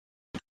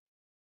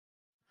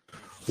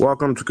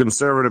Welcome to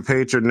Conservative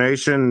Patriot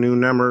Nation, new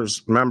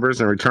members,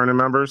 and returning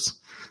members.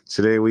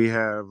 Today we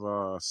have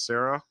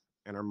Sarah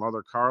and her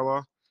mother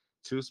Carla,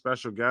 two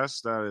special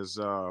guests that is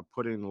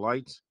putting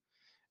light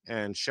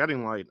and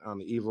shedding light on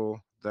the evil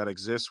that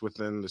exists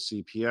within the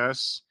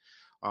CPS.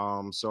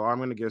 So I'm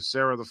going to give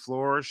Sarah the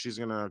floor. She's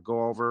going to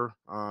go over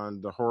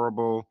on the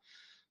horrible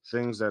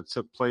things that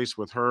took place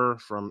with her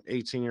from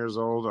 18 years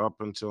old up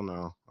until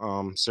now.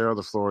 Sarah,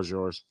 the floor is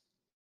yours.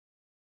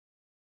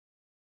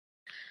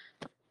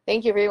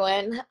 Thank you,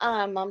 everyone.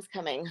 Mom's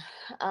coming.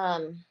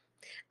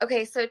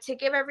 Okay, so to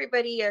give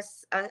everybody a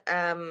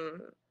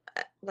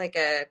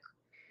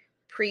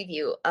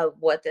preview of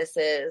what this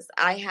is,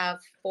 I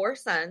have 4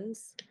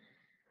 sons.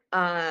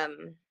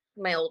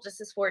 My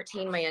oldest is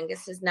 14, my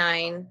youngest is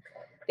 9.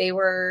 They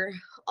were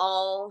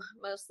all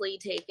mostly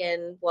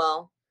taken.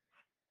 Well,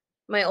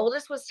 my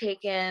oldest was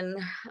taken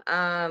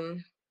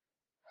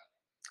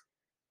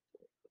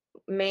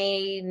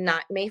May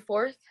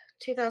 4th,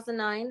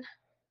 2009.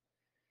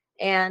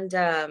 And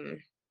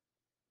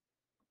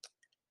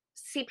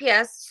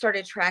CPS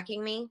started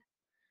tracking me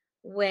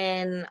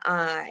when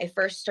I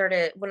first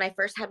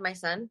had my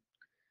son,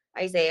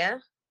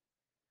 Isaiah.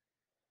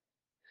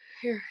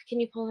 Here, can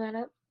you pull that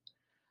up?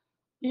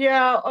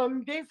 Yeah,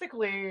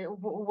 basically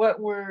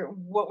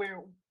the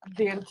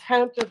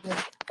intent of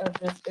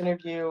this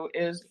interview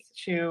is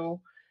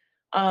to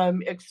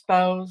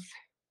expose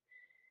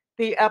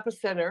the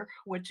epicenter,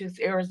 which is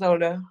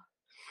Arizona,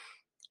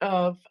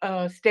 of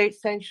a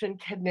state-sanctioned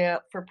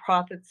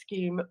kidnap-for-profit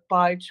scheme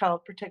by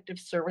Child Protective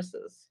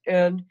Services.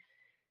 And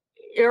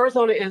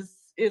Arizona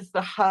is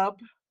the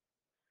hub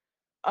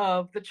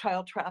of the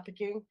child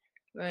trafficking.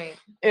 Right.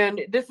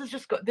 And this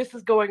is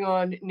going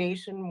on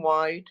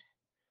nationwide.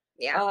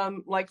 Yeah.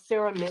 Like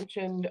Sarah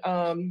mentioned,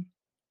 her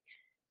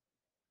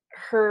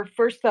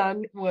first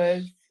son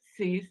was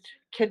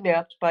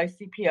kidnapped by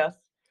CPS.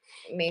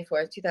 May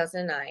 4th,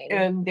 2009.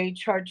 And they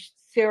charged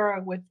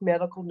Sarah with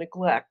medical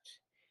neglect.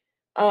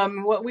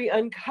 What we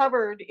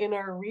uncovered in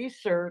our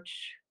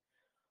research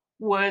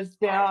was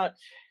that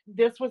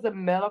this was a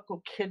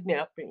medical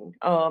kidnapping.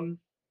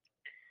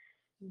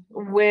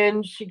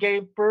 When she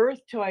gave birth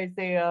to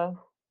Isaiah,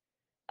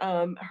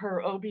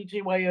 her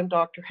OBGYN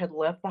doctor had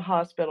left the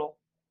hospital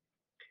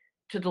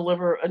to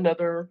deliver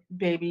another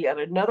baby at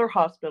another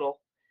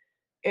hospital,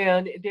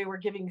 and they were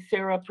giving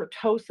Sarah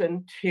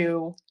Pitocin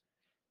to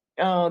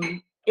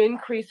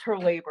increase her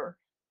labor.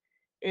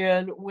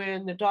 And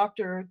when the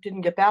doctor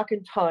didn't get back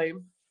in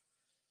time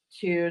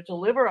to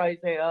deliver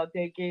Isaiah,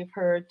 they gave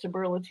her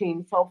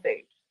terbutaline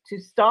sulfate to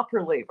stop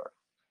her labor.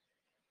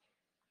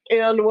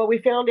 And what we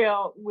found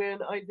out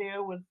when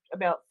Isaiah was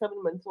about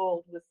 7 months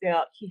old was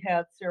that he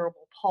had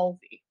cerebral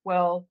palsy.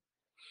 Well,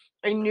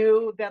 I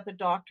knew that the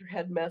doctor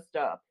had messed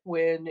up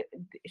when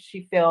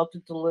she failed to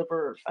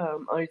deliver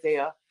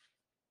Isaiah.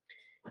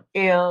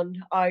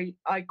 And I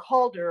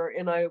called her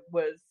and I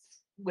was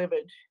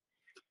livid.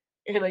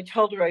 And I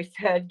told her, I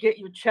said, get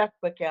your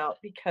checkbook out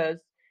because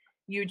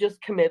you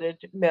just committed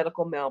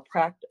medical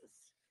malpractice.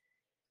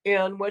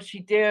 And what she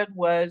did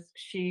was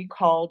she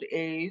called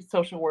a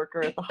social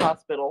worker at the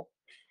hospital.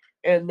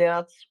 And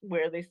that's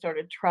where they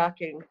started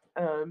tracking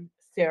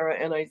Sarah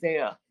and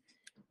Isaiah.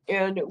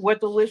 And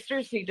what the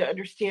listeners need to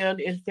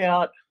understand is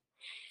that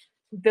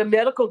the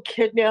medical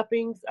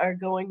kidnappings are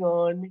going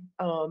on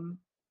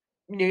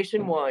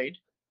nationwide.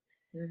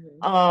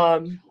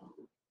 Mm-hmm.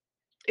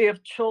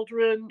 If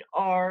children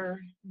are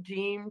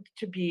deemed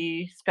to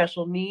be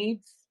special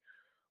needs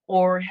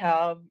or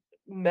have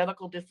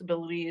medical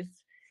disabilities,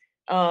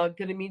 then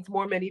it means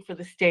more money for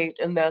the state,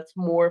 and that's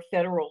more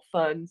federal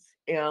funds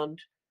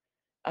and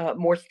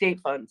more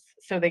state funds.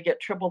 So they get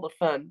triple the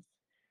funds.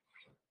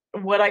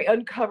 What I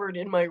uncovered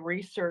in my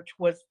research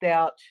was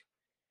that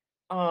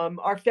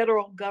our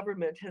federal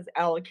government has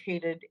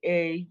allocated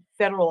a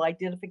federal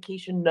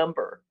identification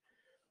number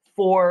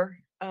for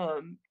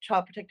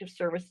Child Protective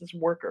Services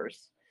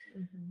workers,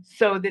 mm-hmm.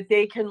 so that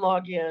they can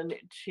log in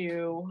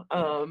to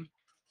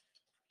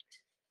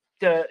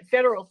the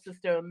federal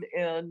system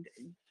and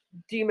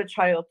deem a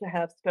child to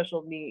have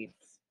special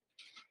needs.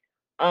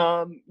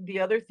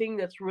 The other thing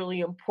that's really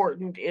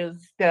important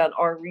is that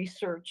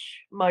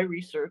my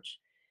research,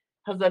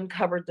 has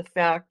uncovered the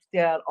fact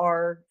that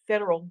our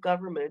federal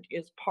government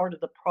is part of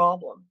the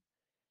problem.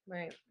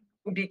 Right.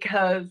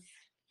 Because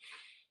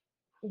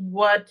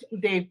what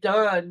they've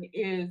done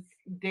is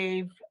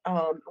they've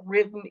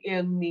written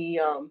in the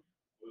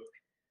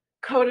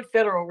Code of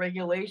Federal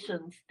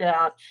Regulations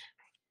that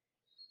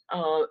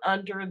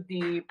under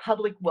the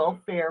public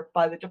welfare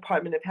by the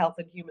Department of Health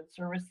and Human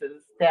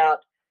Services,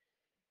 that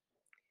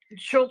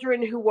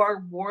children who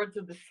are wards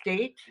of the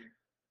state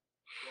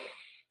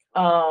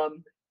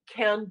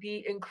can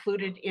be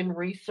included in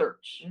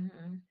research.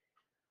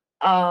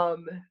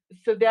 Mm-hmm.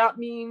 So that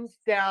means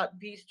that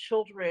these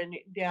children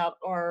that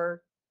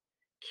are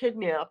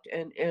kidnapped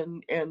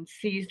and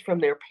seized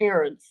from their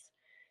parents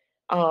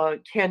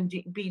can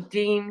be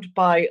deemed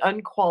by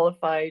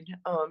unqualified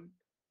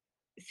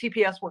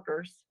CPS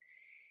workers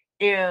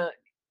and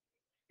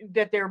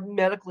that they're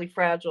medically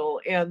fragile,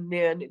 and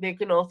then they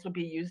can also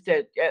be used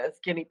as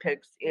guinea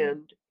pigs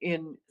in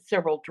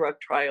several drug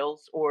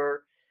trials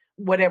or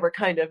whatever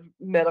kind of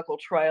medical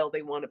trial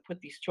they want to put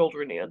these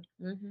children in.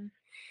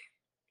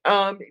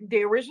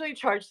 They originally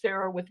charged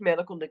Sarah with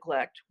medical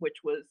neglect, which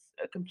was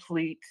a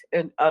complete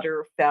and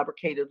utter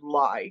fabricated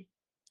lie.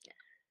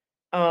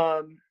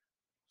 And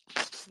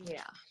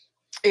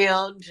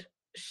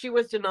she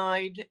was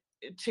denied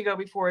to go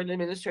before an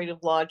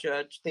administrative law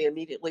judge. They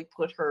immediately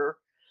put her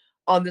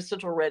on the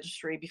central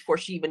registry before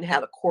she even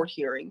had a court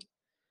hearing,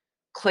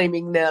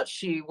 claiming that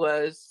she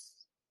was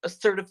a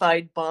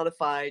certified bona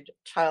fide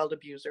child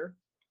abuser.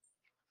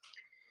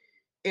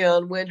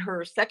 And when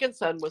her second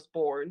son was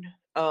born,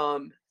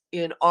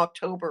 in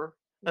October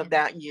of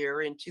that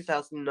year, in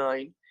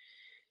 2009,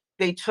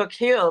 they took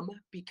him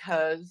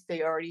because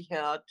they already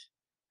had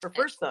her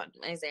first son,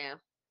 Isaiah.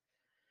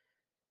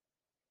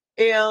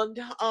 And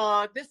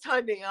this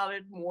time they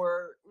added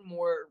more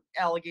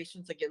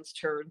allegations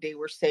against her. They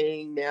were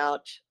saying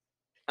that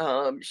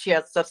she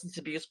had substance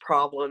abuse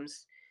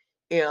problems.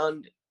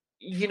 And,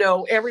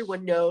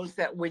 everyone knows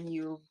that when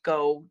you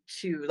go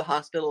to the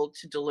hospital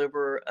to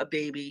deliver a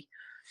baby,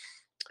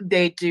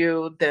 they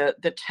do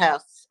the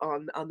tests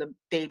on the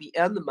baby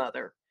and the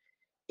mother.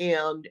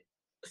 And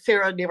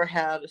Sarah never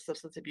had a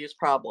substance abuse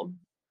problem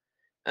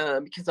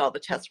because all the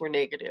tests were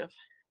negative.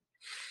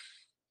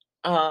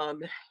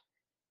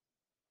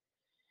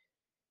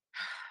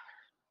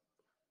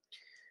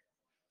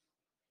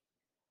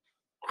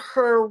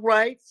 Her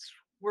rights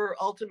were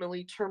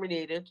ultimately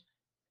terminated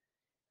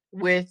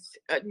with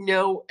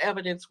no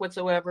evidence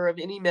whatsoever of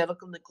any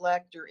medical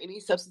neglect or any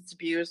substance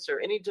abuse or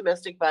any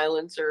domestic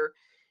violence or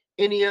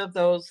any of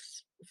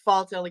those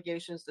false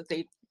allegations that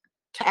they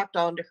tacked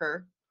onto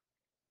her.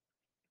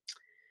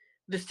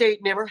 The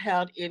state never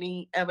had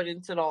any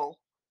evidence at all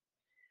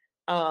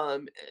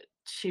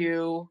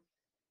to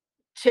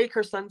take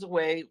her sons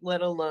away,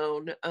 let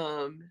alone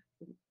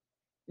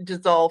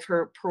dissolve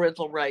her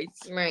parental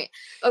rights. Right.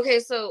 Okay,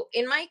 so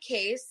in my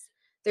case,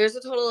 there's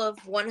a total of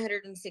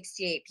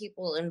 168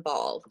 people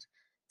involved.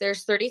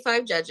 There's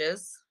 35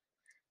 judges,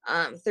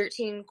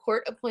 13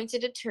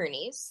 court-appointed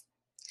attorneys.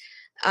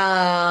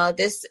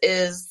 This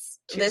is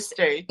Two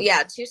states.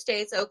 Yeah, 2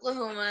 states,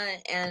 Oklahoma,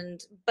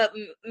 but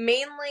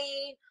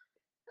mainly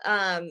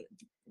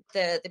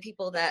the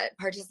people that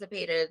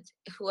participated,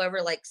 whoever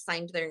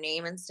signed their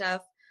name and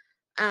stuff,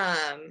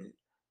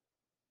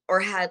 or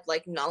had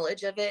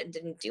knowledge of it and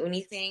didn't do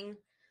anything,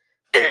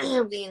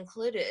 we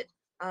included.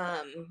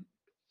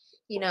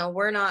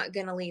 We're not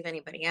gonna leave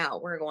anybody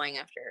out. We're going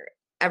after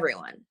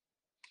everyone.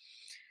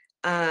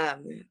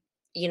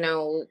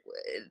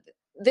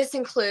 This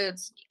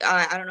includes,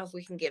 I don't know if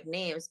we can give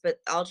names, but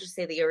I'll just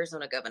say the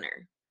Arizona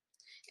governor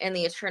and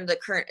the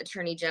current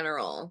attorney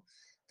general.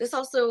 This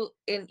also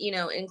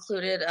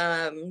included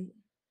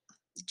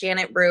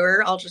Janet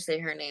Brewer. I'll just say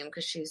her name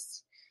because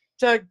she's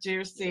Doug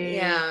Ducey.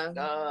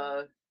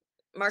 Yeah.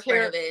 Mark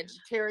Brnovich,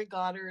 Terry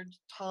Goddard,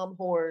 Tom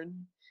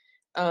Horn,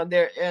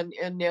 there and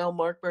now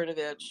Mark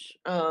Brnovich,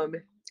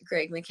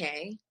 Greg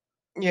McKay.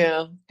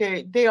 Yeah,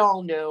 they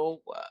all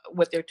know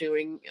what they're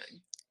doing.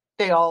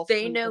 They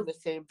know the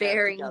same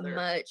very together.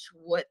 much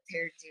what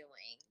they're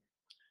doing.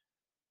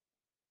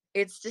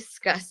 It's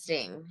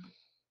disgusting.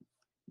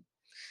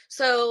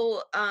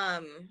 So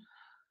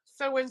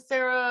when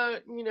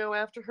Sarah,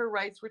 after her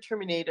rights were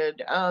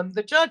terminated,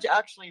 the judge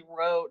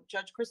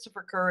Judge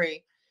Christopher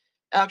Curry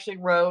actually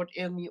wrote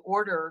in the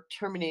order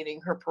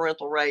terminating her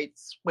parental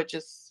rights, which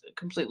is a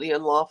completely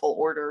unlawful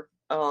order.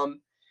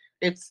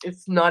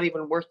 It's not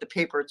even worth the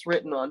paper it's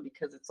written on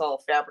because it's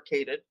all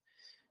fabricated.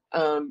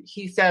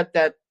 He said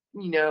that,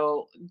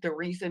 the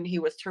reason he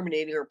was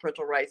terminating her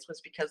parental rights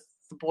was because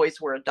the boys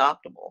were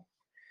adoptable.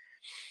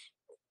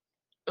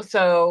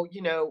 So,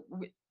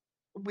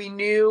 we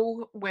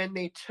knew when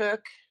they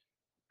took,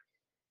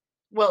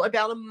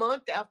 about a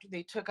month after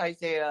they took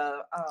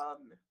Isaiah,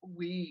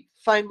 we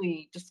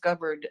finally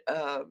discovered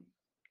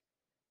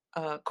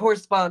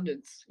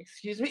correspondence,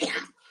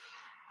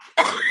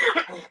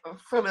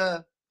 from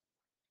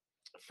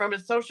a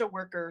social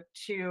worker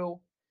to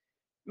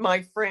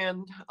my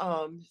friend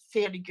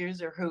Sandy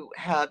Guzer, who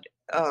had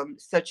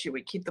said she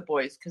would keep the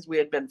boys because we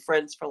had been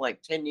friends for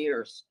 10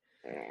 years.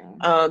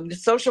 The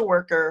social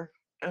worker,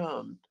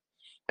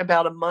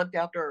 about a month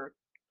after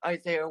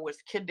Isaiah was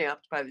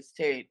kidnapped by the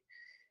state,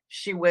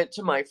 she went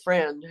to my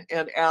friend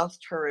and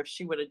asked her if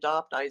she would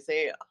adopt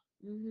Isaiah.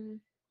 Mm-hmm.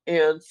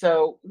 And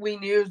so we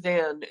knew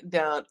then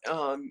that,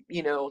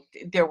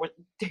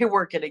 they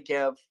weren't going to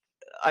give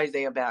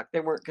Isaiah back.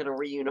 They weren't going to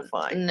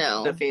reunify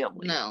the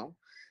family. No.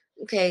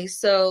 Okay,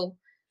 so,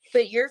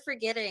 but you're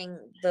forgetting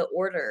the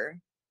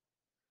order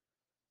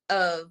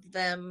of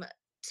them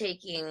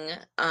taking,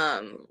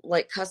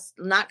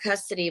 not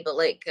custody, but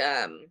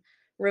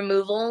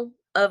removal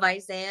of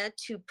Isaiah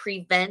to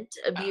prevent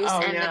abuse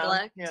and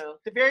neglect. Yeah,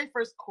 the very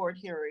first court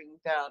hearing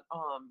that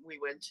we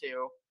went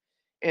to,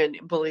 and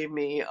believe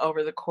me,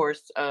 over the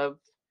course of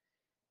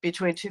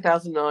between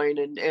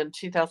 2009 and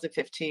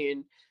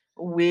 2015,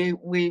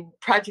 we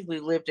practically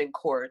lived in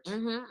court.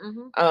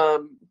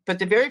 But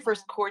the very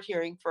first court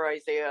hearing for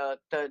Isaiah,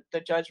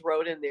 the judge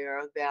wrote in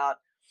there that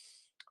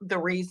the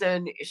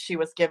reason she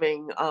was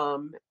giving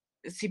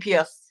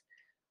CPS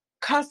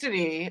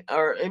custody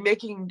or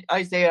making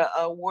Isaiah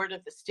a ward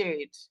of the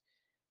state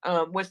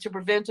was to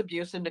prevent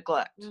abuse and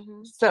neglect.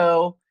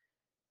 So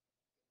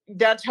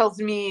that tells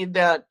me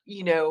that,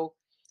 you know,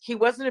 he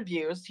wasn't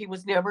abused. He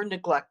was never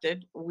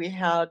neglected. We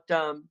had,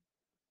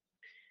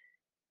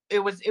 it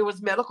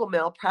was medical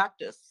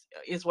malpractice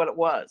is what it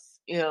was.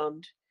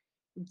 And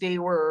they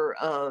were,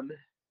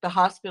 the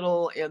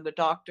hospital and the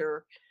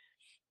doctor,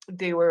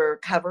 they were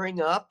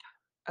covering up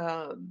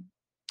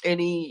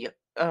any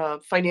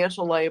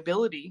financial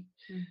liability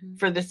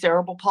for the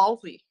cerebral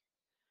palsy.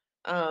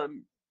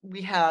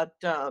 We had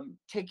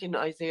taken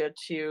Isaiah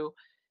to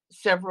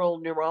several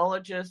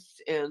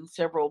neurologists and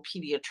several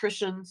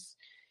pediatricians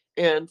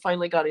and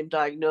finally got him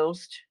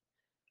diagnosed.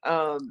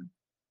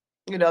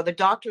 You know, the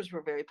doctors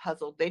were very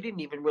puzzled. They didn't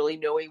even really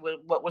know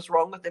what was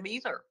wrong with him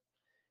either.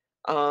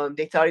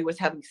 They thought he was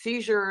having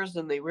seizures,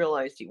 and they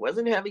realized he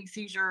wasn't having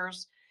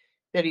seizures,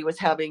 that he was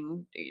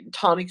having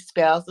tonic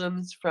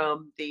spasms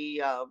from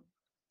the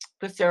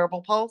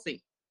cerebral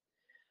palsy.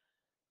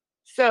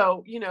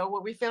 So, you know,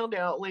 what we found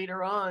out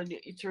later on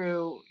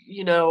through,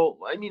 you know,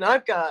 I mean,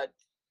 I've got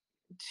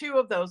 2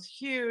 of those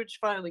huge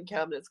filing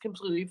cabinets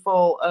completely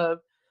full of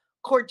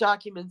court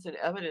documents and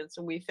evidence.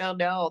 And we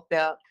found out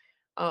that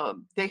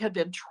they had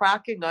been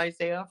tracking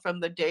Isaiah from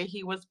the day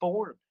he was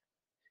born.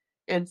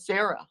 And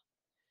Sarah,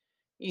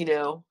 you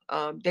know,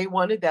 they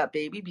wanted that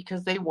baby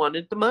because they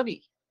wanted the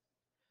money.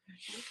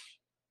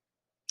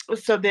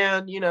 So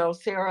then, you know,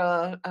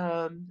 Sarah,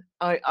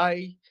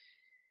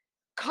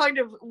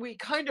 we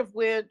kind of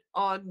went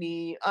on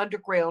the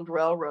Underground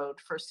Railroad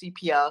for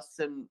CPS,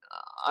 and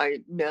I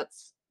met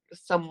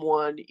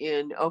someone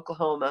in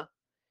Oklahoma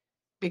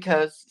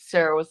because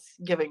Sarah was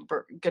going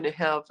to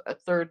have a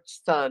 3rd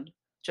son,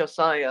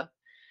 Josiah.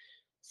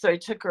 So I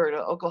took her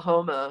to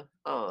Oklahoma,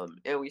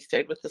 and we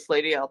stayed with this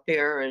lady out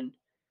there. And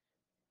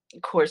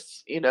of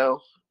course, you know,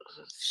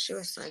 she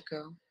was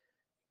psycho.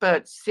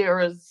 But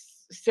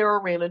Sarah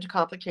ran into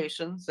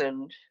complications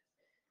and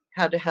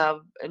had to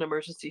have an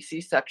emergency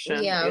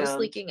C-section. Yeah, I was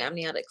leaking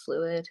amniotic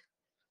fluid.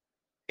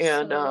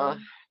 And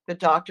the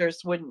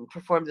doctors wouldn't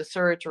perform the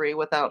surgery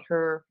without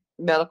her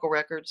medical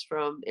records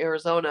from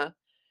Arizona.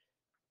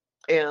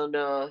 And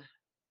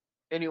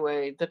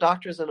anyway, the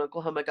doctors in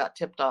Oklahoma got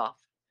tipped off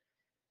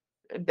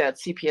that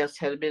CPS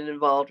had been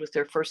involved with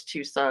their first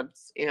 2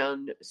 sons.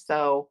 And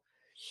so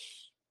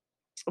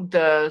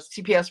the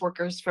CPS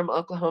workers from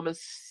Oklahoma,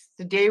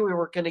 the day we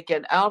were going to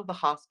get out of the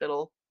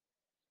hospital,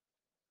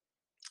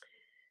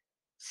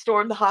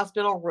 stormed the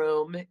hospital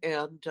room,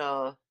 and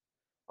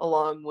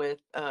along with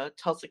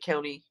Tulsa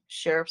County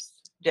Sheriff's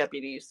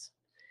deputies,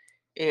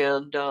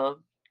 and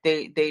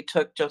they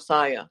took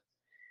Josiah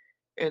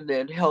and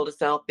then held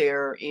us out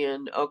there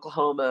in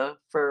Oklahoma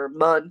for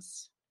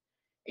months,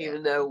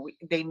 even though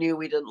they knew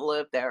we didn't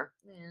live there.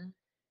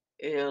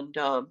 And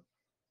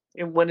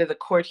in one of the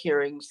court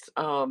hearings,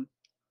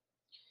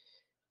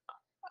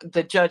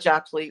 the judge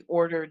actually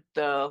ordered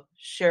the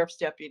sheriff's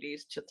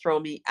deputies to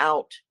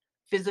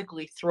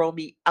physically throw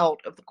me out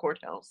of the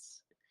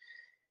courthouse.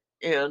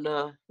 And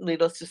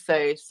needless to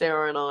say,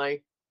 Sarah and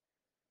I,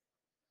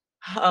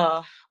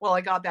 well,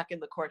 I got back in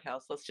the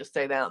courthouse, let's just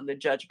say that, and the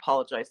judge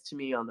apologized to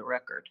me on the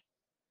record.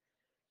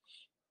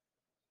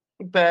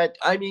 But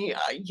I mean,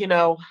 you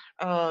know,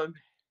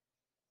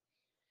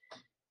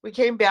 we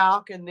came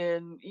back and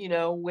then, you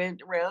know,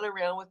 went round and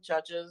round with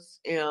judges,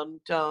 and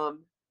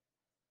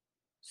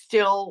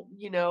still,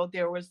 you know,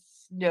 there was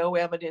no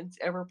evidence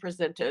ever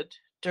presented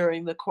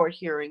during the court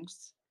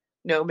hearings.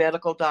 No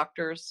medical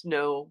doctors,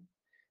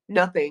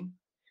 nothing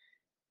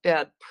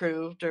that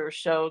proved or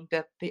showed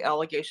that the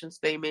allegations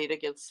they made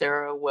against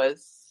Sarah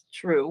was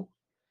true.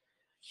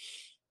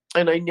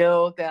 And I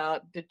know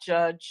that the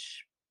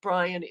judge,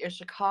 Brian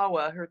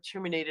Ishikawa, who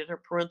terminated her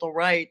parental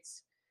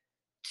rights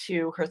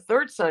to her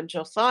 3rd son,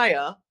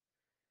 Josiah,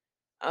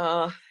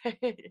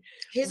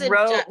 He's a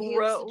wrote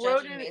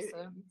judge in in,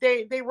 Mesa.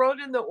 They wrote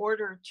in the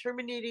order,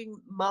 terminating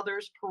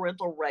mother's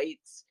parental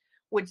rights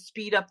would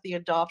speed up the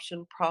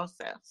adoption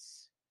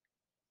process.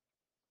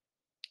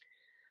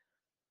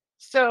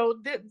 So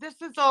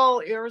this is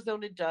all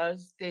Arizona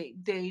does.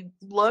 They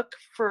look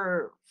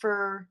for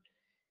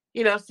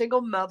you know,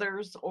 single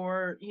mothers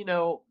or, you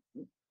know,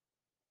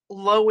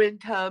 low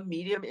income,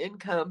 medium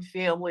income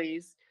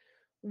families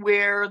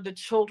where the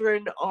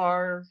children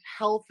are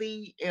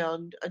healthy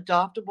and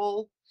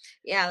adoptable.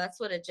 Yeah, that's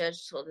what a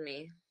judge told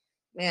me.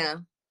 Yeah.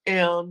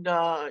 And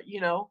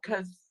you know,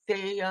 because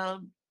they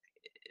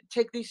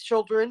take these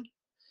children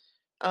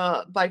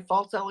by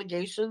false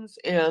allegations,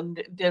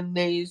 and then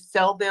they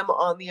sell them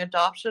on the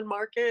adoption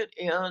market,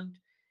 and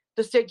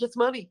the state gets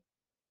money,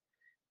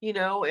 you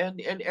know,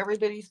 and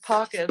everybody's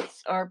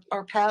pockets are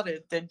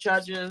padded. The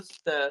judges,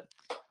 the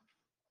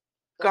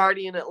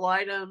guardian ad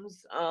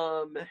litems,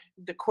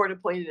 the court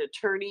appointed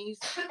attorneys,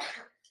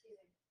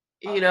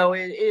 you know,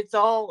 it's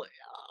all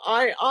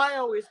I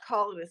always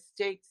call it a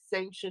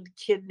state-sanctioned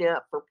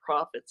kidnap for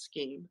profit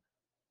scheme.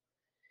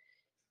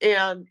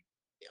 And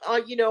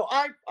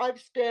I've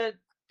spent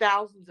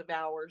thousands of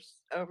hours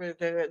over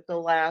the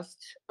last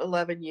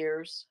 11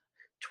 years,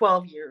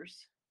 12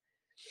 years,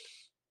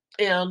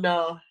 and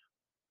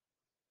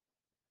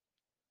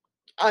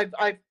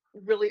I've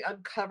really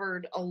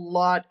uncovered a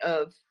lot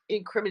of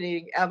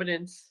incriminating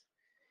evidence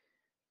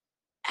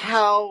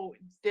how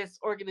this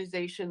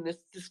organization,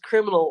 this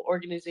criminal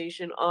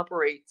organization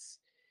operates.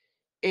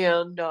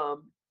 And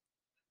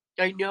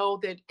I know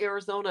that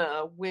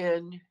Arizona,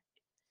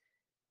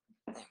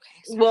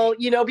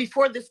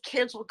 before this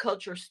cancel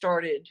culture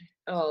started,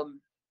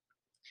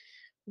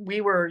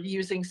 we were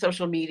using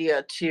social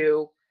media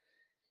to,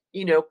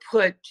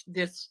 put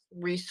this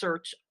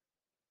research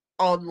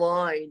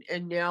online.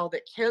 And now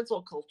that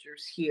cancel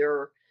culture's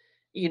here,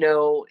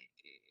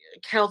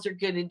 accounts are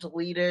getting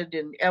deleted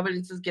and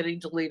evidence is getting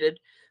deleted.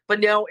 But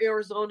now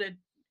Arizona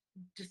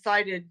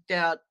decided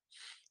that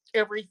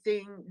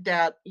everything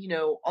that,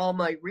 all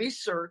my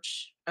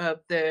research of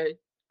the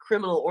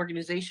criminal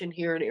organization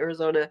here in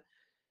Arizona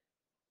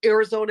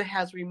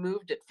has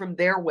removed it from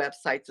their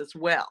websites as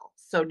well.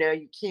 So now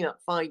you can't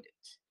find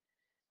it.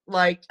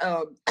 Like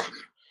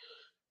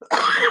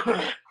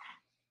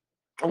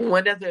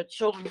one of the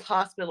children's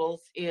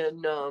hospitals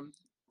in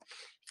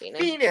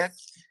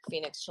Phoenix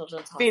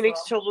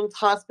Children's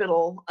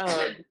Hospital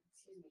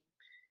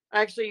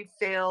actually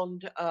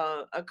found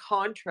a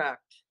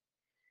contract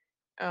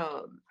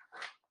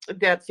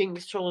that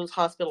Phoenix Children's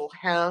Hospital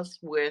has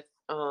with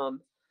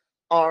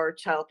our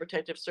Child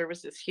Protective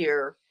Services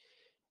here.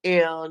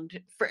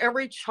 And for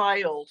every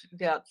child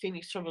that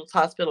Phoenix Children's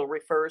Hospital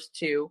refers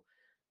to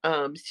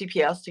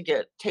CPS to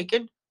get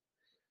taken,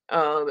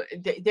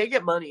 they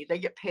get money. They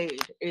get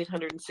paid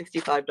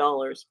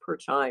 $865 per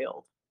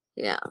child.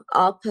 Yeah,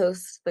 I'll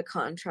post the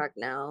contract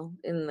now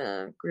in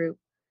the group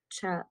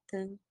chat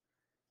thing.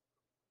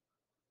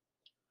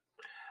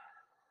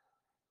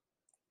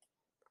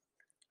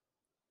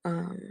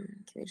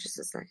 Give me just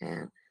a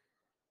second.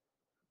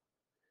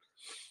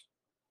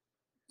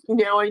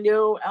 Now I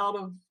know out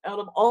of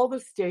all the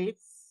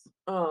states,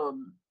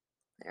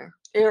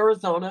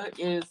 Arizona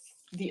is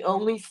the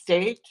only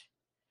state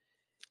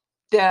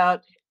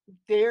that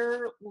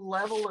their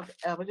level of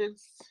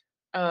evidence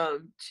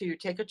to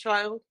take a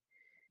child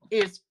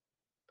is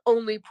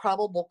only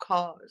probable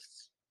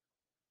cause.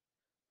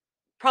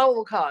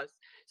 Probable cause.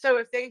 So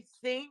if they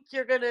think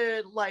you're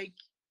gonna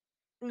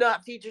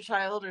not feed your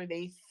child, or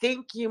they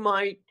think you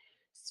might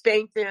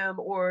spank them,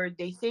 or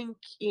they think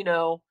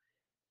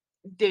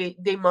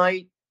they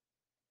might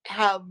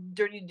have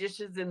dirty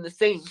dishes in the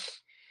sink,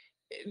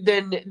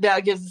 then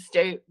that gives the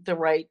state the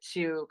right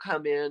to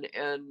come in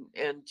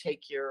and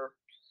take your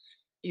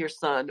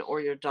son or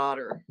your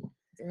daughter.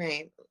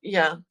 Right.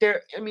 Yeah.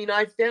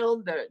 I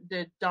found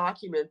the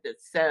document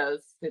that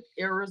says that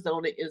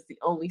Arizona is the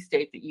only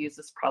state that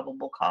uses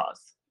probable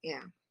cause.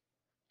 Yeah.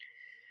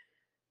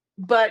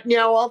 But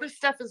now all this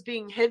stuff is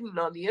being hidden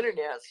on the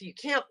internet, so you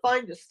can't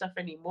find this stuff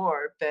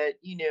anymore. But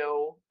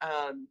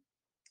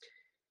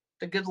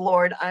the good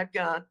Lord, I've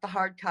got the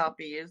hard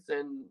copies,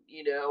 and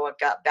I've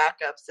got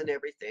backups and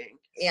everything.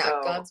 Yeah,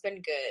 so. God's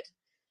been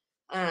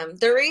good.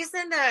 The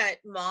reason that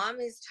Mom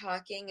is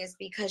talking is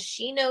because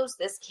she knows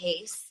this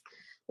case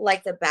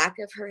like the back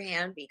of her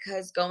hand,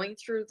 because going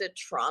through the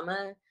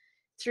trauma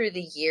through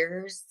the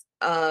years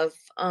of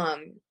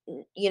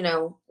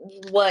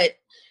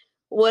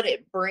what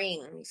it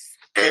brings,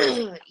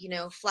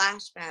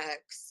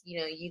 flashbacks,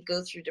 you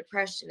go through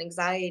depression,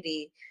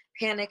 anxiety,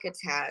 panic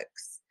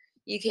attacks,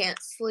 you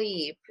can't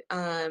sleep,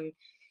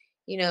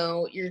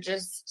 you're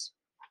just,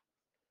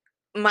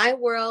 my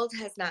world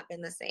has not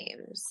been the same.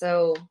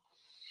 So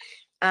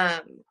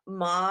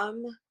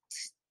Mom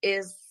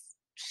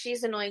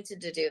she's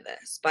anointed to do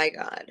this by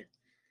God.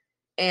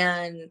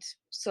 And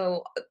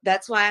so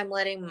that's why I'm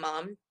letting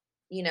Mom,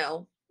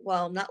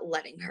 I'm not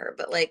letting her,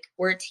 but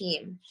we're a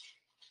team.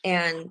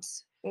 And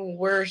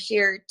we're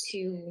here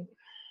to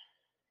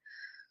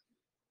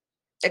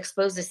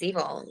expose this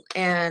evil.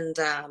 And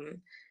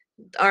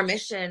our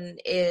mission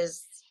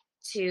is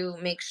to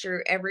make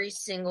sure every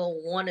single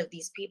one of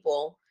these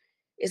people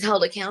is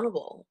held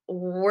accountable.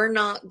 We're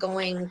not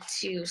going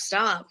to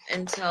stop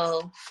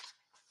until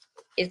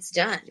it's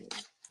done.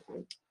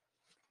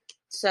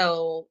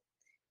 So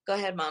go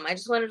ahead, Mom. I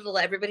just wanted to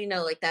let everybody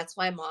know, that's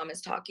why Mom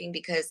is talking,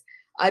 because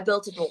I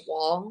built up a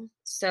wall.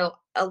 So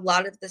a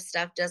lot of the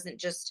stuff doesn't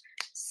just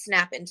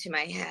snap into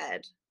my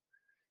head.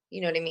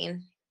 You know what I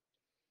mean?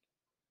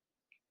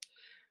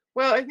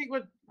 Well, I think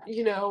when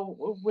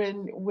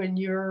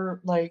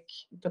you're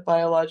the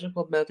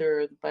biological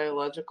mother, the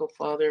biological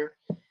father,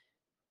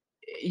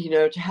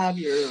 to have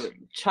your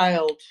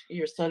child,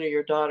 your son or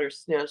your daughter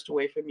snatched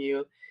away from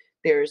you,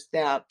 there's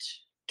that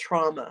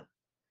trauma.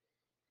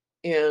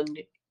 And,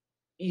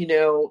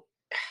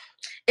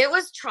 it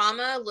was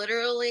trauma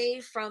literally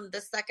from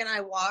the second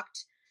I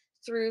walked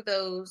through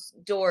those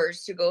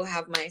doors to go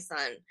have my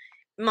son.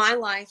 My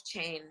life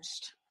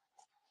changed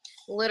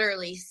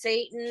Literally,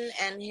 Satan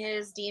and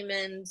his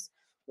demons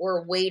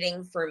were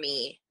waiting for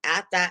me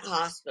at that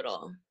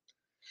hospital.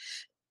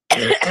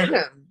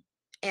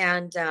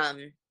 And,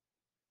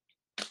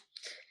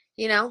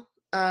 you know,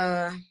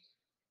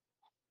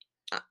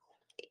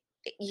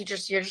 you're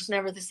just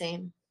never the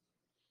same.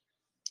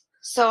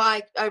 So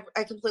I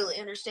completely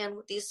understand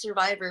what these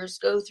survivors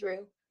go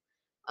through.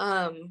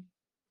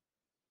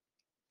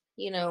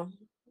 You know,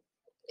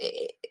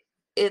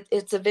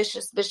 it's a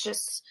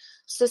vicious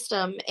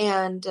system,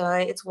 and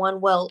it's one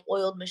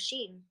well-oiled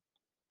machine.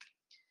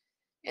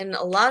 And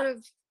a lot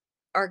of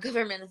our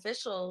government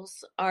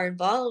officials are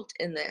involved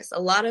in this.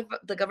 A lot of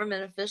the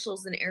government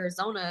officials in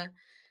Arizona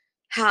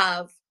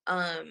have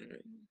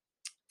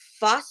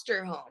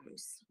foster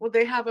homes. Well,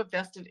 they have a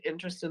vested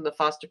interest in the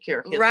foster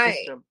care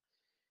system,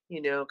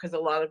 you know, because a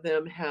lot of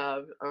them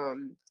have,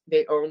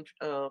 they own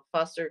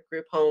foster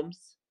group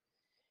homes.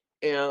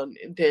 And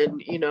then,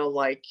 you know,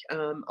 like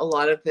a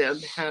lot of them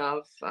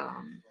have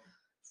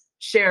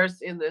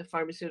shares in the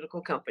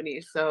pharmaceutical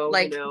companies. So,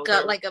 like, you know,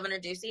 like Governor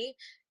Ducey.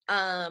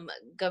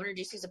 Governor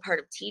Ducey's a part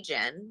of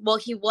TGen. Well,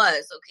 he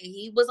was. Okay,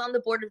 he was on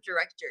the board of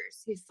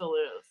directors. He still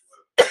is.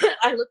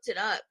 I looked it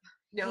up.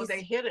 No,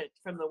 they hid it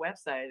from the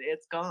website.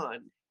 It's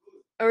gone.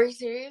 Are you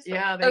serious?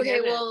 Yeah.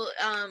 Okay. Well,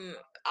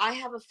 I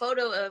have a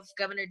photo of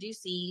Governor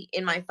Ducey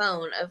in my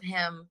phone of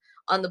him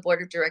on the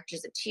board of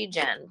directors at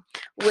TGen,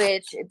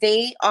 which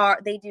they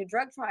do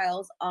drug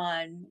trials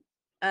on,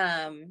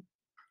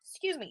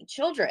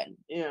 children.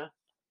 Yeah.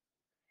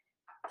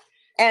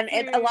 And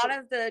a lot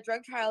of the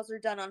drug trials are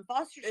done on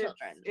foster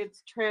children.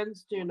 It's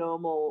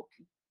transgenomic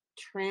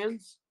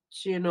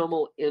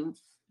in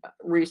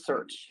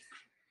research,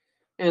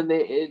 and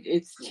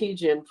it's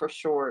TGen for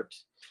short.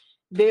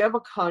 They have a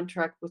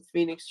contract with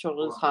Phoenix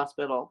Children's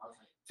Hospital.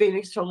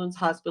 Phoenix Children's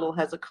Hospital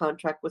has a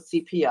contract with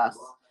CPS.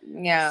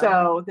 Yeah.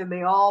 So then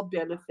they all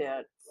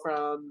benefit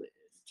from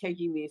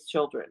taking these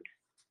children.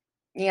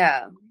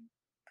 Yeah.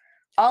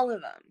 All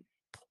of them.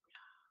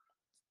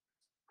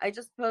 I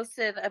just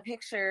posted a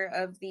picture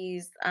of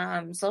these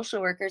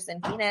social workers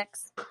in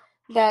Phoenix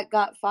that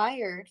got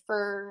fired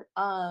for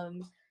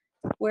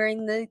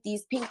wearing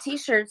these pink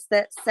T-shirts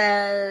that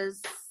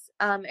says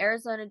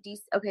Arizona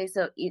DC. Okay,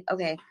 so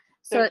They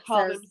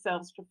call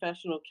themselves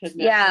professional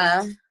kidnappers.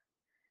 Yeah.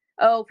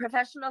 Oh,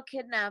 professional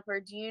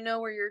kidnapper. Do you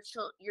know where your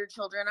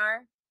children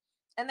are?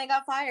 And they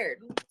got fired.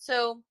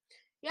 So,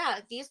 yeah,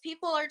 these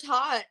people are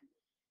taught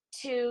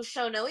to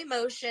show no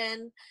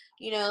emotion.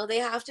 You know, they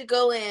have to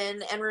go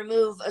in and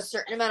remove a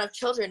certain amount of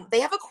children. They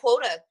have a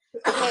quota.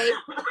 Okay.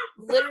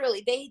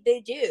 Literally,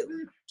 they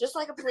do. Just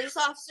like a police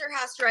officer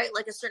has to write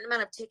like a certain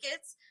amount of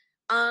tickets,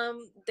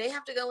 they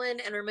have to go in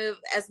and remove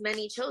as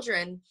many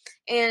children.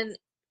 And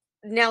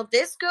now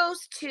this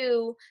goes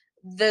to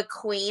the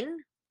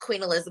Queen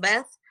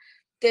Elizabeth.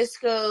 This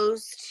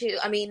goes to,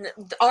 I mean,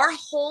 our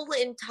whole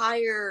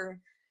entire,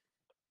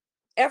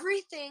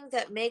 everything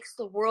that makes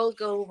the world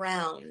go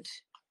round.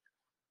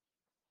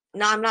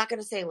 No, I'm not going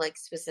to say like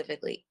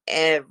specifically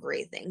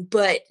everything,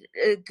 but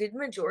a good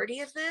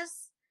majority of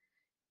this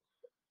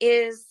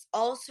is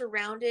all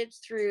surrounded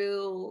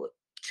through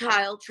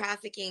child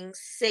trafficking,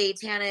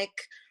 satanic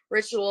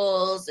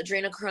rituals,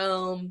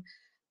 adrenochrome,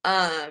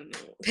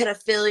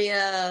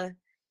 pedophilia,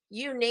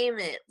 you name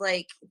it.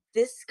 Like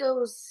this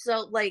goes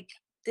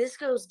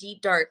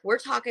deep dark. We're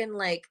talking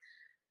like,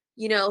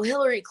 you know,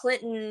 Hillary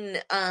Clinton,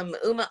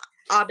 Uma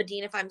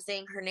Abedin, if I'm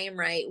saying her name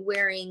right,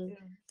 wearing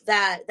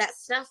that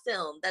snuff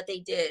film that they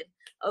did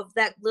of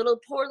that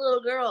poor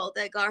little girl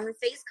that got her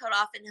face cut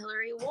off and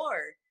Hillary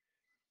wore.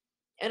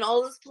 And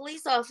all those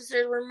police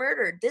officers were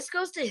murdered. This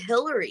goes to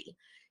Hillary.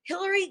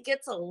 Hillary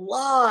gets a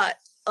lot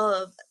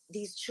of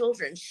these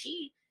children.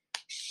 She's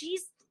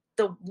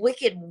the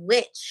wicked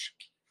witch.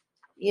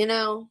 You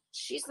know,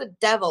 she's the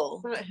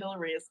devil. Not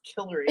Hillary, is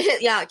Killary.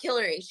 Yeah,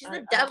 Killary. She's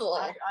the devil.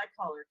 I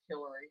call her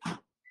Killary.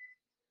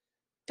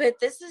 But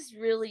this is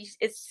really,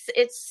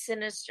 it's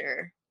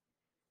sinister.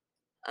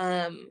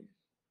 I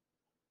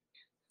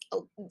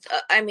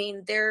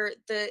mean,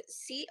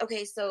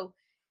 okay, so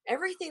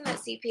everything that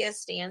CPS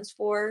stands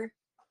for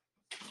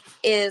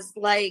is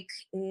like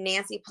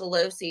Nancy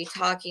Pelosi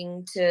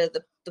talking to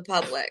the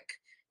public.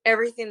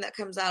 Everything that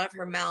comes out of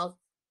her mouth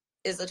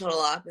is the total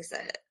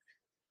opposite.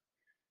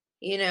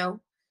 You know?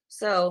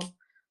 So,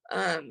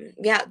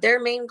 yeah, their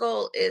main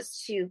goal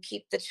is to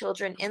keep the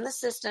children in the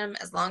system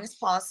as long as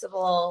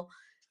possible.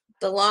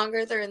 The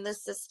longer they're in the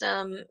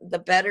system, the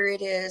better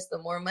it is, the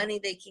more money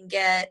they can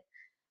get.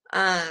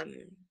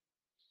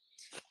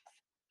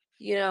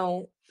 You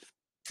know,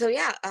 so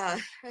yeah,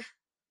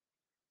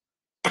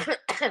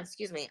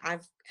 excuse me,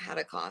 I've had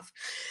a cough.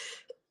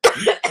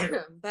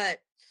 But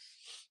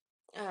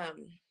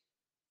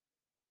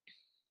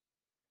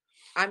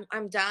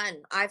I'm done.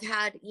 I've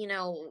had, you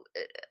know,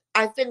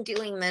 I've been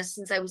doing this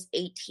since I was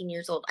 18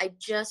 years old. I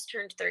just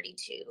turned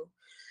 32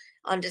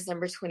 on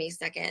December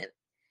 22nd.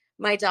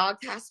 My dog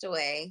passed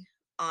away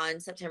on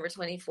September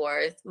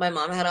 24th. My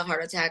mom had a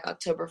heart attack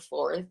October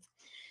 4th.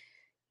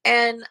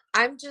 And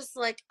I'm just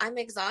like, I'm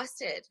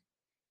exhausted.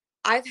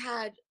 I've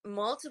had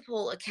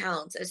multiple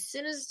accounts. As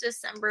soon as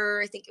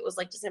December, I think it was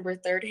like December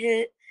 3rd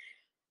hit,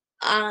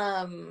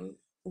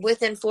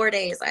 within 4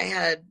 days, I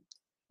had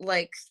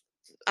like,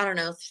 I don't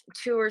know,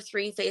 2 or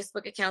 3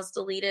 Facebook accounts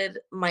deleted,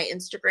 my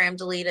Instagram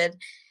deleted,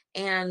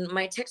 and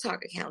my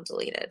TikTok account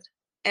deleted.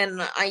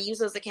 And I use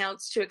those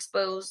accounts to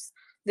expose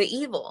the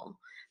evil.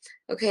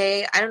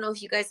 Okay. I don't know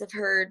if you guys have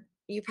heard,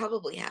 you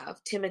probably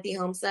have, Timothy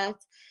Homeseth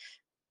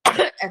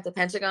at the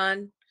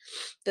Pentagon,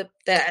 the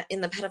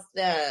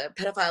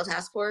pedophile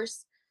task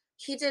force.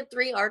 He did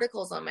 3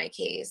 articles on my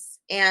case,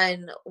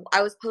 and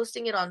I was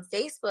posting it on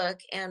Facebook,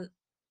 and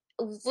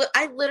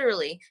I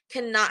literally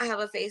cannot have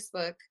a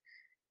Facebook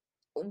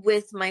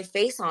with my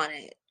face on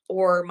it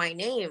or my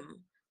name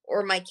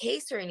or my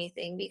case or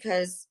anything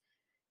because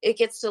it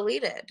gets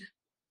deleted.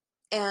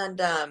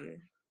 And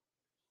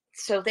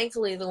so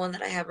thankfully the one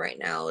that I have right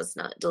now is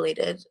not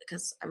deleted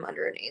because I'm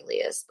under an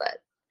alias,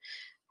 but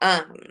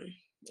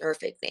or a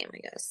fake name, I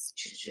guess.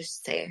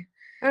 Just say.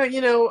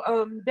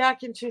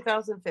 Back in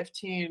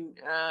 2015,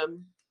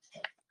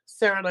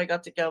 Sarah and I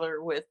got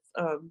together with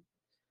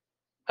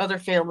other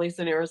families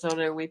in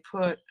Arizona, and we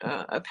put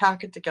a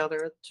packet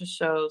together to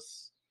show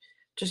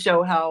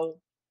how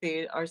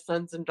our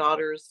sons and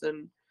daughters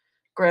and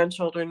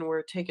grandchildren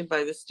were taken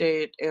by the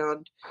state,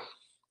 and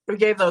we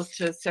gave those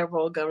to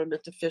several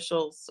government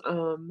officials,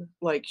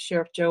 like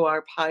Sheriff Joe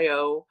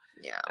Arpaio,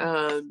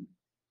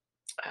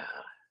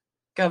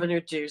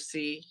 Governor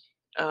Ducey.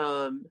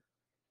 Yeah.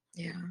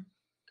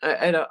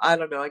 I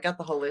don't know. I got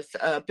the whole list.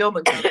 Bill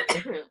Montgomery,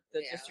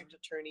 the district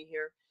attorney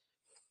here,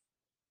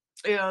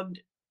 and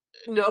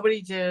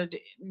nobody did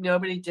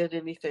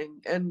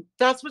anything. And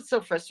that's what's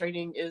so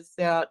frustrating is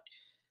that,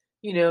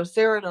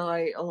 Sarah and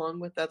I, along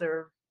with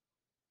other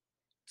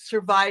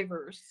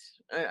survivors,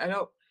 I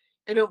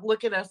don't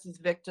look at us as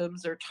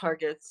victims or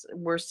targets.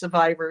 We're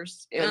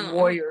survivors and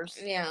warriors.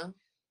 Yeah.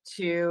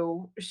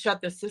 To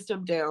shut the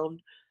system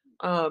down.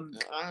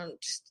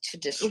 Just to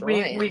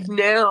destroy it. We've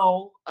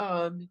now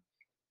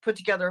put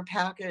together a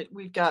packet.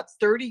 We've got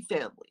 30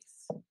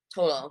 families.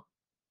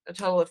 A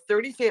total of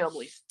 30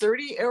 families.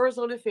 30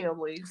 Arizona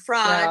families.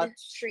 Fraud,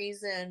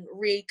 treason,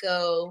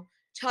 RICO,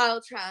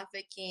 child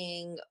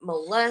trafficking,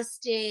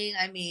 molesting.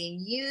 I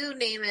mean, you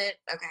name it.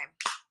 Okay.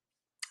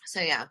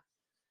 So yeah.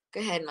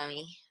 Go ahead,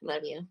 Mommy.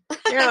 Love you.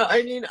 Yeah,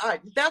 I mean,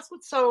 that's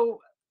what's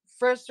so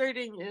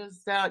frustrating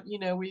is that,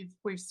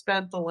 we've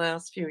spent the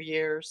last few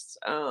years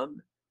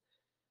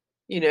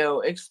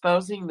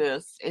exposing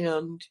this,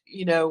 and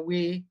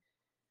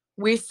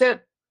we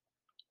spent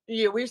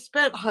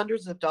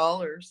hundreds of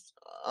dollars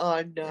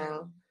on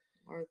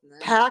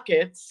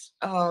packets,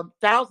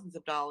 thousands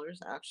of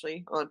dollars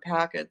actually on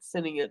packets,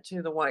 sending it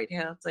to the White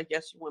Hats. I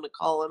guess you want to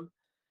call them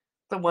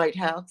the White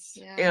Hats.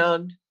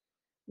 And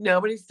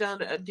nobody's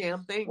done a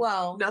damn thing.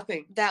 Well,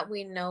 nothing that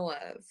we know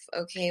of.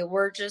 Okay,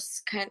 we're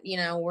just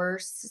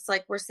it's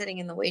like we're sitting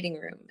in the waiting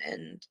room,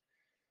 and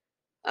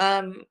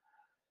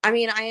I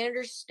mean, I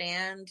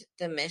understand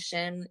the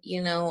mission.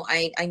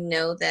 I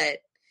know that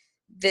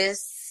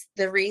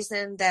the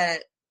reason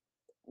that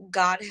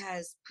God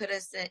has put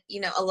us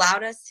in,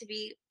 allowed us to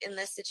be in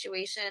this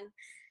situation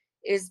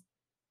is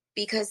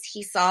because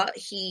he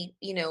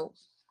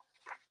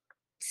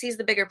sees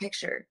the bigger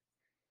picture,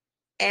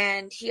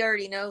 and he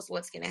already knows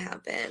what's going to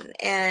happen.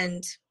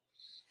 And,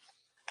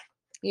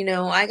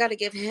 I got to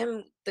give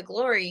him the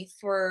glory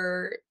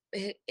for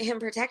him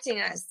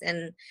protecting us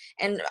and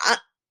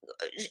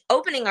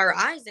opening our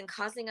eyes and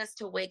causing us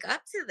to wake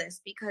up to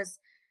this, because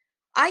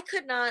I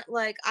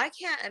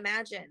can't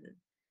imagine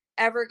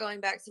ever going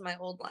back to my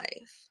old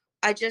life.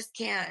 I just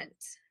can't.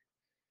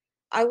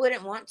 I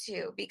wouldn't want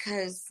to,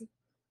 because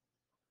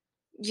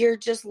you're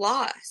just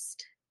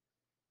lost.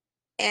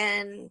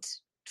 And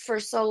for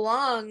so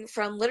long,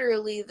 from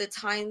literally the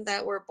time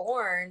that we're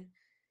born,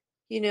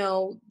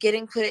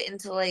 getting put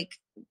into like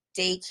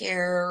daycare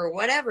or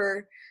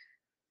whatever,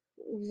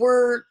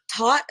 we're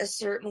taught a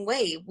certain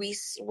way.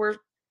 We're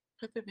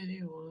put the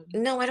video on.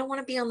 No, I don't want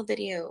to be on the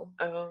video.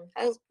 Oh,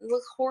 I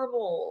look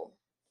horrible,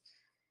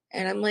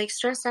 and I'm like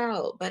stressed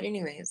out. But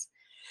anyways,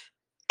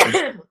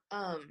 but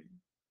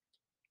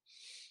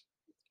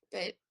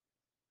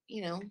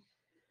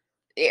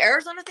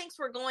Arizona thinks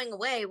we're going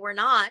away. We're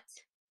not.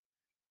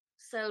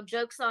 So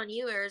joke's on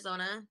you,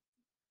 Arizona.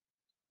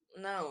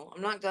 No,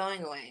 I'm not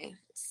going away.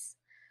 It's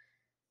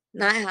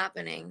not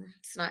happening.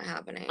 It's not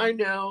happening. I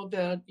know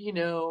that,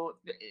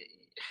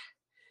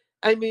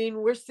 I mean,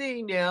 we're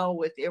seeing now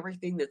with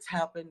everything that's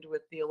happened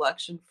with the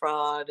election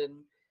fraud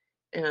and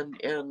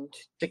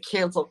the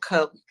cancel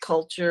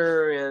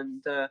culture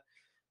and the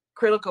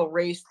critical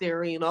race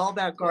theory and all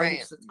that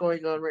garbage that's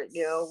going on right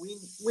now.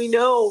 We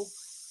know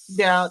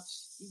that,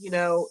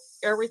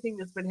 everything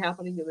that's been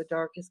happening in the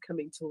dark is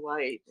coming to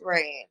light.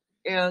 Right.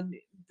 And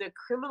the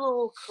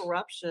criminal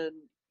corruption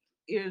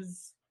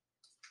it's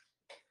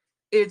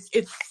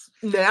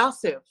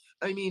massive.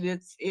 I mean,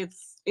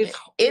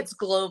 it's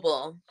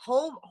global.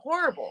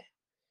 Horrible.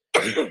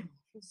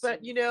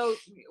 But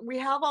we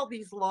have all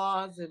these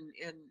laws and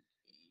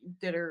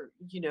that are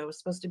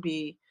supposed to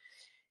be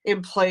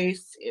in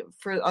place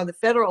for on the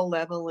federal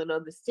level and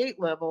on the state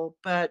level,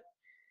 but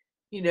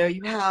you know,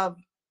 you have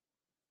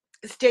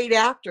state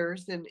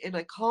actors, and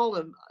I call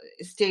them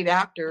state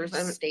actors.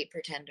 State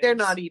pretenders. They're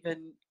not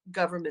even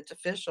government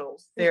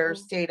officials. They're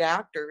state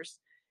actors.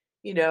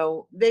 You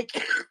know, they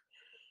can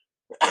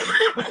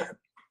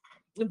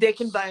they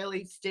can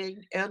violate state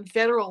and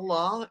federal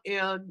law,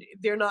 and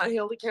they're not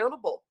held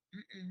accountable.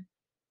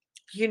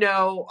 You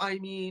know, I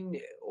mean,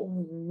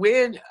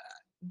 when,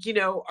 you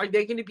know, are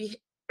they going to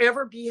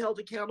ever be held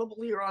accountable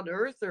here on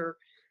Earth, or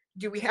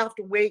do we have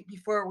to wait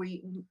before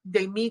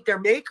they meet their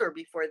maker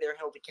before they're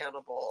held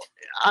accountable?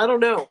 I don't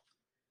know.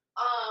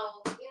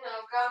 Oh, you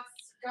know,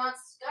 God's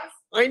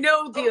I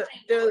know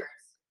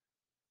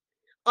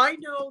I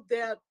know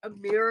that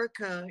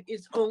America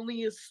is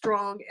only as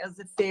strong as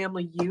a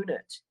family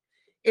unit.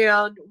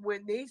 And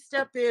when they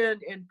step in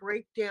and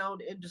break down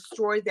and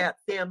destroy that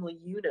family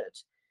unit,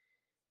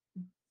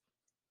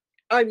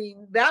 I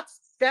mean, that's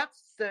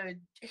the,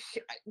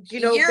 you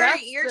know,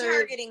 you're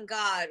targeting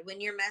God when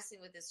you're messing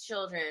with his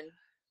children.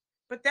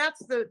 But that's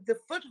the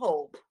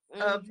foothold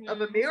of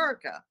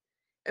America.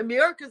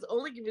 America's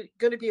only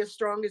going to be as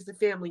strong as the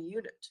family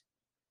unit.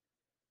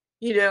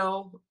 You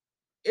know,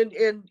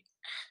 and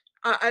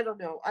I don't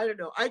know.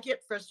 I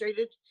get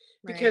frustrated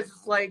because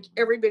it's like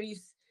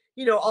everybody's,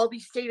 you know, all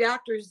these state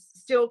actors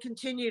still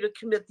continue to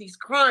commit these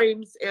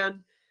crimes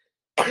and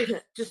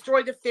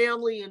destroy the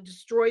family and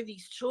destroy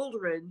these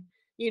children,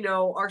 you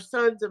know, our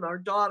sons and our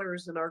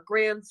daughters and our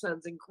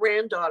grandsons and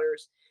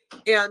granddaughters,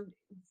 and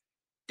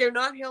they're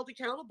not held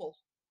accountable.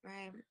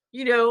 Right.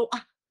 You know,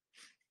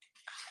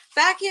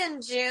 back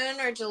in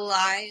June or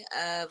July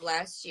of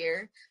last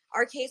year,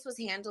 our case was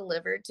hand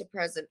delivered to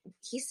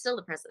he's still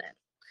the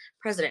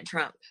President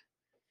Trump.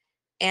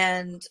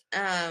 And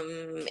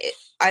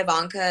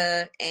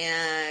Ivanka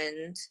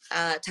and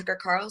Tucker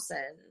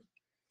Carlson.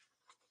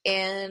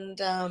 And,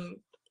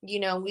 you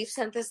know, we've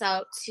sent this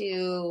out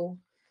to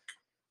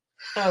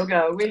all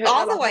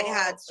the White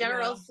Hats,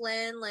 General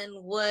Flynn, Lynn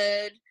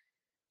Wood.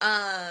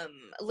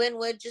 Lynn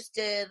Wood just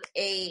did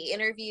a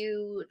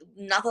interview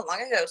not that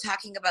long ago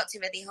talking about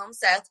Timothy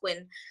Homeseth,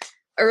 when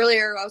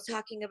earlier I was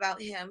talking about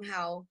him,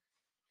 how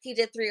he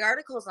did 3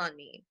 articles on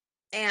me.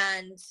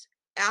 And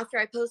after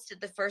I posted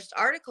the first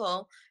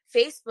article,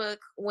 Facebook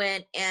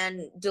went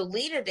and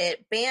deleted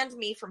it, banned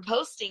me from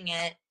posting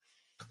it,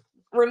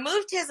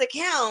 removed his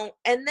account,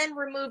 and then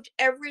removed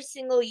every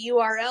single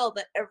URL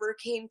that ever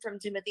came from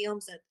Timothy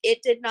Homeseth.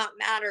 It did not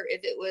matter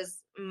if it was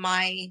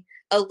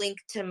a link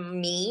to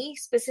me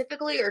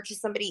specifically or to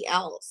somebody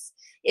else.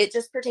 It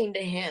just pertained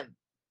to him.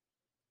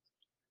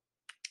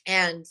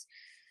 And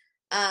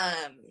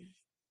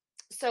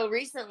so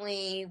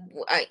recently,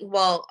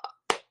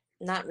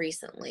 not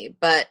recently,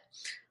 but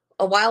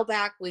a while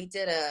back, we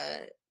did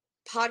a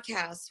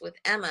podcast with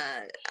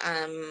Emma,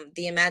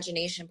 the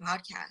Imagination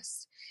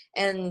podcast,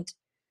 and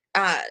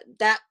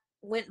that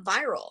went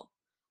viral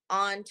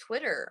on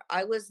Twitter.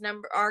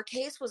 Our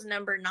case was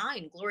number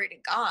 9, glory to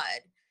God.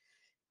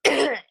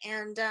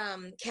 And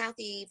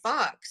Kathy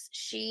Fox,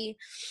 she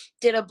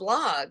did a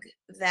blog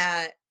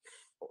that,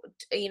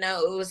 you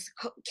know, it was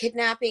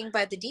kidnapping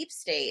by the deep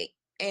state.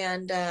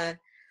 And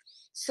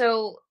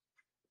so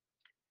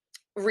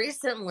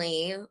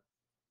recently,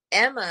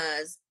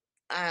 Emma's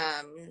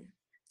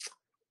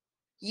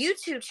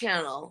YouTube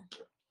channel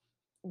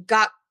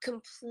got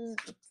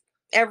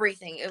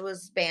everything. It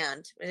was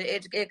banned.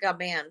 It got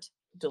banned.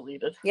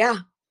 Deleted. Yeah.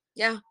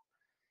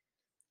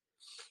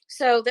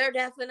 So they're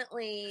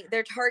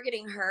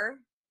targeting her.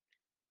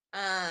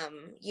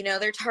 You know,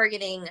 they're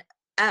targeting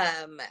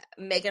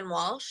Megan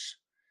Walsh.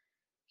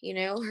 You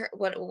know,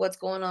 what's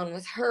going on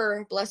with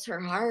her. Bless her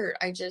heart.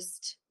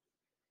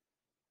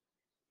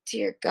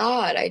 Dear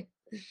God,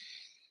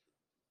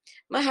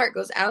 my heart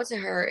goes out to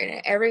her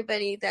and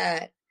everybody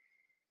that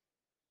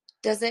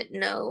doesn't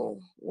know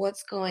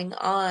what's going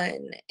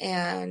on.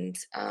 And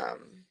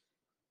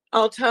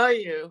I'll tell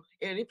you,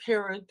 any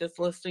parent that's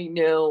listening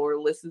now or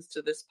listens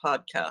to this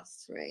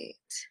podcast, right,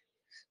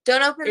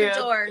 don't open the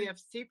door.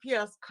 If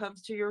CPS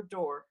comes to your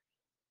door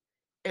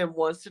and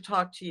wants to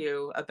talk to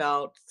you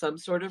about some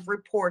sort of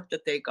report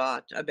that they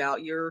got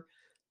about your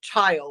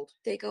child,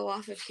 they go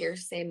off of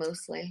hearsay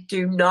mostly.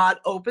 Do not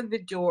open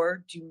the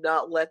door. Do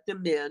not let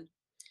them in.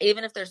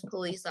 Even if there's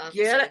police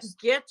officers.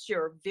 Get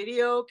your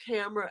video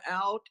camera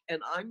out, and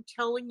I'm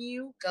telling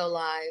you, go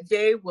live.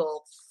 They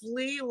will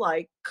flee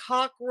like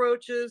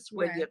cockroaches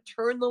when you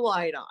turn the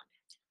light on.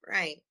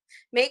 Right.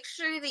 Make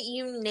sure that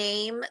you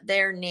name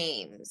their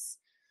names.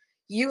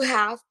 You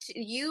have to.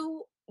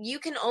 You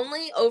can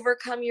only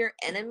overcome your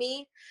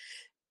enemy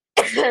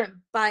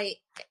by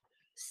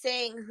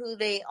saying who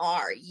they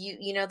are.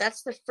 You know,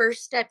 that's the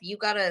first step. You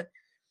gotta.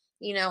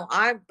 You know,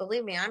 I'm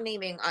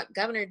naming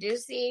Governor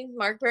Ducey,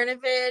 Mark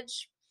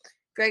Brnovich,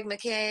 Greg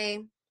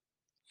McKay,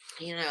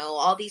 you know,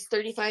 all these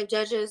 35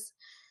 judges.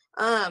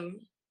 I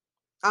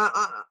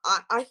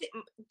think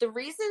the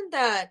reason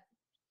that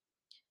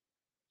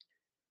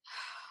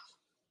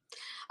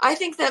I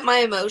think that my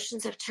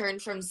emotions have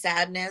turned from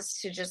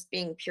sadness to just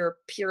being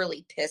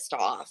purely pissed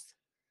off.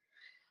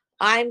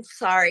 I'm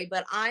sorry,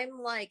 but I'm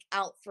like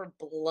out for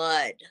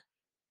blood.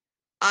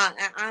 I'm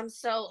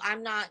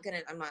not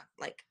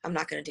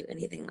gonna do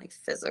anything like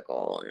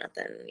physical,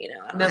 nothing,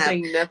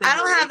 Nothing I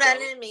don't have that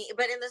illegal. in me,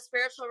 but in the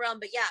spiritual realm.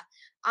 But yeah,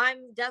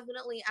 I'm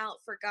definitely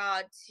out for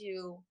God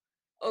to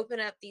open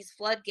up these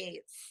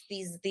floodgates,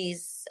 these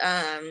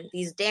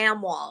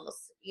dam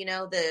walls,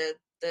 the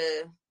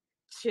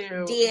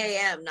To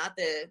DAM, not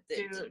do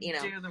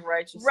the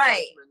righteous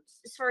right.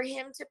 judgments. For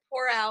him to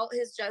pour out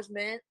his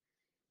judgment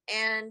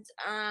and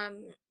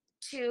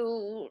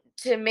to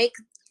make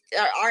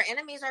our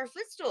enemies our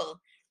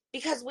footstool,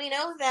 because we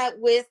know that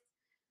with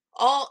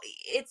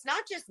it's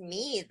not just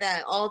me,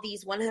 that all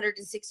these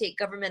 168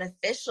 government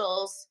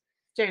officials,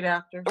 State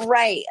actors,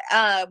 right,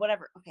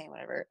 whatever,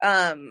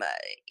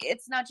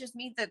 it's not just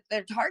me that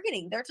they're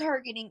targeting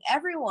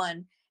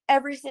everyone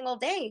every single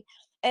day.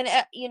 And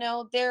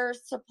their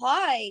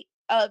supply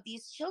of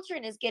these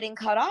children is getting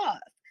cut off.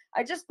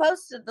 I just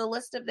posted the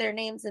list of their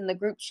names in the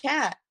group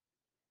chat.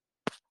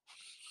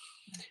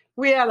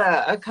 We had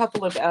a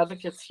couple of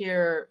advocates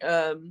here.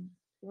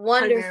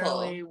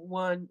 Wonderful.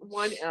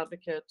 One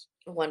advocate.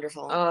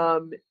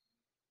 Wonderful.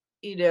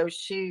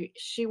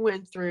 She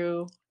went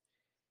through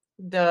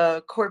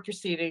the court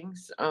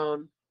proceedings,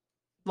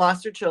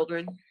 lost her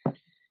children,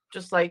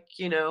 just like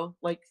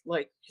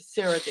like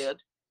Sarah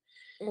did.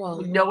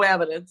 Well, no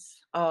evidence.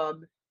 Yeah.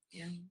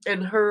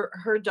 And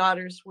her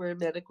daughters were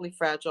medically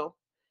fragile.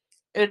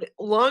 And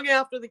long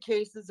after the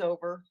case is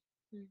over,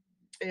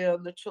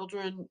 and the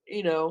children,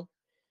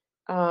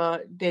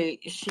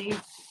 she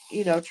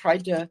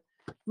tried to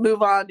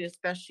move on as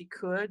best she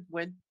could,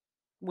 went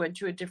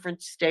to a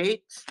different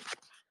state,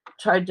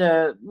 tried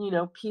to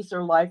piece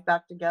her life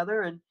back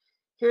together. And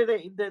here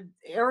the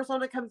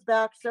Arizona comes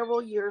back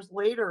several years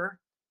later,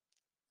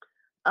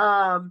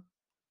 and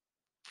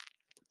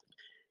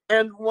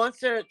wants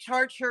to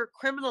charge her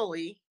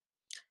criminally.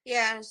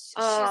 Yeah, she's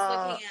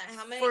looking at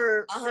how many?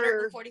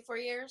 144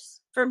 years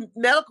for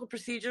medical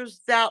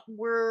procedures that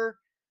were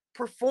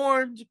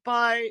performed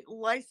by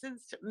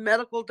licensed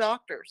medical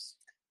doctors.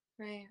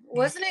 Right.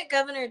 Wasn't it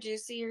Governor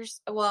Ducey?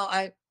 Well,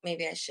 I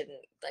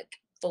shouldn't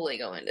fully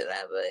go into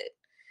that,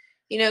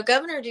 but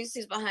Governor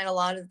Ducey's behind a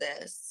lot of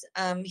this.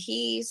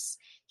 He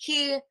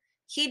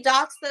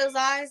dots those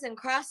I's and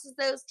crosses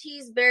those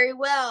T's very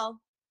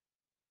well.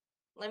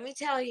 Let me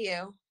tell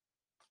you,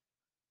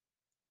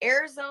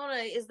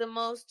 Arizona is the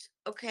most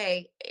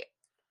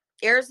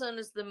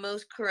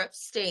corrupt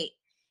state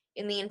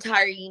in the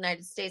entire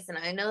United States, and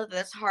I know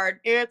that's hard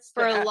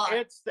for a lot.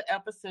 It's the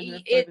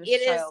epicenter. It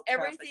is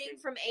everything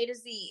from A to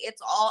Z. It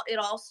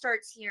all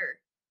starts here,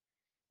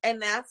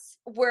 and that's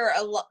where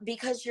a lot,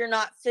 because you're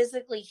not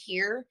physically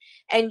here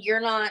and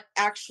you're not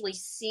actually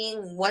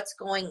seeing what's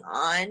going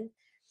on.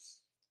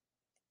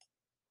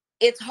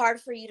 It's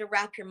hard for you to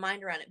wrap your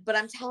mind around it. But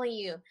I'm telling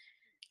you,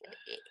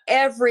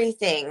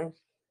 everything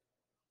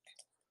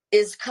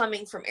is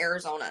coming from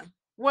Arizona.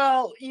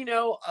 Well,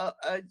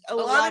 a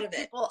lot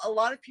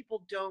of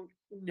people don't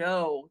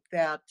know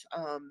that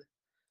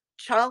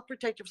Child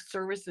Protective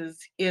Services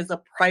is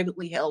a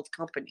privately held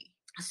company.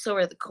 So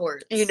are the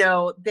courts.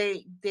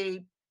 They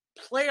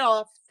play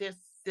off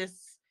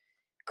this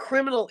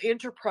criminal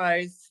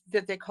enterprise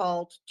that they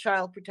called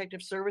Child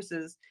Protective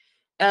Services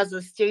as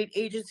a state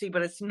agency,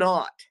 but it's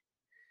not.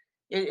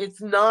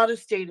 It's not a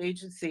state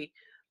agency.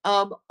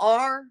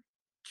 Our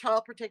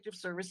Child Protective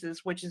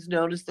Services, which is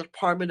known as the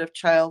Department of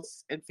Child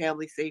and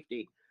Family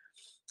Safety,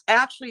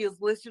 actually is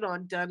listed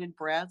on Dun and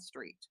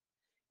Bradstreet.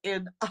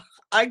 And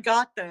I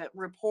got that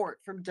report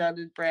from Dun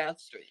and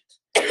Bradstreet.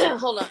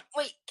 Hold on.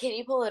 Wait, can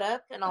you pull it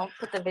up and I'll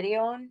put the video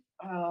on?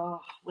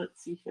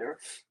 Let's see here.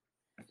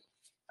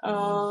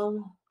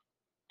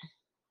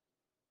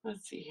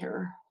 Let's see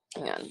here.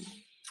 Hang on.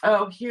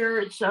 Oh, here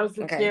it shows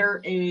that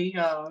they're a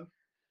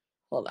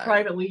hold on.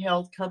 Privately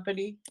held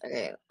company.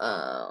 Okay.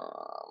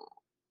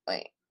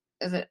 Wait.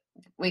 Is it?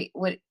 Wait.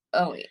 What?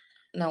 Oh wait.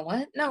 No.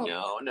 What? No.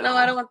 No.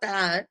 I don't want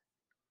that.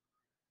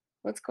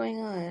 What's going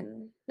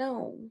on?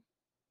 No.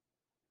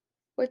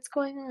 What's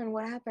going on?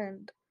 What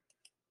happened?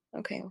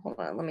 Okay, hold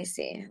on. Let me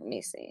see.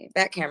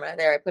 That camera.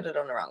 There, I put it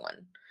on the wrong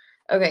one.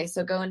 Okay,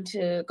 so go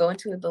into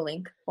the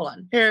link. Hold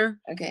on. Here.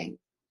 Okay.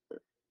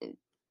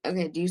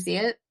 Okay, do you see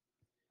it?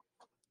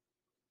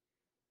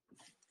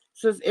 It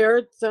says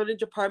Arizona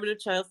Department of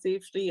Child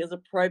Safety is a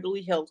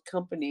privately held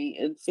company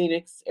in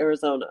Phoenix,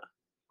 Arizona,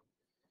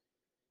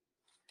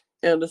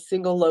 and a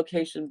single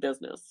location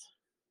business.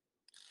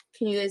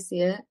 Can you guys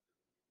see it?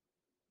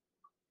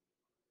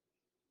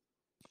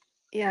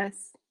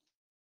 Yes.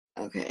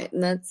 Okay,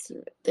 and that's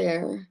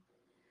there.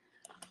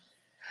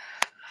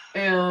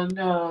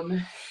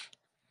 And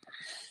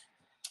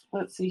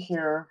let's see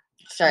here.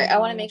 Sorry, I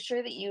want to make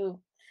sure that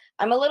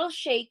I'm a little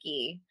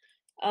shaky.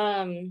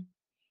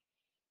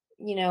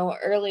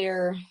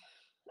 Earlier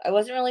I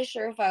wasn't really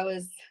sure if I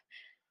was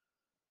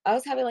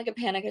having like a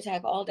panic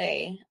attack all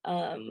day.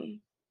 And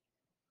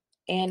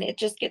it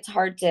just gets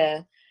hard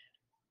to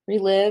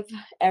relive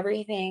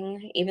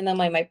everything, even though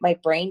my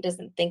brain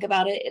doesn't think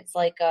about it. It's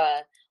like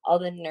all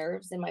the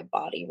nerves in my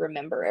body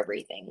remember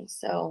everything.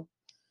 So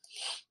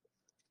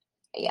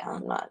yeah,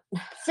 I'm not.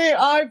 See,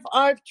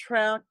 I've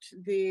tracked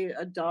the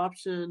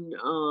adoption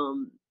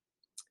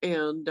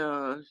and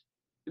the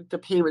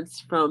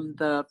payments from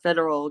the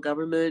federal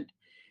government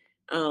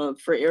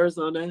for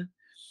Arizona.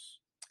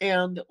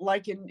 And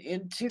like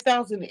in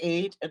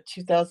 2008 and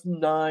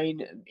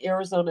 2009,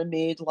 Arizona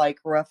made like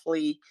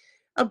roughly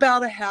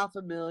about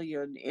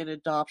 $500,000 in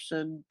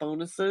adoption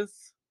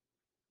bonuses.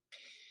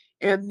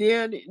 And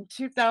then in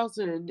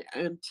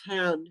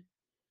 2010,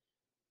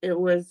 it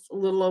was a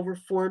little over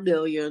 4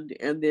 million.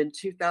 And then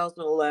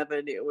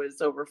 2011, it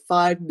was over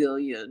 5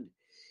 million.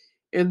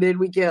 And then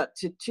we get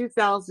to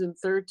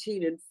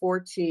 2013 and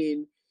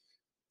 14,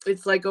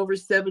 it's like over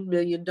 $7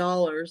 million.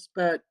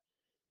 But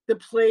the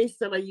place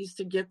that I used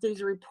to get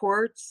these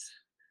reports,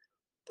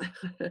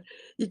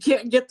 you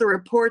can't get the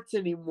reports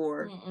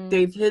anymore. Mm-mm.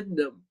 They've hidden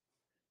them.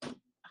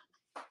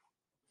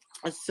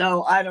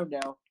 So I don't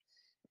know.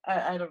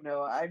 I don't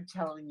know. I'm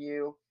telling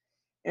you.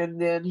 And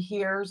then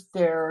here's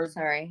their,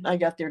 Sorry. I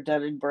got their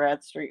Dun &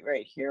 Bradstreet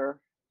right here.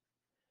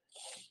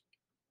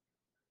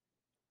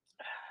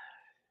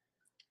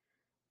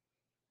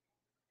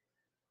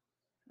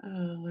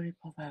 Let me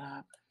pull that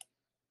up.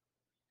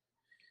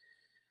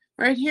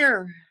 Right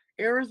here,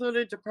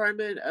 Arizona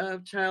Department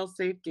of Child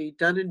Safety,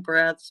 Dun &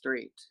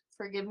 Bradstreet.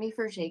 Forgive me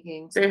for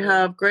shaking. They Sorry.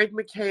 have Greg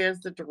McKay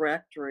as the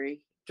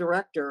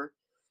director,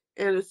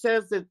 and it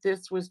says that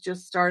this was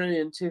just started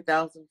in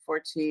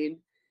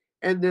 2014,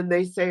 and then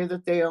they say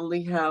that they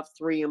only have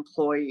 3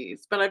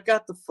 employees. But I've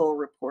got the full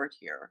report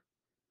here,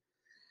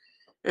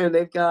 and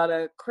they've got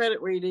a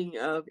credit rating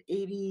of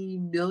 80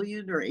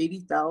 million or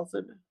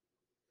 80,000.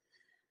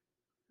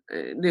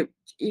 And it,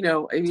 you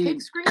know, I mean, Take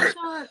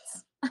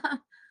screenshots.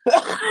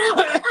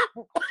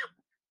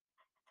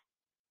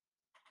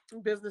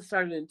 business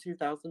started in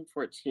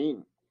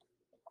 2014.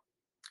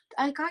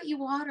 I got you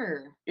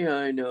water. Yeah,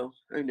 I know.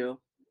 Hi.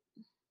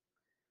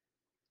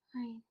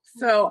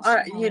 So,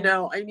 you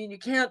know, I mean, you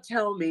can't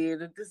tell me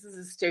that this is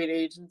a state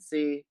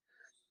agency.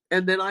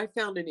 And then I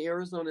found an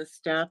Arizona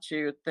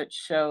statute that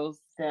shows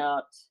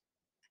that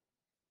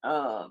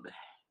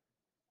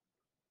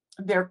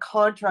their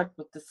contract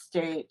with the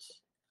state.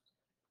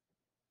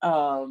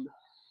 Hold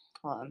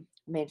on.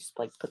 I may just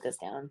like put this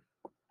down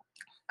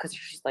because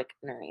she's like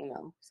in her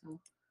email. So.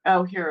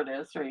 Oh, here it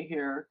is, right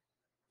here.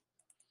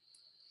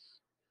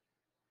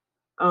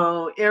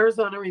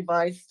 Arizona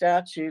Revised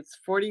Statutes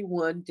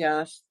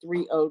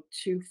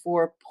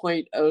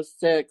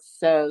 41-3024.06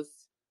 says.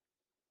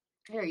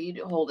 Here,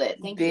 you hold it.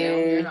 Thank you.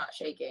 You're not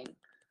shaking.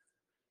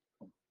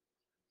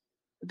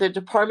 The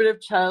Department of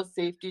Child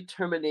Safety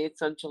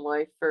terminates on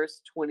July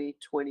 1st,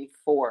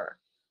 2024.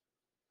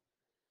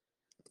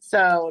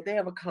 So they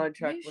have a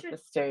contract with the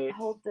state.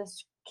 Hold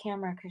this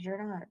camera because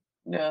you're not.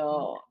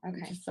 No,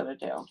 Okay. Just set it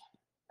down.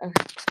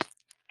 Okay.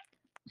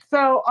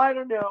 So I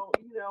don't know,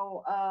 you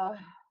know,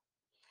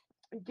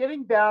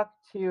 getting back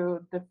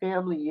to the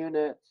family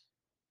unit,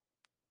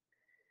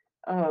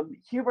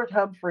 Hubert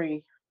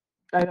Humphrey,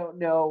 I don't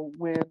know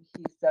when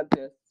he said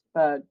this,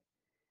 but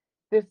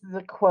this is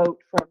a quote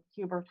from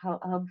Hubert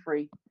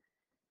Humphrey.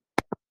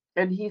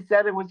 And he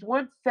said, it was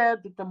once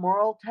said that the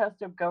moral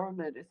test of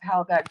government is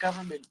how that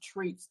government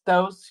treats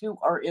those who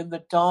are in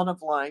the dawn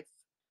of life,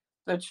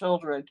 the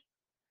children.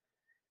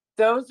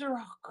 Those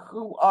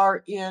who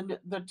are in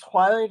the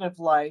twilight of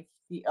life,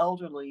 the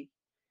elderly,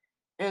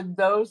 and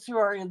those who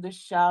are in the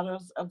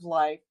shadows of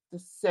life, the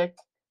sick,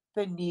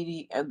 the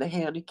needy, and the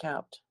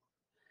handicapped.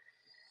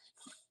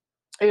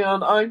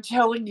 And I'm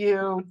telling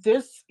you,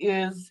 this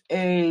is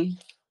a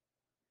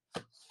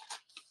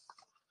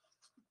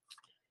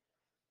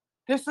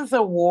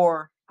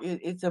war.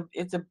 It's a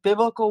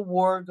biblical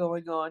war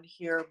going on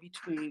here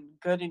between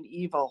good and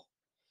evil,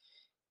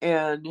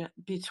 and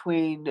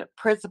between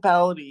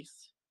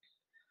principalities.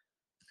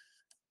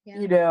 Yeah.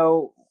 You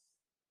know.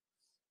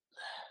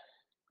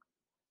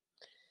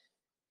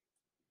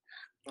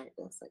 Right,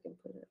 yes, I can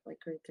put it like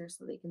right there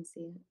so they can see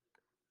it.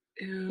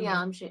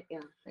 Yeah, yeah,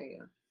 there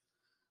you go.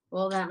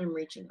 Well, that I'm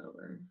reaching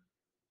over.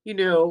 You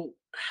know,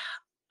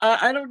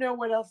 I don't know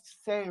what else to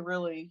say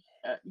really.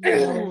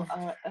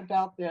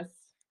 About this.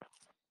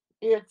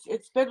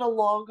 It's been a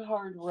long,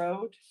 hard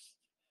road,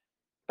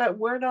 but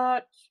we're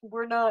not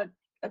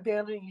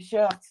abandoning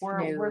ship.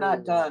 We're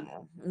not done.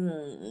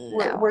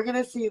 No. We're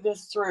gonna see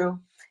this through.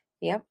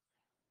 Yep.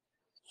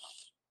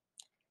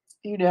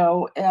 You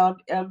know,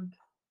 and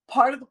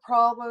part of the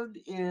problem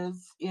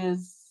is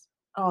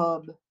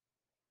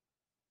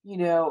you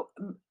know,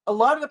 a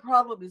lot of the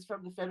problem is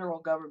from the federal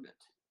government,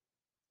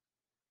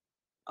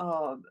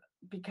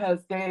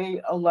 because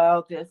they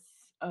allow this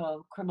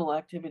criminal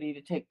activity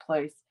to take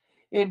place.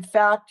 In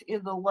fact,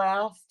 in the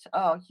last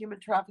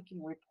human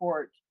trafficking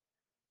report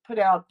put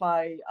out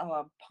by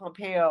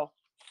Pompeo,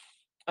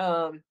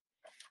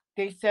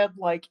 they said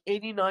like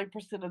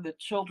 89% of the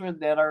children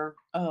that are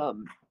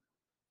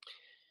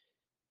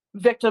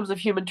victims of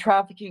human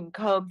trafficking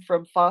come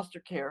from foster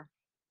care.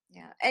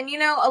 Yeah. And you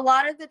know, a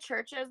lot of the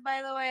churches,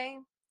 by the way,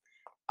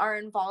 are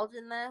involved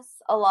in this.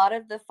 A lot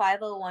of the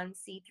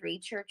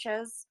 501c3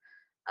 churches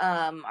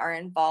are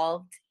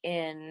involved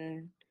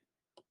in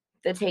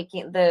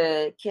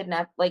the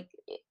kidnap, like,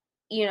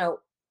 you know,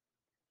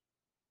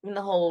 in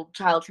the whole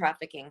child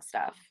trafficking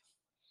stuff.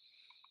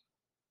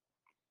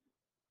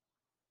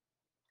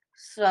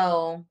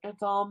 So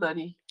It's all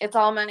money. it's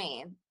all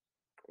money.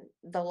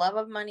 The love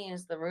of money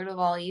is the root of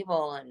all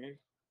evil. And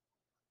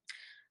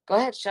go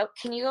ahead,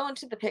 can you go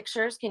into the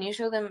pictures? Can you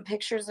show them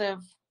pictures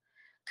of,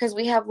 because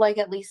we have like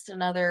at least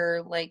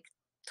another like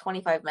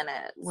 25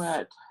 minutes.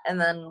 What? And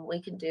then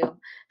we can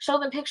show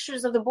them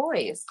pictures of the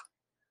boys.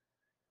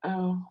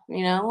 Oh.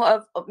 You know,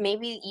 of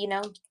maybe, you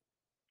know,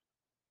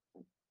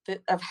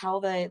 of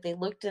how they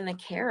looked in the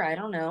care. I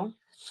don't know.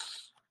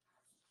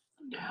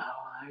 No,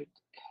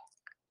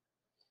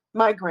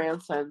 my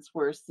grandsons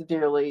were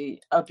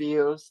severely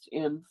abused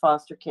in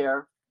foster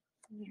care.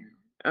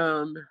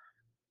 Yeah.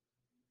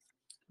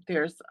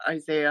 There's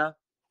Isaiah.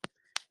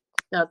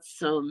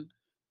 That's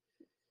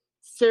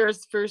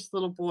Sarah's first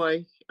little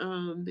boy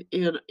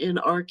in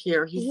our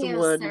care. He's the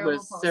one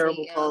with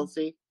cerebral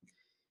palsy.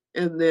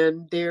 And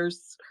then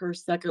there's her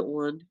second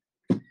one.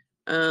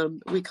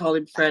 We call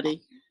him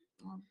Freddie.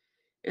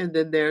 And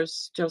then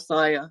there's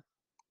Josiah.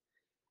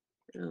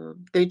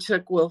 They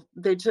took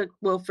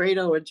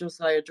Wilfredo and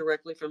Josiah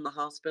directly from the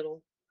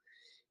hospital.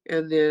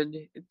 And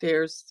then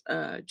there's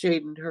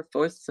Jaden, her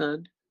fourth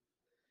son.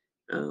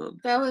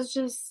 That was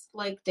just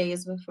like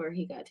days before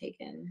he got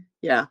taken.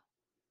 Yeah.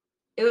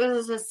 It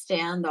was a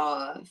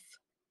standoff.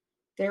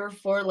 There were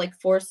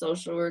four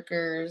social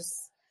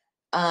workers.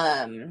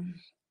 You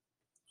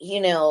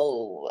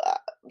know,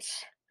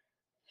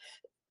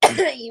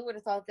 you would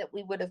have thought that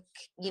we would have,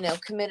 you know,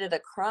 committed a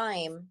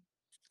crime.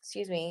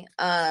 Excuse me.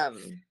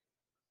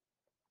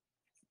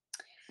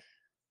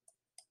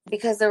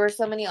 Because there were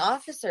so many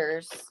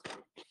officers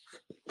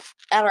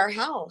at our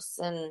house,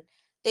 and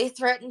they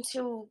threatened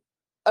to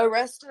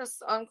arrest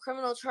us on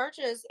criminal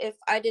charges if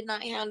I did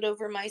not hand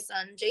over my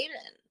son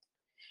Jaden.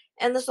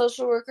 And the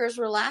social workers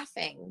were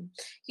laughing.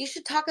 You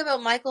should talk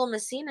about Michael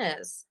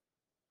Messinas,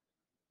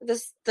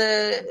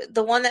 the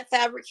one that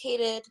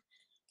fabricated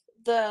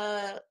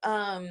the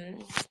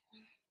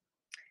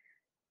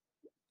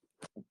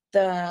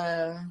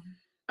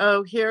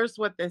Oh, here's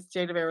what the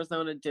state of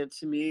Arizona did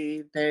to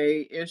me.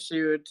 They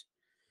issued,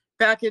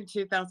 back in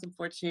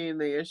 2014,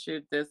 they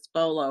issued this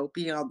BOLO,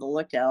 be on the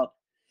lookout,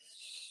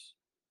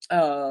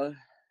 and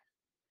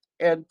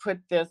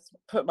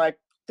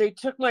they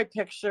took my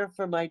picture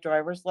for my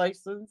driver's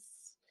license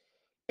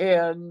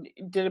and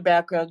did a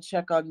background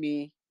check on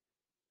me,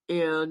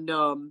 and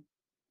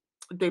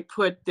they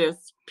put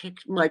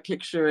my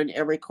picture in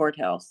every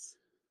courthouse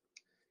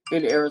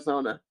in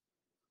Arizona.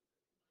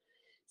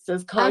 It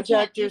says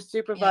contact your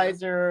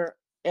supervisor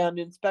and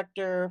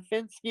Inspector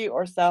Finsky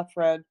or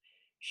Safran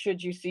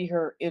should you see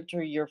her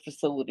enter your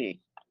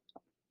facility.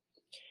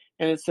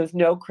 And it says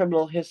no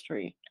criminal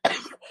history.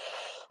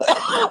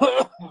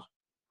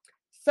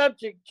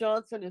 Subject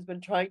Johnson has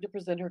been trying to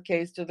present her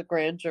case to the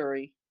grand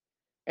jury.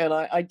 And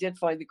I did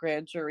find the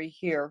grand jury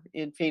here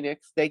in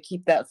Phoenix. They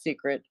keep that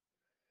secret.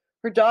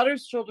 Her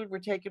daughter's children were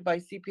taken by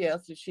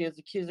CPS, and she is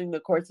accusing the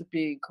courts of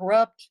being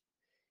corrupt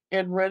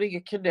and running a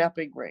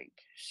kidnapping ring.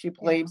 She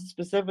blames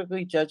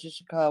specifically Judge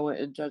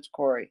Ishikawa and Judge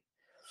Corey.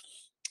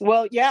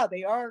 Well, yeah,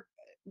 they are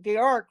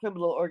a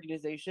criminal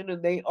organization,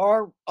 and they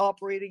are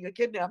operating a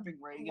kidnapping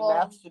ring, and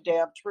that's the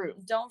damn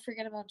truth. Don't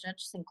forget about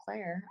Judge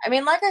Sinclair. I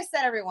mean, like I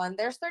said, everyone,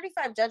 there's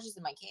 35 judges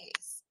in my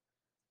case.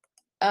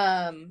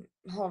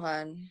 Hold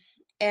on.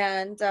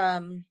 And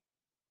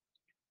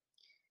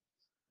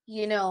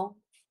you know,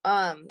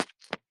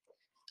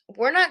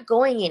 we're not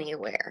going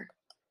anywhere.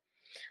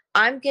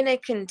 I'm gonna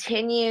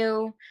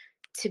continue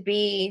to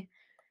be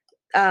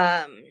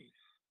as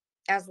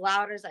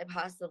loud as I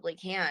possibly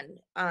can.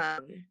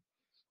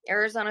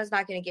 Arizona's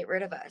not going to get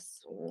rid of us.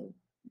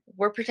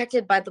 We're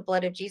protected by the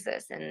blood of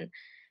Jesus, and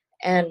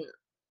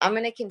I'm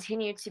going to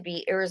continue to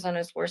be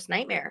Arizona's worst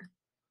nightmare.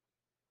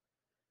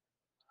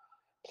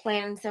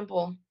 Plain and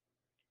simple.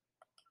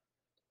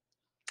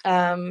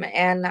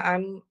 And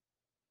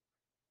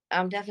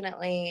I'm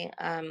definitely,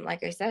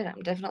 like I said,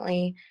 I'm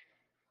definitely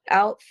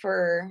out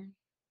for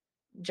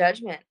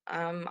judgment.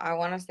 I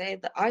want to say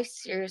that I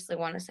seriously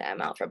want to say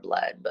I'm out for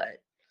blood, but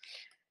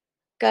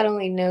God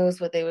only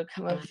knows what they would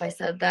come up if I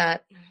said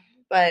that.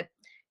 But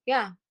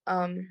yeah,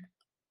 I'm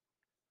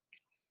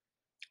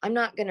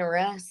not gonna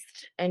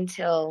rest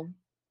until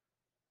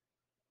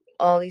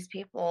all these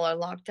people are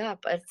locked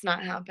up. It's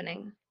not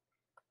happening.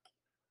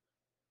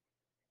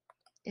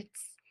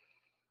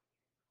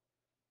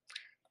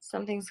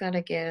 Something's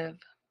gotta give.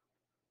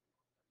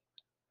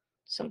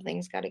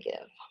 Something's gotta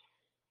give.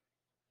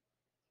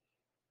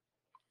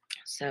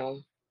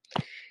 So,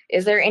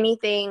 is there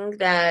anything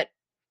that,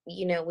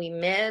 you know, we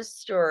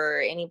missed, or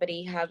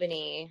anybody have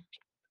any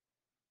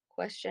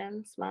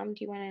questions? Mom,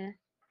 do you want to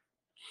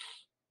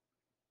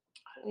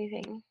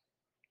anything?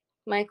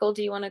 Michael,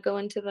 do you want to go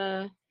into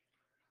the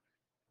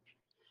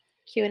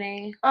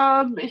Q&A.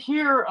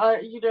 Here,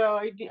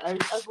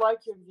 I'd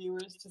like your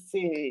viewers to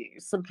see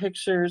some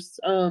pictures.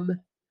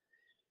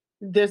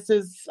 This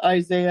is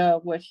Isaiah,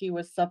 what he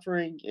was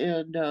suffering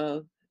in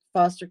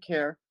foster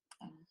care.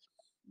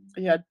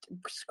 He had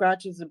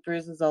scratches and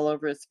bruises all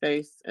over his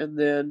face, and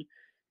then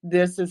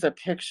this is a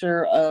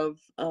picture of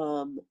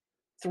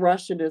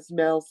thrush in his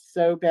mouth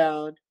so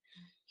bad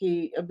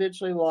he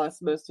eventually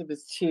lost most of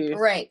his teeth.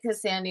 Right,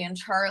 because Sandy and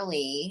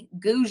Charlie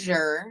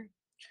Gouger,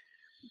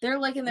 they're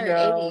like in their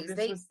No, 80s.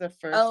 this was the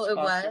first. Oh, it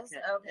foster was?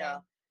 kid, Okay. yeah.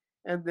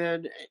 And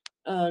then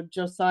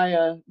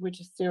Josiah, which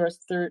is Sarah's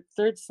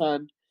third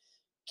son,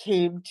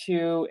 came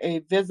to a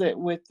visit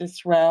with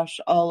this rash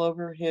all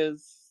over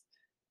his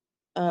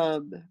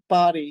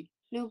body.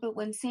 No, but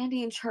when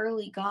Sandy and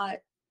Charlie got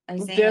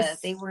Isaiah,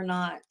 they were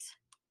not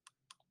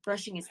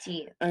brushing his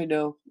teeth. I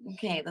know.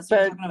 Okay, that's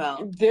what I'm talking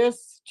about.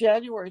 This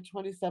January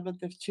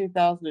 27th of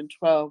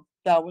 2012,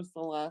 that was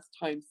the last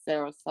time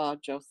Sarah saw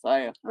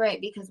Josiah.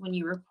 Right, because when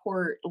you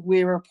report...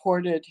 We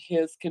reported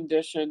his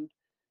condition,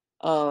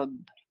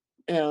 and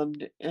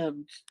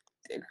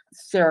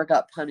Sarah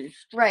got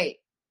punished. Right.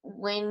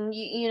 When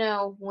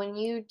when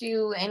you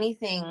do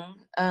anything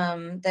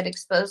that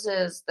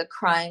exposes the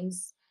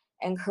crimes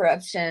and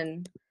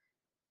corruption,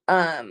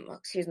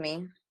 excuse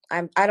me,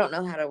 I don't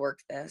know how to work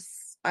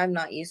this. I'm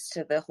not used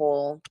to the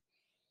whole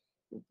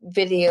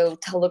video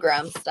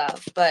telegram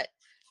stuff, but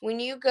when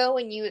you go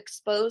and you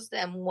expose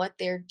them what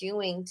they're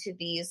doing to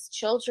these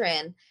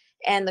children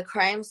and the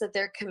crimes that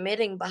they're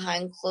committing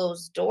behind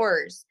closed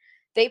doors,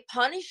 they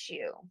punish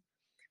you.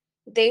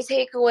 They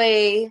take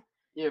away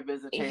your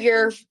visitation.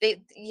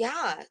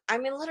 I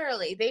mean,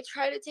 literally, they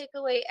try to take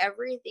away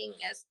everything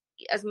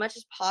as much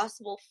as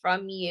possible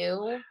from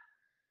you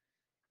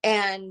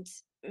and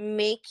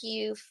make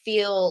you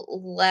feel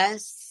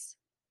less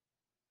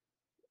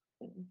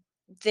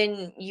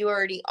than you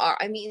already are.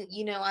 I mean,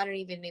 I don't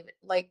even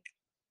like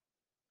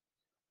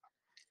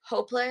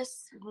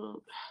hopeless.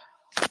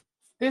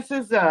 This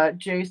is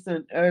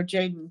Jason or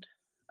Jaden.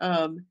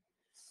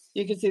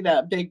 You can see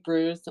that big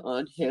bruise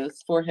on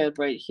his forehead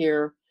right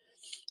here.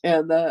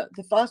 And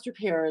the foster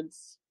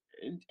parents,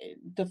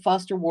 the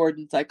foster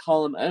wardens, I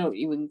call them. I don't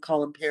even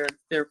call them parents.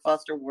 They're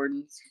foster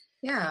wardens.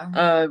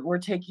 Yeah. We're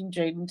taking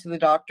Jaden to the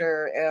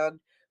doctor, and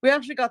we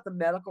actually got the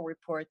medical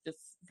report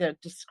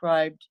that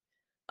described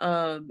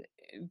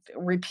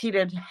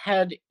repeated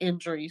head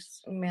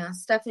injuries. Yeah,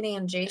 Stephanie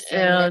and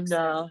Jason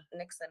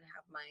Nixon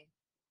have my.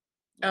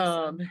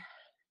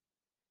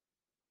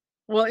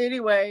 Well,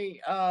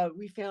 anyway,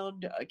 we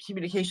found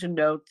communication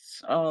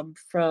notes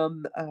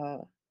from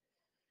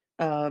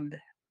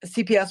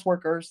CPS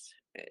workers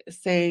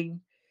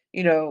saying,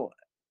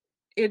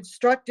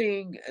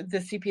 instructing the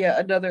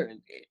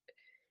CPS.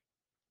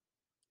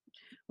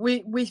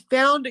 We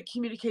found a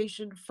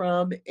communication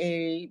from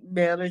a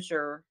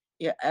manager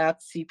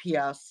at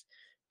CPS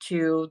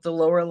to the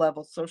lower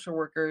level social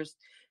workers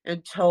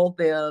and told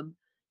them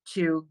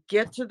to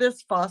get to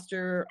this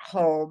foster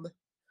home,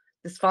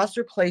 this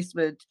foster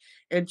placement,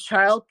 and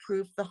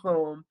child-proof the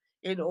home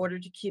in order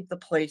to keep the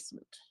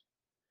placement.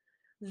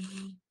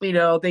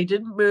 Mm-hmm. They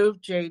didn't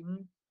move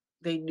Jaden.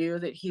 They knew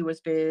that he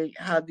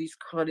had these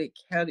chronic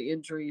head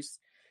injuries,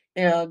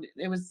 and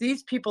it was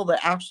these people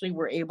that actually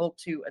were able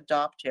to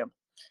adopt him.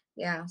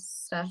 Yeah,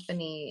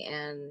 Stephanie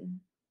and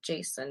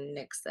Jason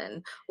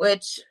Nixon,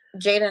 which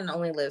Jaden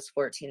only lives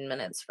 14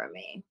 minutes from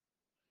me.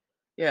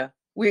 Yeah,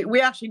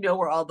 we actually know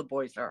where all the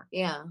boys are.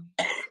 Yeah.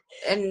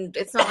 And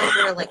it's not like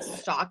we're like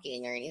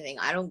stalking or anything.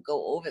 I don't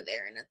go over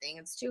there or anything.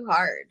 It's too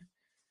hard.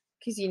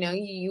 Because,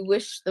 you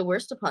wish the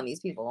worst upon these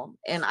people.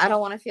 And I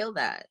don't want to feel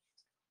that.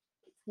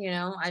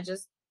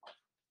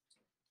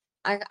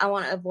 I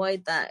want to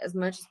avoid that as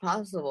much as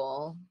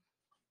possible.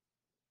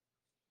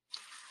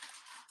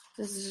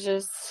 This is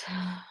just...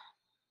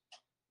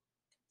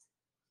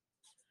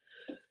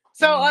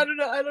 So I don't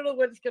know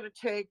what it's going to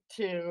take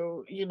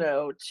to,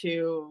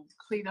 to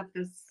clean up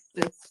this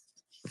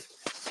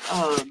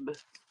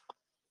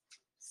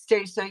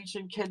state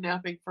sanctioned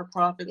kidnapping for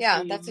profit.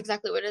 Yeah, that's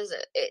exactly what it is.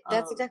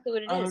 That's exactly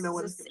what it is. I don't know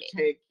what it's going to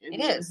take.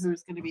 It is.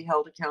 Who's going to be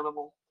held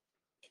accountable?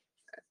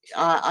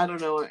 I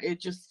don't know.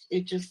 It just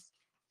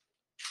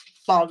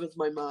boggles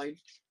my mind.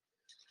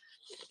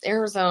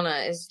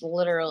 Arizona is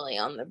literally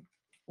on the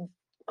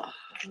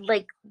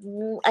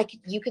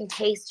you can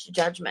taste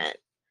judgment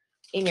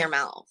in your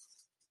mouth.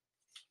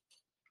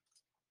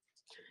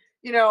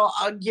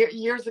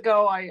 Years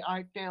ago,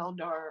 I found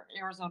our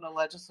Arizona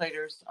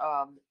legislators'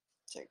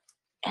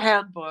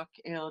 handbook,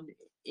 and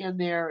in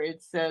there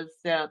it says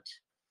that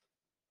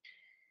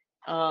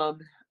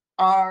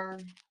our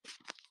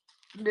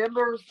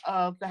members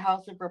of the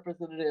House of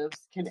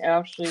Representatives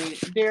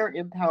they're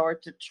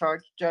empowered to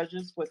charge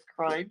judges with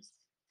crimes.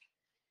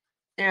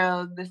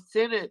 And the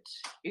Senate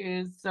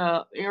is,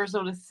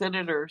 Arizona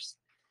senators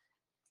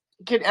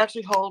can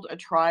actually hold a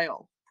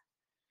trial.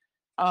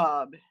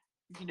 But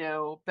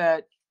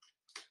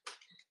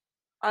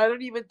I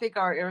don't even think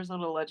our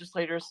Arizona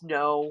legislators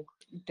know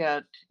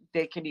that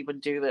they can even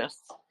do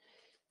this,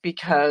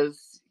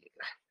 because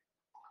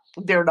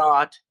They're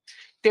not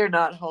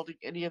holding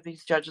any of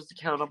these judges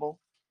accountable.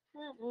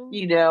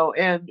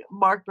 And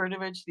Mark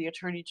Brnovich, the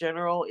Attorney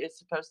General, is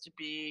supposed to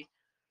be,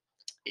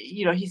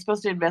 he's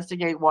supposed to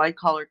investigate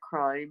white-collar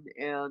crime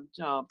and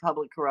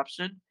public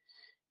corruption,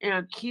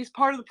 and he's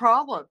part of the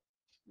problem.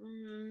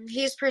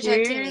 He's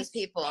protecting these He's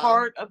people.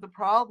 part of the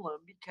problem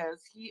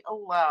because he's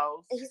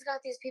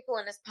got these people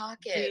in his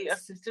pocket. The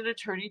Assistant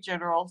Attorney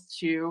General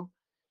to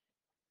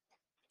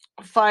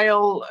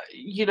file,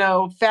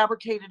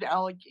 fabricated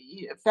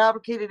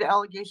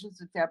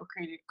allegations and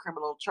fabricated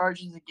criminal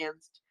charges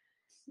against,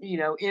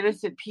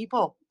 innocent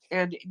people,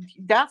 and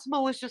that's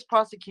malicious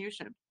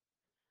prosecution.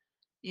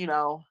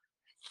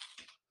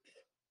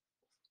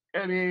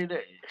 I mean,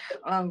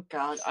 oh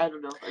God, I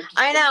don't know.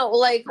 I know,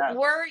 like,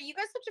 you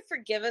guys have to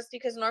forgive us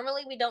because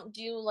normally we don't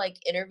do like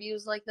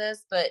interviews like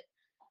this, but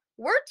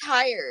we're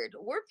tired,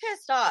 we're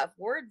pissed off,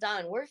 we're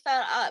done, we're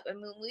fed up.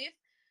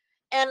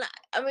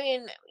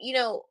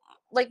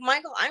 Like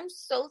Michael, I'm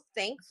so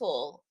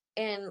thankful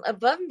and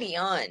above and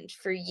beyond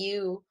for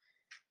you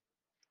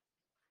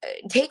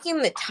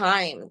taking the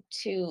time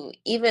to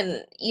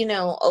even,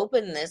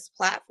 open this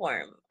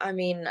platform. I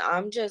mean,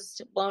 I'm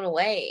just blown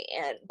away.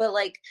 But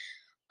like,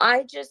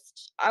 I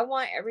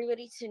want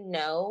everybody to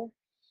know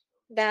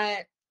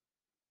that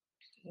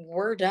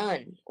we're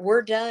done.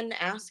 We're done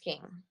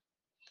asking.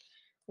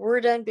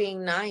 We're done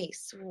being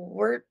nice.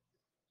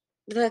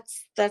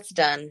 That's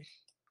done.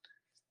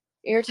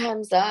 Your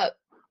time's up.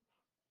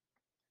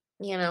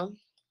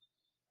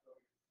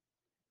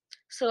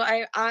 So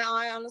I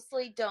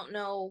honestly don't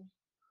know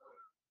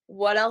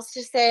what else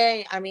to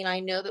say. I mean, I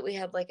know that we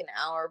have like an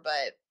hour,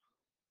 but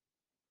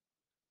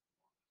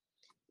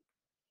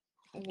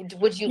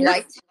would you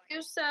like to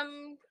do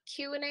some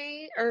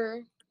Q&A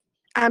or?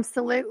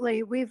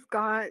 Absolutely. We've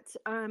got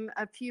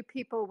a few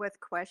people with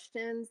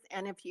questions,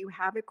 and if you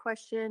have a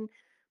question,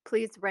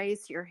 please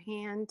raise your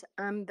hand.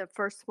 The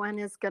first one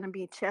is going to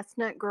be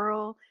Chestnut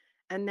Girl,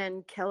 and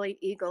then Kelly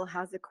Eagle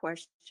has a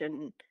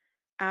question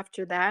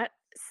after that.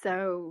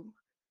 So,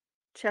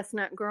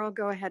 Chestnut Girl,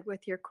 go ahead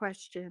with your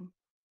question.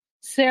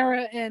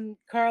 Sarah and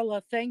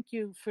Carla, thank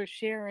you for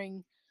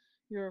sharing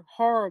your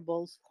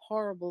horrible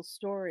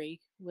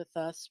story with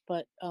us,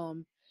 but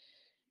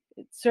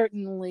it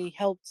certainly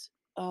helped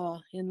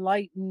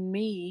enlighten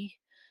me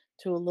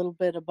to a little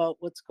bit about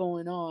what's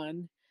going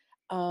on.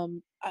 I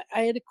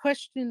had a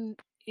question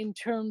in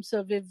terms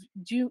of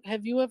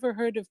have you ever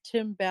heard of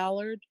Tim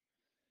Ballard?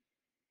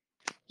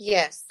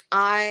 Yes,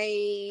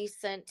 I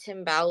sent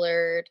Tim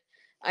Ballard.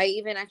 I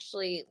even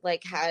actually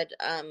had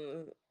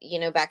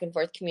back and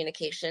forth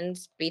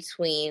communications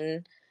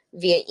between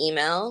via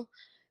email,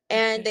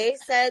 and they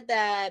said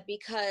that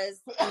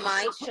because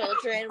my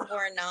children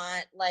were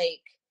not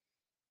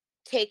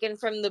taken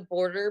from the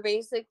border,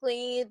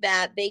 basically,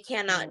 that they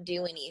cannot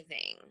do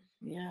anything.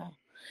 Yeah.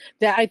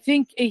 That I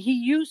think he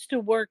used to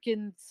work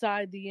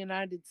inside the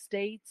United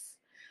States,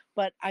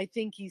 but I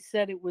think he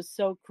said it was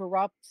so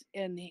corrupt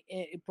and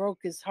it broke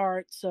his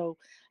heart. So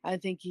I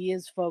think he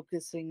is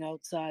focusing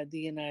outside the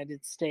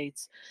United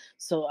States.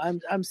 So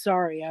I'm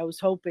sorry. I was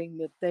hoping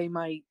that they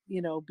might,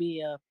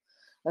 be a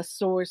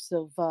source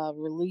of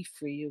relief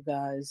for you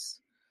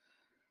guys.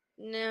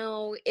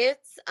 No,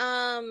 it's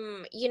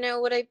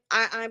what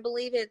I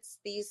believe it's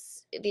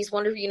these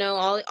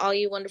wonderful, all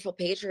you wonderful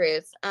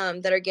patriots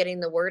that are getting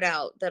the word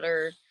out, that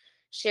are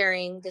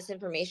sharing this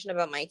information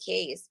about my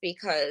case,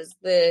 because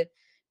the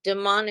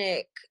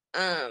demonic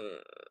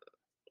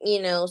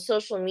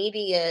social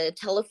media,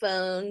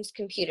 telephones,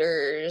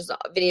 computers,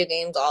 video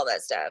games, all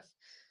that stuff,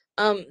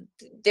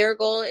 their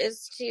goal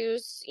is to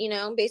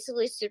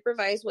basically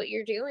supervise what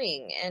you're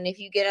doing, and if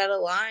you get out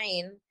of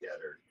line,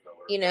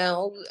 they're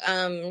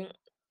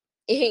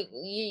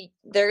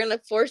gonna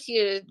force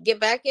you to get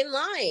back in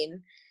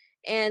line,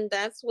 and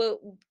that's what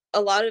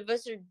a lot of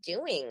us are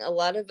doing. A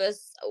lot of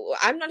us,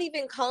 I'm not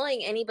even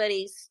calling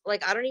anybody's,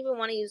 I don't even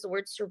want to use the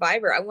word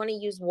survivor. I want to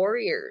use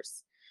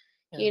warriors.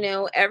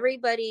 Yeah.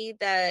 Everybody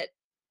that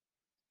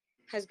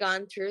has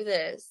gone through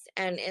this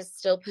and is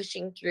still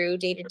pushing through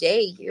day to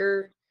day,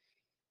 you're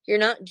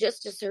not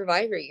just a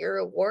survivor, you're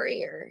a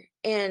warrior,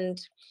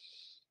 and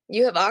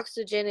you have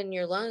oxygen in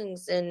your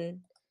lungs, and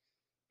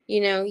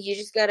you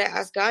just got to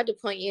ask God to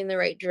point you in the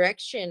right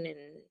direction, and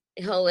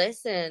he'll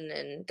listen.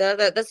 And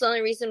that's the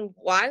only reason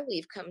why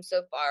we've come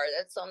so far.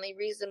 That's the only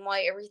reason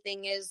why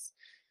everything is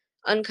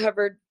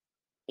uncovered,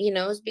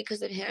 is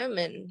because of him.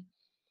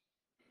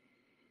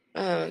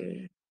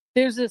 And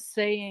there's a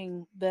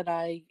saying that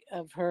I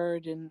have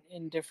heard in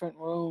different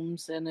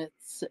rooms, and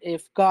it's,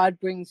 if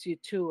God brings you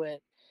to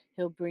it,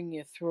 he'll bring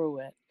you through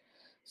it.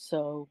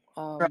 So,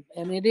 and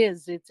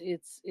it's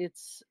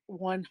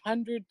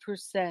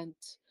 100%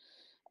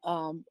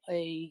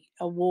 a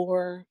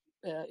war.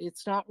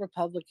 It's not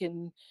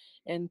Republican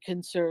and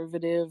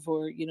conservative,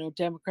 or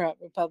Democrat,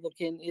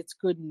 Republican. It's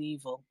good and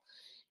evil,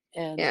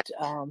 and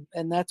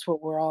and that's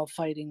what we're all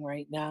fighting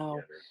right now.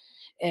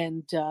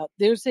 And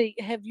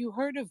have you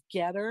heard of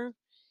Getter?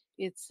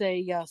 It's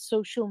a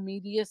social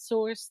media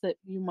source that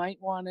you might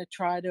want to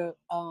try to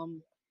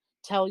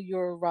tell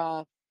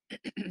your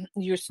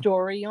your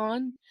story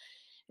on,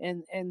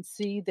 and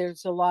see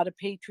there's a lot of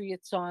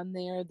patriots on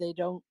there. They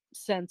don't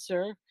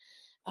censor.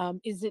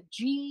 Is it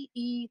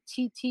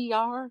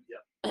GETTR?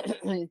 Yeah.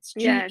 It's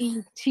Yes.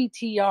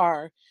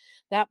 GETTR.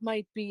 That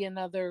might be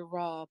another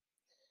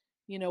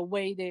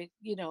way to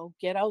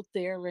get out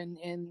there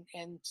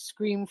and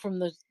scream from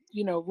the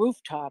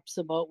rooftops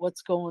about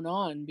what's going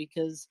on,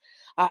 because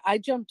I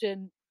jumped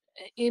in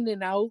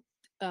and out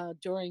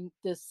during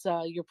this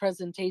your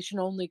presentation,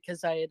 only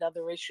because I had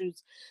other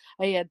issues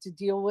I had to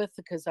deal with,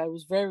 because I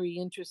was very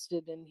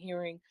interested in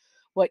hearing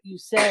what you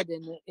said,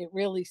 and it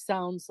really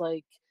sounds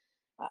like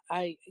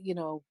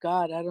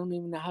God, I don't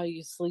even know how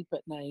you sleep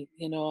at night.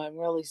 I'm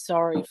really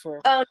sorry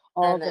for Oh,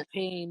 all no. the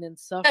pain and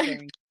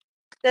suffering.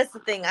 That's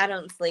the thing. I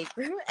don't sleep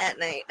at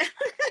night.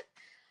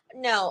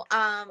 No.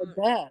 I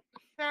bet.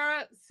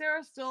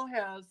 Sarah still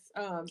has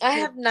I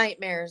have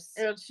nightmares.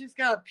 and she's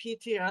got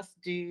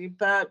PTSD,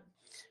 but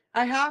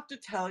I have to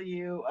tell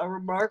you a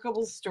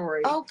remarkable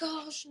story. Oh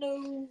gosh,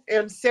 no.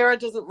 And Sarah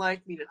doesn't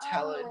like me to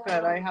tell it,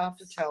 but I have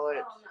to tell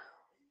it. Oh, no.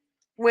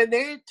 When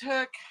when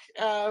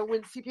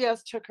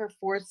CPS took her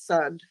fourth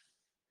son,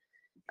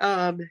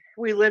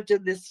 we lived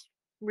in this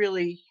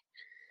really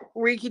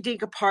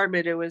rinky-dink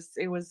apartment. It was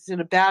in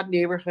a bad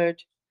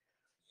neighborhood,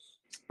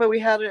 but we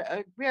had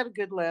a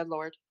good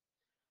landlord.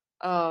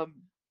 That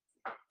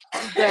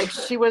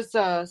she was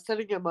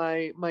sitting at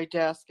my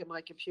desk at my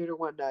computer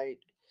one night,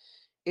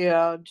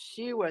 and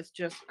she was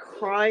just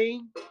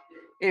crying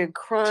and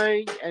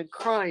crying and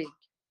crying.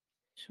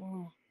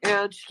 Sure.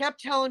 And she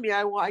kept telling me,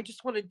 I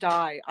just want to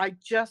die. I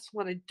just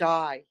want to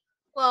die.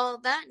 Well,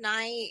 that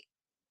night,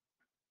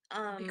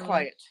 Be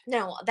quiet.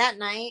 No, that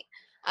night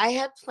I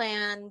had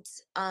planned,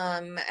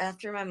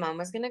 after my mom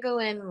was gonna go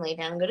in and lay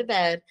down and go to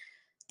bed,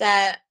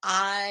 that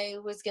I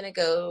was gonna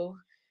go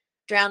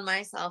drown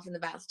myself in the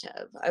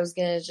bathtub. I was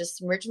gonna just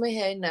submerge my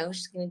head and I was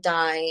just gonna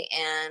die.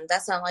 And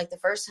that's not like the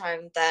first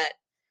time that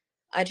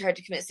I tried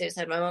to commit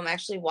suicide. My mom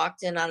actually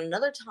walked in on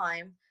another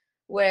time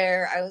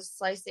where I was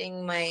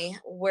slicing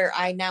where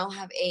I now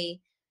have a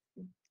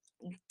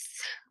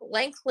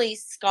lengthy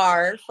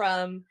scar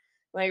from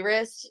my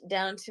wrist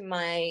down to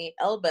my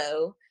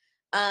elbow.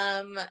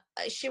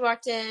 She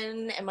walked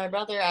in, and my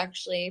brother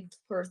actually,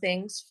 poor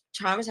things,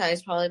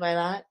 traumatized probably by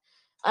that.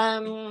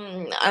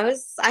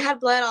 I had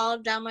blood all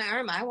down my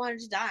arm. I wanted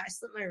to die. I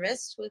slit my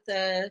wrist with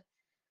a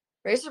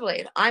razor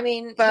blade. I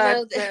mean,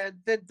 but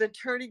the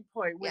turning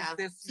point was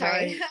this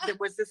sorry. night. It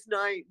was this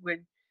night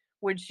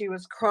when she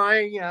was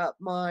crying at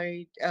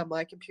my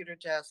computer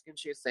desk, and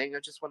she was saying, "I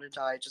just want to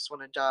die. I just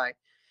want to die."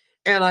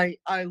 And I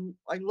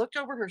looked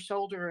over her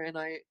shoulder, and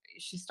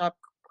she stopped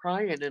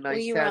crying, and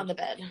you were on the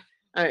bed.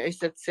 I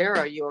said, "Sarah,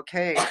 are you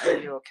okay? Are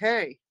you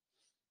okay?"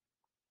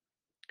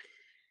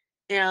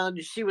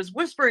 And she was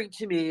whispering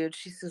to me, and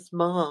she says,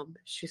 "Mom,"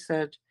 she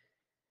said,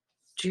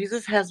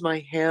 "Jesus has my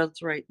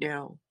hands right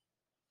now."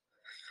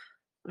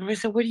 And I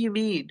said, "What do you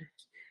mean?"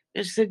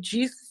 And she said,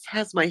 "Jesus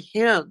has my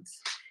hands,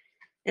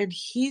 and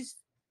he's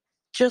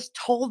just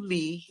told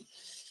me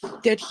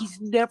that he's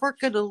never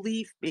going to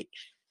leave me."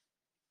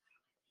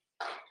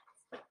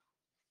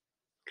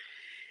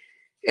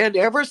 And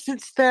ever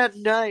since that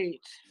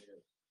night,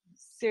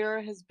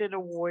 Sarah has been a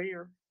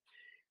warrior.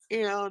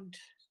 And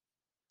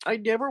I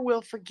never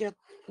will forget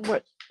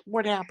what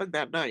happened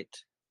that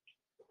night.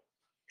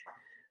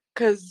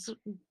 Because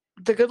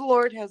the good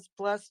Lord has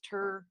blessed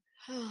her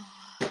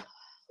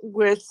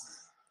with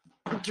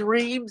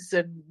dreams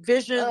and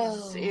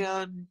visions,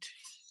 and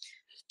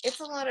it's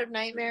a lot of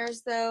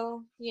nightmares,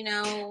 though.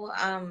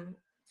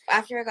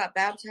 After I got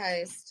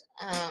baptized,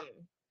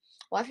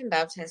 I've been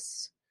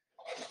baptized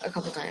a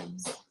couple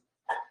times.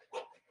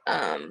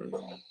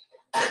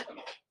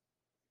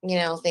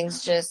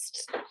 Things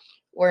just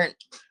weren't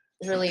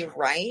really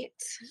right.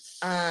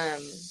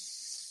 And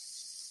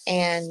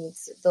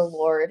the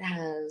Lord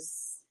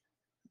has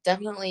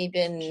definitely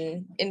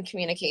been in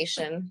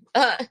communication.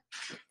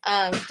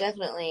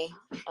 Definitely,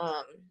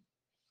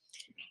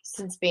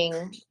 since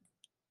being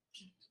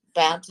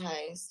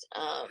baptized.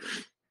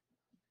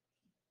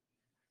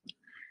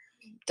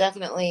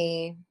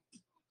 Definitely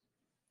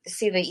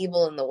see the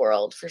evil in the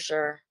world, for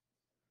sure.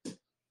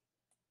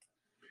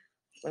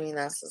 I mean,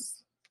 that's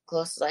as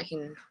close as I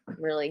can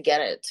really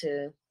get it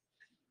to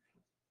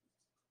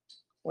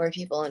where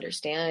people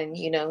understand.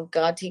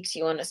 God takes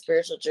you on a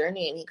spiritual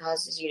journey, and he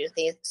causes you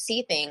to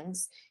see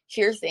things,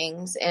 hear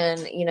things, and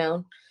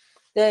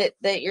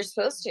that you're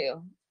supposed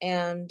to.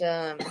 And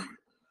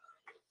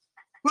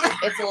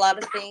it's a lot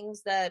of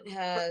things that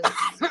has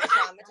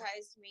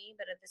traumatized me,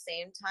 but at the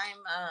same time,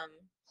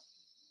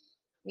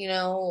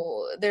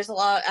 there's a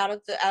lot out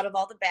of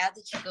all the bad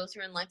that you go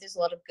through in life. There's a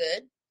lot of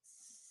good,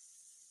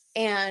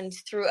 and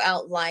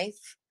throughout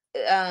life,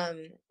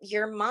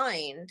 your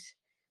mind,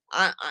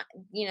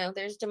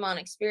 there's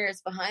demonic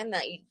spirits behind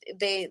that.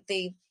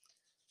 They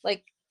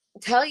like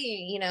tell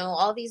you,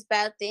 all these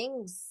bad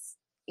things.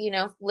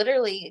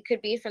 Literally, it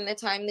could be from the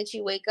time that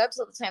you wake up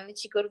till the time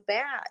that you go to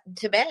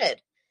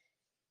bed.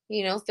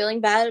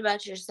 Feeling bad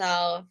about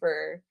yourself,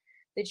 or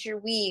that you're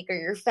weak or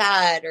you're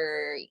fat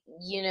or,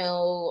 you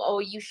know, oh,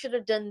 you should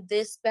have done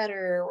this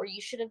better or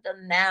you should have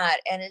done that.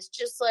 And it's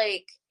just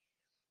like,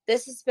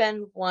 this has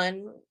been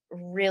one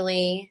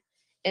really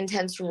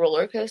intense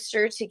roller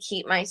coaster to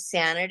keep my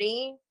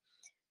sanity,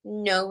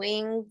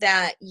 knowing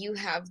that you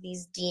have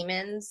these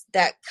demons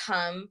that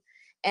come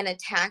and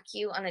attack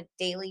you on a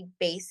daily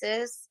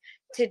basis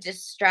to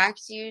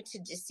distract you, to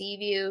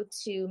deceive you,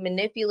 to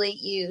manipulate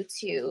you,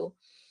 to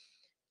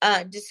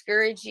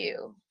discourage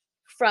you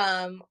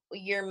from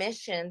your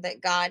mission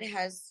that God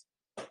has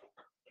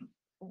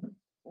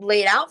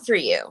laid out for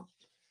you.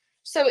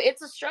 So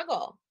it's a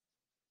struggle.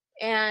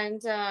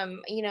 And,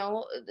 you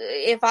know,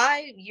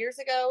 years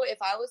ago, if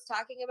I was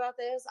talking about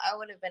this, I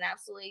would have been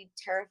absolutely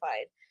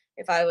terrified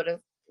if I would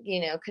have,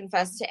 you know,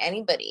 confessed to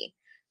anybody.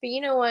 But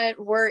you know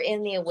what? We're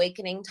in the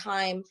awakening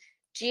time.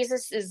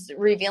 Jesus is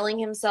revealing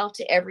himself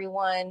to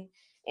everyone.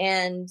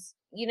 And,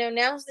 you know,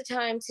 now's the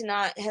time to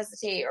not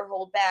hesitate or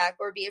hold back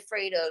or be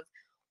afraid of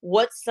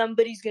what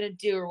somebody's going to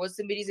do or what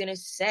somebody's going to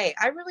say.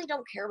 I really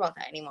don't care about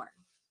that anymore.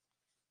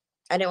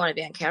 I didn't want to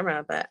be on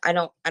camera, but I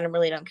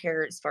really don't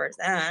care as far as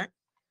that.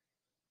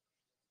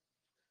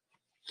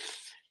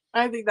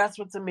 I think that's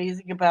what's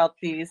amazing about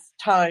these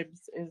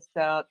times is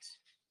that,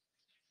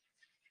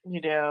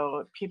 you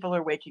know, people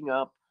are waking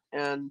up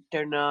and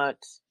they're not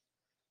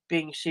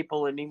being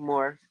sheeple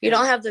anymore. You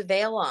don't have the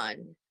veil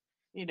on.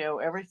 You know,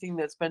 everything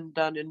that's been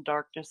done in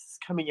darkness is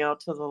coming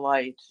out to the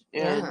light.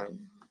 And, Yeah.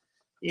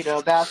 you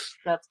know, that's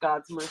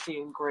God's mercy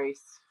and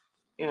grace.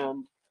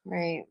 And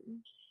Right.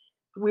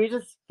 we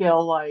just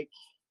feel like,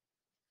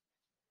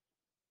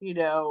 you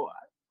know,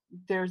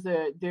 there's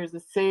a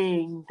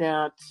saying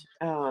that,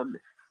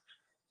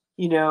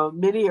 you know,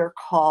 many are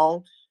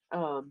called,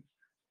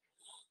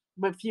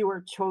 but few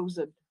are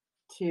chosen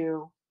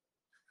to,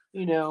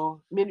 you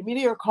know,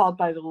 many are called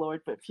by the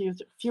Lord, but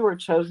few are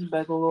chosen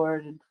by the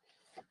Lord. And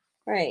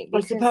Right. I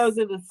suppose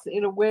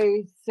in a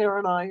way, Sarah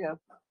and I have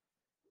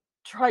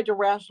tried to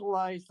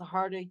rationalize the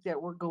heartache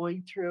that we're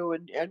going through,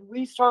 and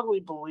we strongly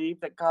believe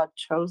that God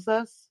chose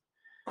us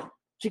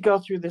to go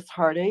through this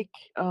heartache,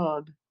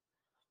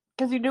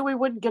 because he knew we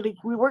weren't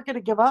gonna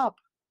give up.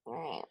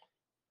 Right.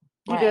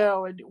 You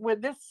know, and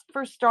when this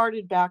first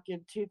started back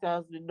in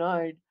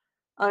 2009,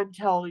 I'm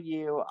telling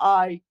you,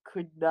 I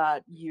could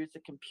not use a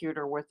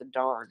computer worth a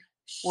darn,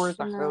 worth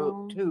a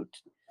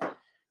hoot.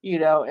 You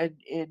know, and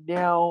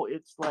now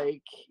it's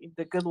like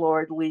the good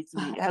Lord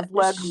has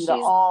led me to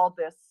all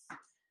this.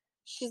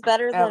 She's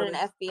better than an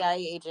FBI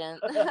agent.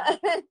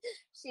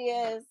 She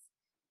is.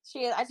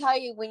 I tell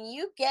you, when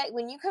you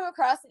come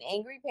across an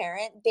angry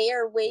parent, they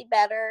are way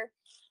better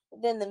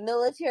than the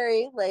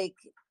military. Like,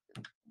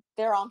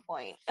 they're on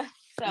point.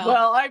 So.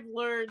 Well, I've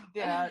learned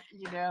that,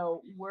 you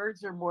know,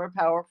 words are more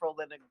powerful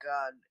than a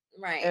gun.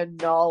 Right. And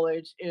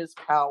knowledge is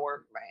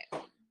power.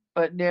 Right.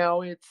 But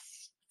now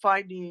it's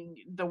finding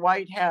the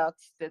white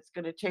hats that's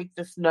going to take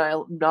this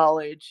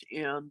knowledge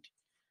and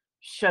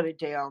shut it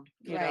down.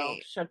 You know,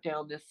 shut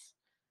down this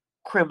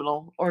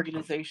criminal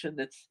organization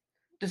that's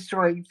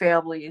destroying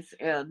families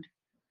and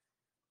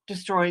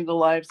destroying the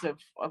lives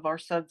of our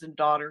sons and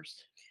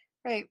daughters.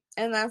 Right.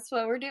 And that's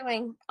what we're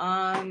doing.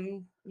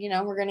 You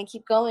know, we're going to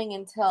keep going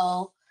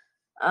until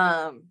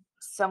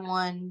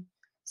someone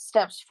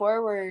steps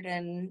forward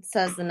and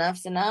says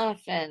enough's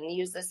enough and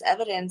use this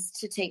evidence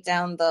to take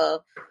down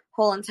the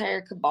whole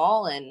entire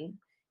cabal in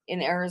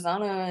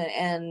Arizona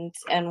and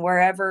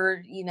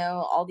wherever, you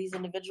know, all these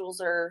individuals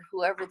or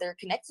whoever they're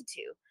connected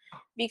to,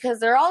 because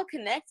they're all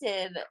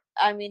connected.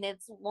 I mean,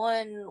 it's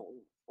one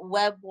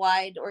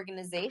web-wide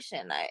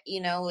organization.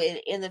 You know,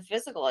 in the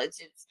physical,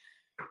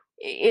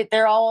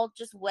 they're all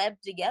just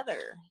webbed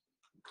together.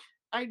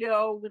 I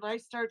know when I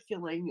start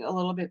feeling a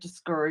little bit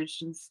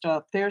discouraged and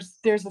stuff, there's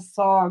a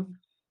song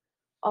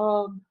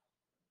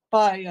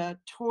by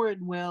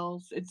Tauren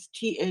Wells. It's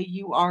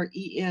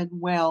Tauren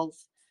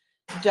Wells,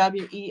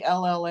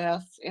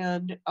 Wells,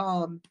 and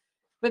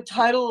the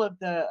title of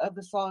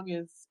the song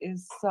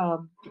is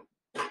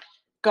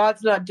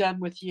God's Not Done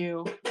With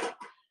You.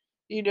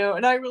 You know,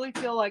 and I really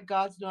feel like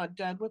God's not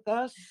done with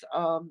us.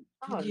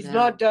 He's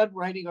not done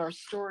writing our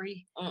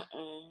story.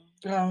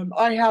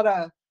 I had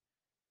a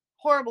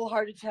horrible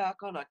heart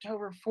attack on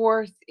October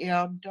 4th,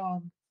 and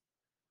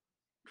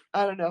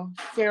I don't know,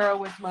 Sarah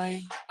was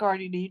my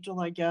guardian angel,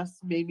 I guess,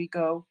 made me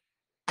go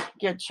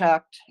get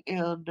checked,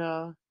 and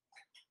I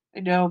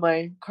know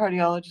my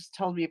cardiologist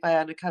told me if I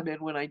had to come in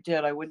when I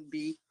did, I wouldn't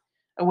be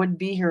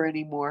here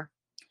anymore.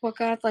 Well,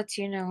 God lets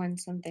you know when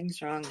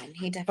something's wrong, and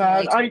he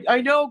definitely. But I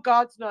know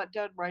God's not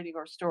done writing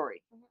our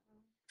story.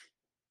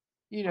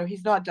 You know,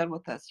 he's not done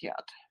with us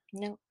yet.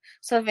 No.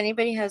 So if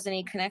anybody has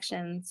any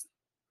connections,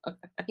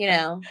 you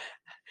know,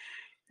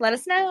 let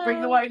us know.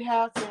 Bring the white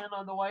hats in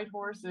on the white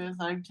horses.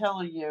 I'm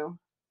telling you.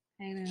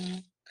 I know.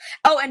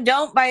 Oh, and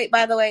don't by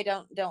the way,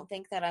 don't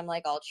think that I'm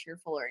like all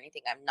cheerful or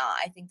anything. I'm not.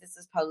 I think this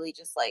is probably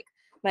just like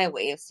my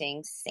way of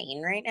staying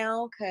sane right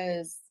now,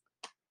 because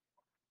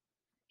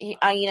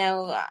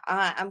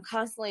I'm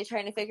constantly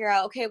trying to figure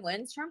out, okay,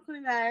 when's Trump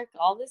coming back?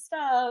 All this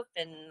stuff,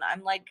 and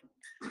I'm like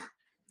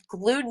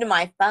glued to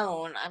my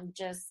phone. I'm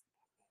just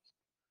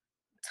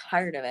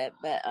tired of it.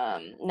 But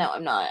no,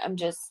 I'm not. I'm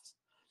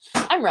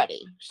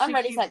ready. I'm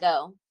ready to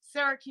go.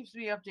 Sarah keeps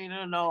me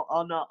updated on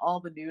all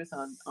the news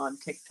on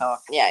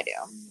TikTok. Yeah, I do.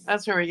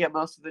 That's where we get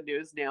most of the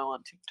news now,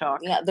 on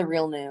TikTok. Yeah, the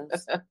real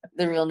news.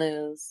 The real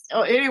news.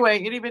 Oh, anyway,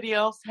 anybody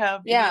else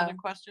have any other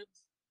questions?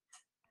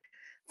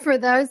 For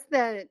those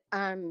that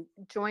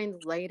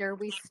joined later,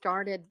 we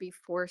started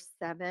before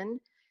 7,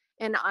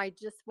 and I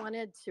just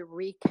wanted to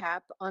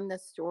recap on the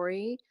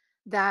story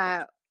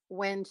that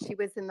when she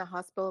was in the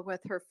hospital with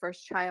her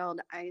first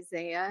child,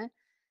 Isaiah,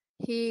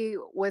 he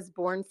was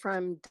born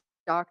from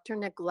doctor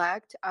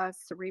neglect of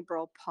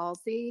cerebral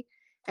palsy.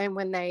 And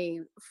when they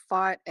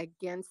fought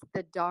against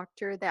the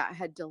doctor that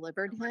had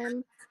delivered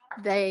him,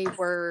 they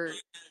were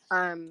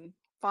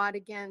fought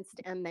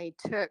against, and they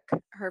took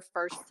her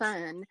first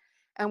son.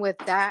 And with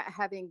that,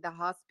 having the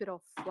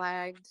hospital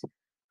flagged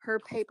her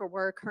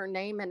paperwork, her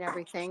name, and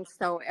everything.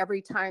 So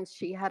every time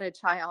she had a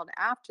child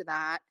after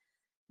that,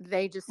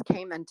 they just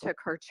came and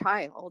took her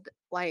child.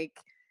 Like,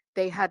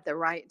 they had the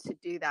right to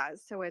do that.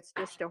 So it's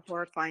just a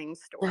horrifying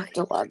story. I have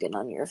to log in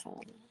on your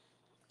phone.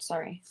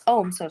 Sorry.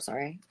 Oh, I'm so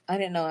sorry. I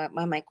didn't know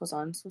my mic was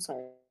on. So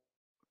sorry.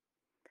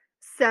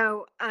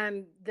 So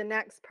the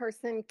next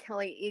person,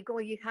 Kelly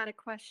Eagle, you had a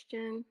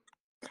question?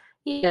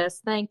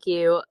 Yes, thank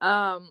you.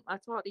 I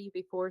talked to you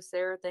before,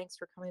 Sarah. Thanks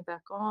for coming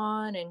back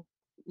on, and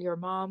your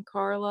mom,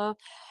 Carla.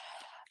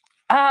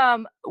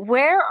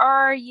 Where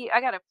are you?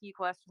 I got a few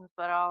questions,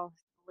 but I'll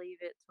leave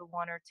it to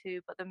one or two.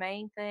 But the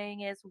main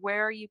thing is,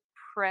 where are you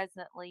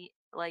presently?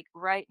 Like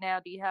right now,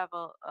 do you have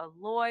a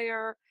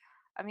lawyer?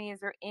 I mean, is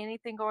there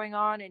anything going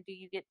on? And do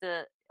you get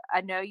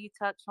I know you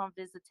touched on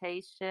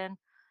visitation.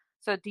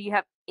 So do you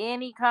have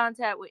any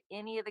contact with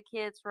any of the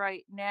kids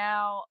right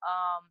now?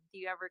 Do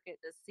you ever get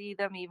to see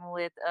them, even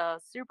with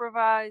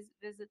supervised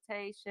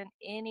visitation?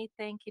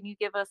 Anything? Can you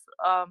give us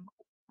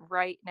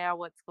right now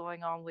what's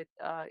going on with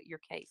your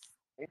case?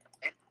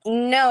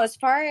 No, as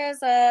far as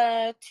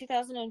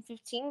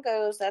 2015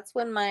 goes, that's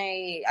when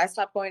I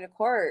stopped going to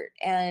court,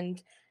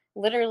 and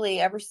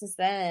literally ever since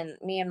then,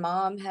 me and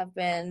Mom have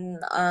been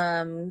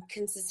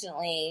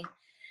consistently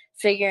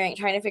trying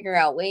to figure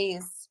out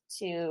ways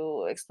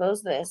to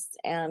expose this.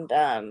 And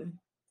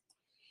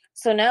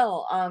so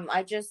no,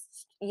 I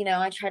just,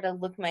 I try to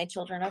look my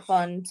children up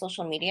on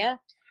social media,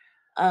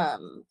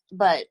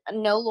 but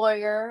no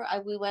lawyer.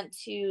 We went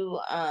to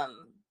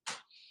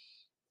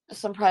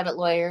some private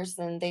lawyers,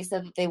 and they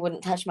said that they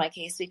wouldn't touch my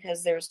case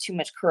because there was too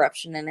much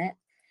corruption in it.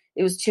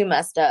 It was too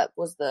messed up,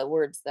 was the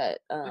words that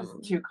it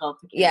was too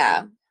complicated.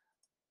 Yeah.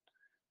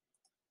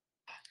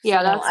 Yeah,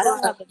 so that's I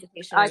don't have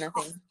visitation or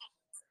nothing.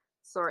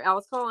 Sorry, I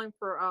was calling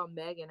for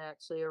Megan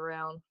actually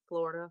around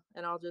Florida,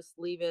 and I'll just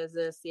leave it as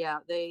this. Yeah,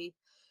 they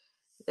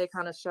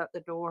kind of shut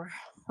the door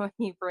when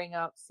you bring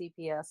up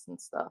CPS and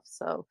stuff.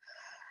 So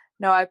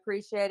no, I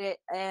appreciate it.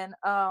 And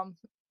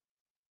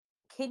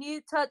can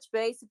you touch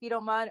base, if you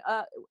don't mind,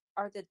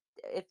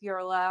 if you're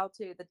allowed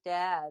to, the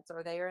dads,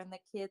 are they in the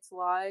kids'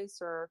 lives?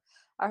 Or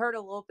I heard a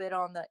little bit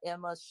on the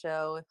Emma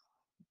show,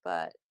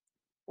 but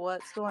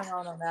what's going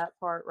on that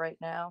part right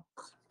now?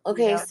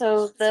 Okay,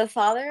 so the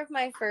father of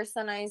my first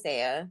son,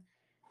 Isaiah,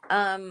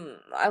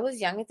 I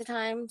was young at the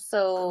time,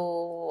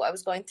 so I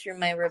was going through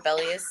my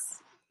rebellious,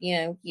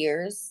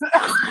 years.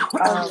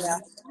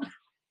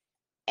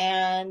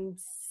 And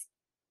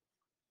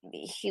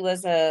he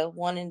was a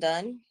one and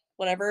done,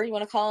 whatever you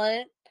want to call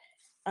it.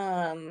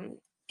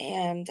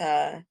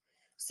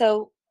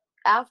 So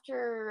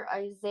after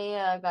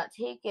Isaiah got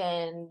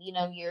taken,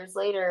 years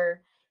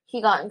later,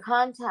 he got in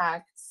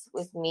contact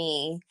with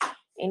me,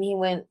 and he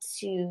went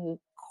to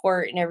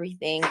court and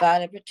everything,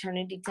 got a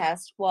paternity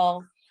test.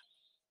 Well,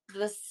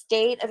 the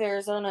state of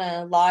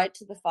Arizona lied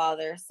to the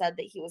father, said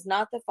that he was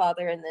not the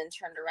father, and then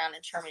turned around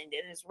and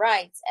terminated his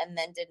rights, and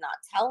then did not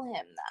tell him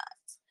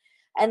that.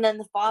 And then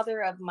the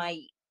father of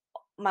my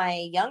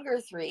younger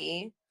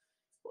three,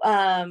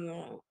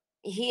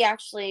 he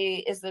actually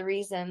is the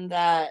reason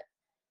that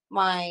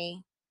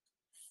my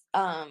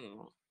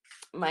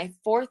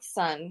fourth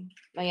son,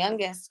 my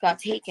youngest, got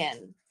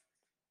taken.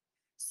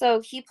 So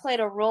he played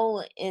a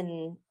role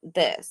in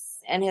this,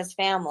 and his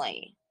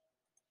family.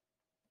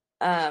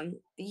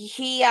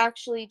 He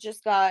actually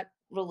just got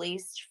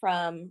released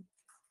from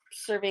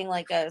serving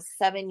like a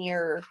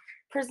 7-year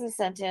prison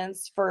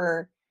sentence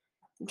for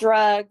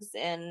drugs,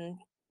 and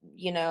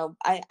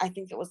I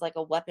think it was like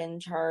a weapon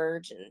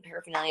charge and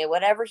paraphernalia,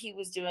 whatever he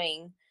was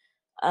doing.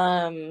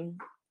 I'd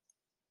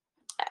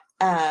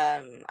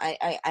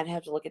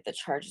have to look at the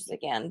charges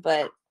again,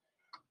 but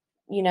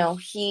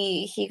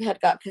he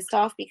had got pissed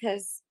off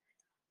because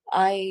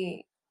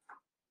I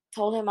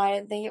told him I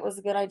didn't think it was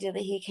a good idea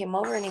that he came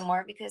over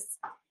anymore, because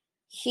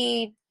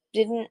he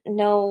didn't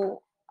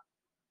know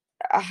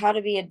how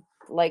to be a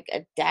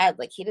dad.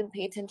 Like, he didn't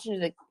pay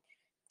attention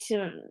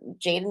to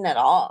Jaden at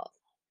all.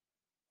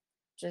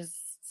 Just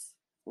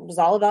was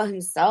all about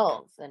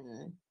himself,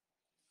 and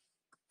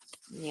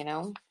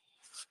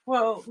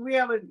Well, we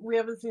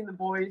haven't seen the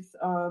boys.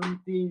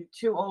 The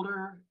two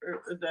older,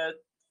 the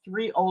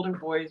 3 older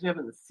boys. We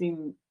haven't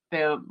seen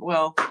them.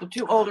 Well, the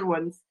 2 older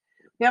ones,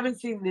 we haven't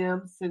seen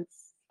them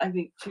since I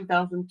think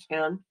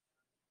 2010.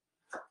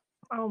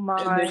 Oh And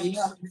my. then we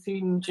haven't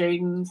seen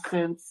Jaden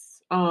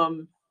since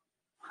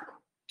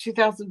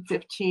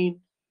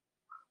 2015.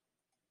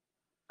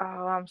 Oh,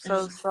 I'm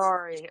so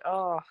sorry.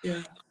 Oh.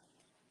 Yeah.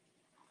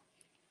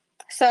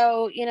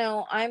 So, you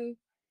know, I'm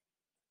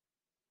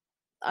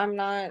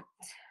not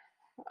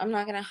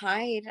gonna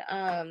hide.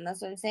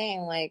 That's what I'm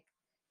saying. Like,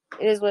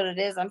 it is what it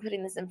is. I'm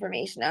putting this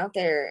information out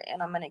there,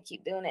 and I'm gonna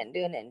keep doing it and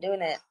doing it and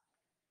doing it.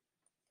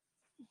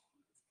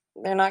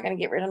 They're not gonna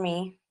get rid of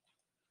me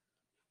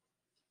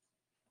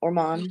or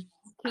mom.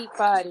 Keep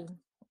fighting.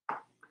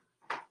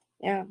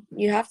 Yeah,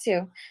 you have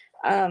to.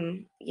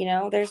 You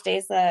know, there's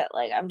days that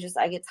like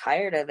I get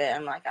tired of it.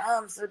 I'm like, oh,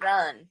 I'm so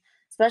done.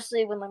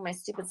 Especially when like my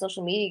stupid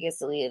social media gets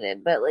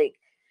deleted. But like,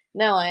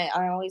 no,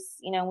 I always,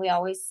 you know, we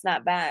always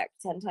snap back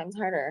 10 times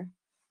harder.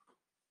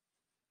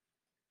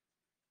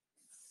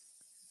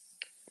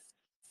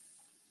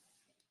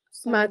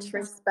 Much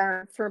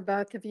respect for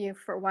both of you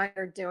for what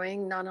you're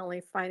doing, not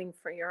only fighting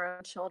for your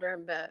own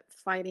children, but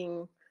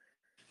fighting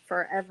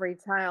for every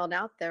child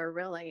out there,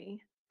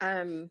 really.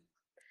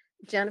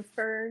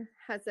 Jennifer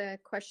has a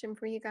question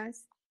for you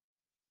guys.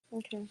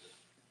 Okay.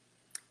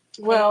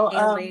 Well,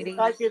 Hey, ladies. if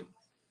I could.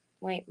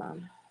 Wait,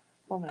 Mom.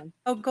 Hold on.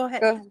 Oh, go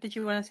ahead. Go ahead. Did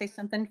you want to say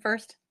something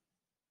first?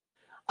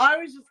 I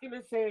was just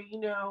gonna say, you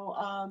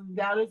know,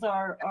 that is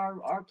our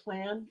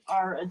plan,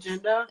 our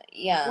agenda.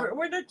 Yeah.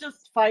 We're not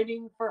just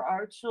fighting for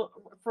our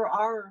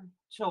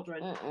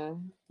children.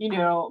 Mm-mm. You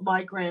know,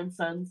 my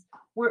grandsons.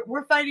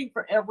 We're fighting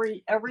for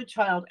every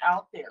child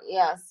out there.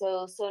 Yeah.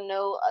 So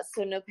no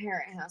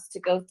parent has to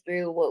go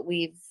through what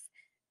we've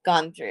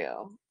gone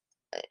through.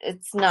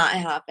 It's not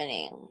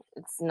happening.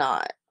 It's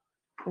not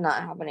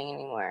happening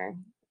anymore.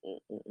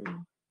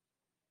 Mm-mm.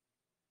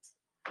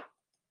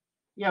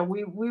 Yeah,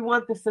 we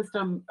want the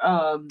system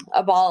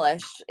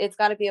Abolished. It's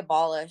got to be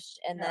abolished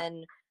and Yeah.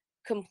 then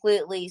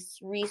completely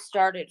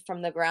restarted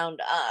from the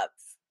ground up.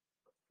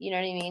 You know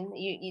what I mean?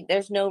 You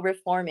there's no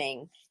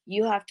reforming.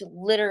 You have to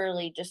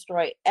literally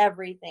destroy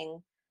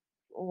everything,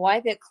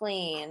 wipe it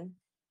clean,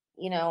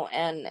 you know,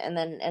 and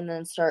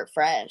then start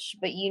fresh.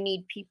 But you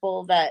need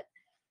people that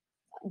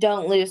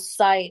don't lose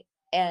sight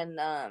and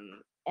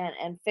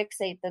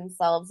fixate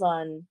themselves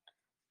on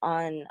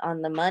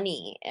the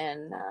money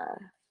and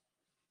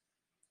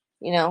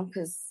you know,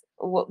 because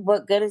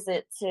what good is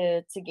it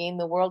to gain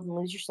the world and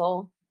lose your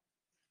soul?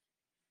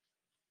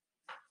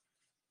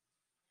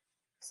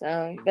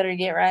 So you better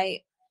get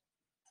right.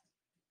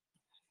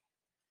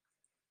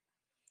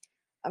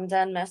 I'm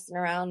done messing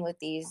around with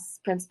these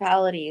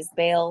principalities: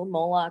 Baal,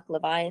 Moloch,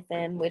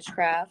 Leviathan,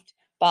 witchcraft,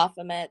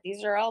 Baphomet.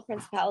 These are all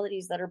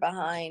principalities that are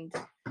behind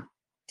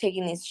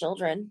taking these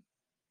children.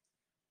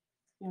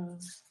 Yeah.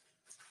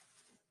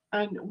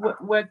 And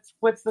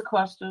what's the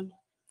question?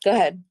 Go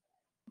ahead.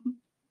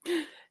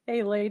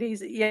 Hey,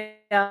 ladies. Yeah,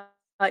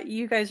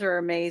 you guys are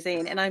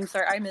amazing. And I'm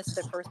sorry I missed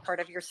the first part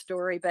of your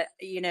story, but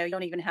you know, you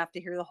don't even have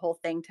to hear the whole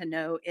thing to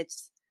know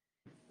it's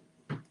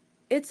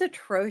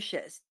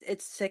atrocious.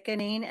 It's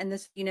sickening. And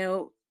this, you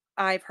know,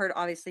 I've heard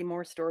obviously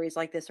more stories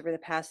like this over the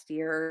past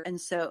year. And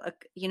so,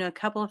 you know, a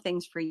couple of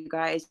things for you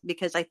guys,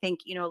 because I think,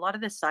 you know, a lot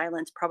of the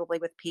silence probably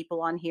with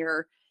people on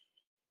here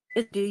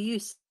is, do you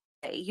say,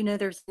 you know,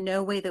 there's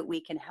no way that we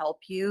can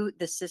help you.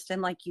 The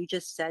system, like you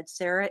just said,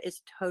 Sarah,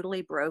 is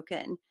totally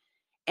broken.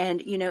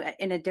 And, you know,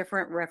 in a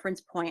different reference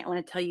point, I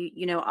want to tell you,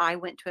 you know, I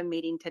went to a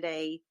meeting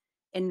today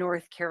in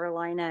North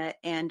Carolina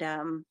and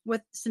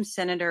with some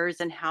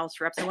senators and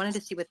House reps. I wanted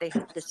to see what they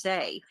had to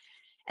say.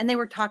 And they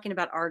were talking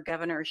about our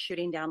governor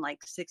shooting down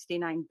like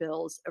 69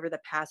 bills over the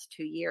past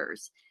 2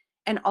 years.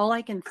 And all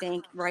I can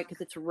think, right,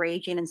 because it's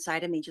raging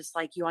inside of me, just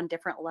like you on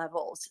different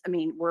levels. I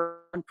mean, we're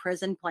on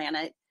prison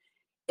planet,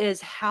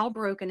 is how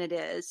broken it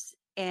is.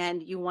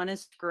 And you want to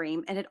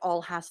scream, and it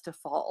all has to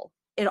fall.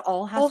 It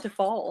all has to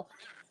fall.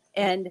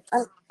 And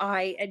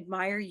I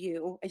admire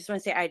you. I just want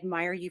to say I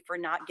admire you for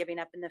not giving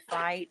up in the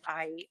fight.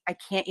 I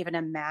can't even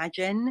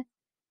imagine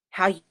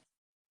how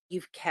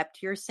you've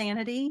kept your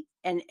sanity,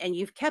 and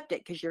you've kept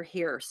it because you're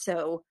here.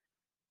 So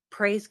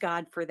praise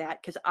God for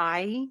that, because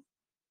I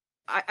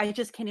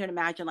just can't even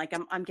imagine. Like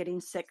I'm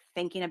getting sick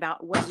thinking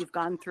about what you've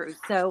gone through.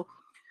 So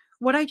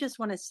what I just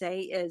want to say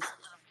is,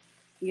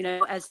 you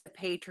know, as a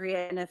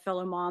patriot and a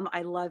fellow mom,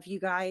 I love you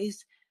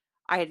guys.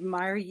 I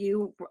admire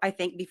you. I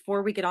think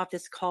before we get off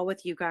this call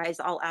with you guys,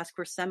 I'll ask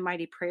for some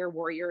mighty prayer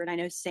warrior. And I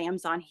know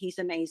Sam's on. He's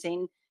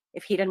amazing.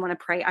 If he didn't want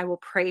to pray, I will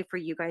pray for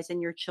you guys and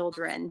your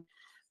children.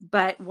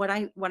 But what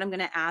I'm going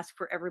to ask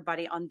for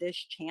everybody on this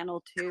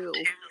channel too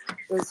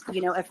is,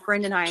 you know, a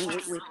friend and I,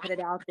 we put it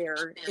out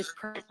there, is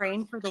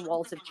praying for the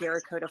walls of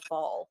Jericho to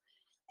fall.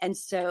 And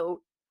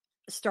so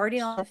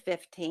starting on the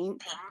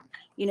 15th,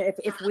 you know,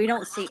 if we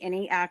don't see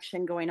any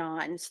action going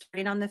on,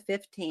 starting on the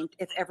 15th,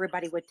 if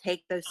everybody would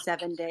take those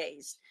 7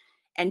 days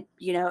and,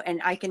 you know,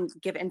 and I can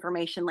give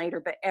information later,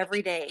 but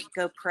every day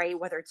go pray,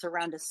 whether it's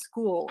around a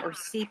school or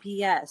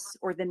CPS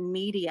or the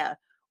media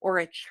or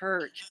a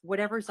church,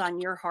 whatever's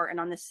on your heart. And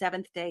on the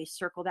 7th day,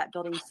 circle that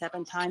building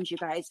 7 times, you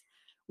guys.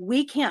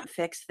 We can't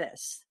fix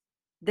this.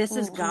 This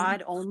is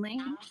God only.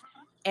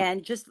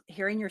 And just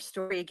hearing your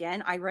story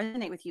again, I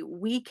resonate with you.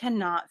 We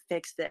cannot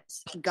fix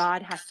this.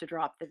 God has to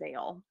drop the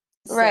veil.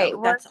 Right. So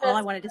We're that's all I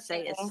just wanted to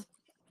say is,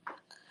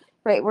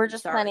 right. We're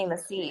just sorry. planting the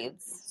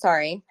seeds.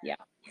 Sorry.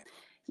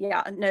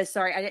 Yeah, no,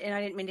 sorry. I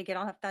didn't mean to get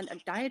off that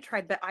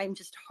diatribe, but I'm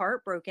just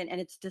heartbroken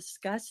and it's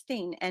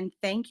disgusting. And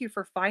thank you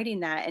for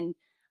fighting that. And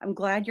I'm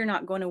glad you're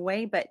not going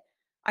away, but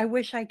I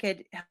wish I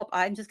could help.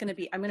 I'm going to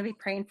be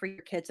praying for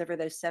your kids over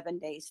those 7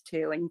 days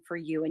too, and for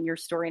you and your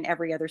story and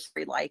every other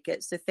story like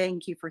it. So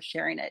thank you for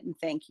sharing it. And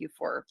thank you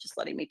for just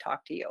letting me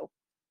talk to you.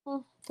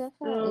 Definitely.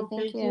 Oh,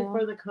 thank you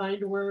for the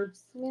kind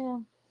words. Yeah.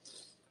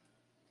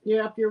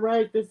 Yep, you're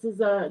right. This is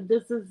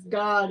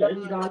God,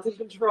 and God's in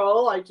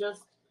control. I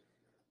just,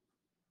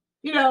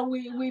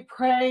 we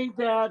pray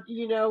that,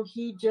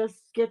 he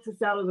just gets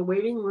us out of the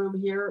waiting room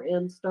here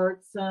and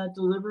starts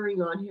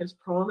delivering on his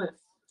promise.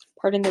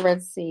 Parting the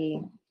Red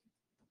Sea.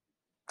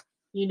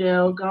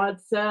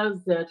 God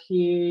says that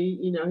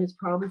his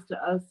promise to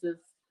us is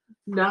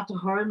not to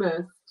harm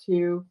us,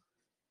 to,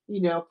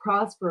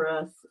 prosper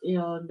us.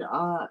 And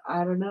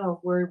I don't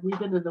know, we've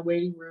been in the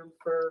waiting room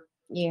for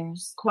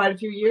Years. quite a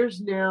few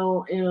years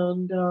now,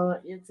 and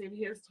it's in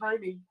his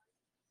timing.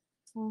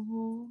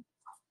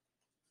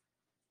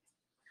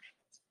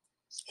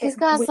 He's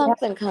got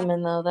something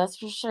coming, though. That's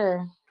for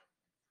sure.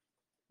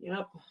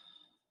 Yep.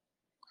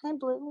 Hi,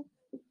 Blue.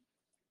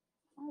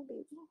 Hi,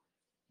 baby.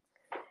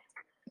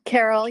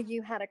 Carol,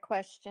 you had a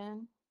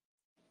question.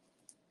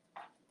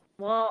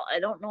 Well,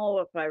 I don't know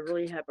if I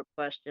really have a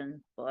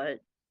question, but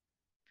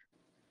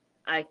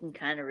I can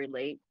kind of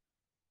relate.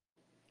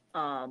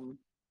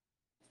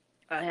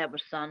 I have a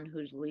son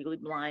who's legally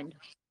blind.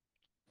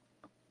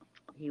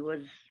 He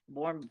was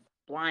born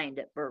blind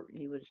at birth.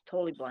 He was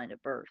totally blind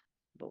at birth,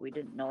 but we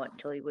didn't know it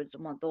until he was a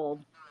month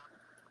old.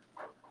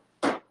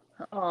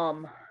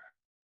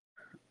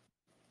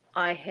 I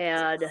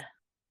had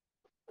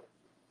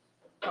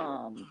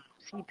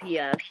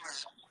CPS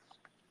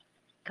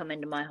come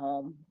into my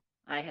home.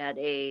 I had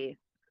the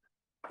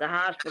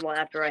hospital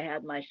after I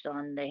had my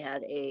son, they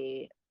had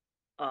a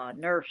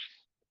nurse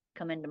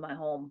come into my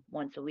home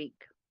once a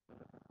week.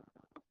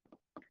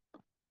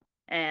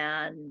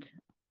 And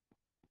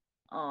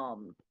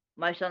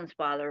my son's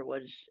father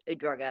was a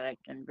drug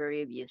addict and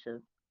very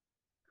abusive.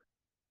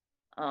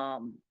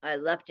 I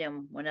left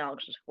him when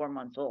Alex was 4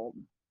 months old.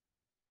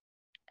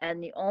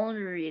 And the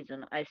only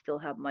reason I still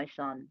have my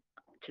son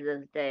to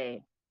this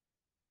day,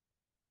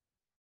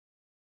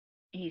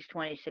 he's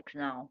 26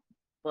 now,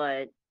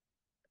 but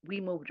we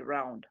moved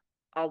around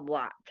a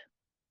lot.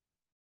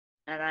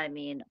 And I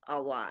mean a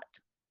lot.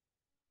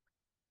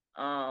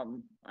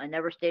 I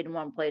never stayed in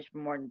one place for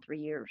more than 3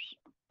 years.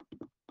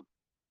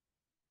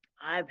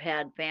 I've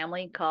had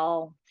family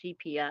call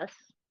CPS.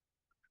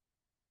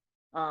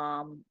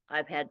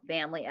 I've had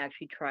family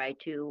actually try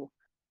to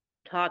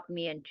talk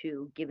me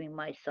into giving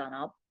my son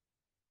up.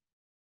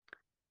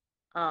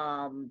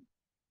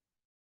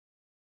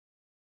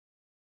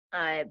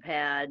 I've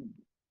had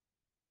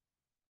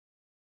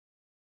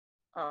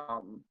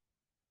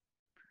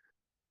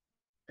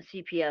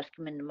CPS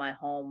come into my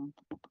home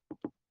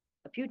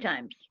a few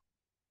times.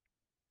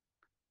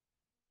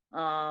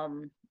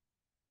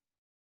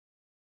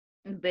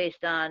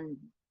 Based on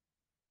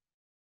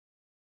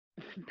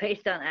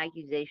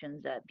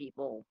accusations that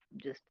people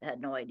just had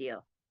no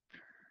idea.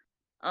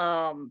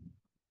 So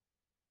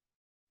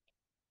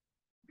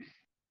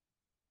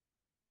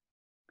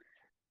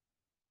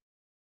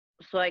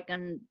I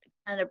can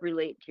kind of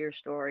relate to your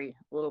story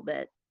a little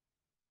bit.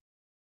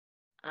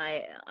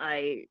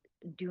 I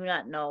do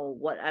not know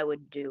what I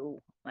would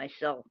do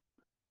myself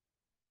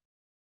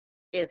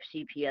if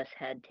CPS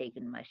had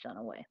taken my son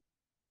away.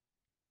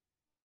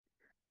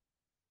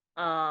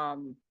 I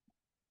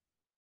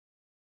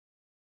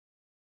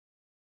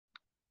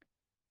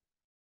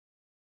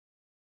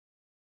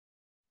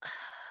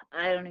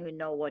don't even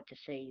know what to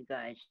say, you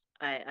guys.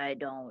 I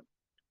don't.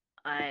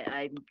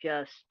 I'm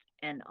just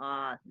in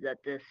awe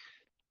that this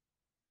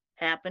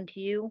happened to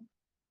you.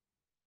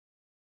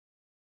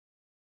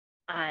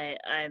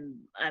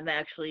 I'm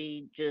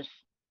actually just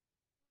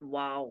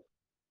wow.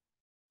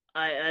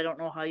 I don't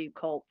know how you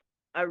cope.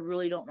 I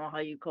really don't know how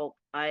you cope.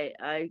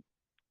 I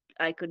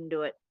couldn't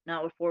do it.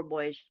 Not with 4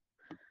 boys.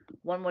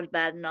 One was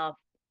bad enough.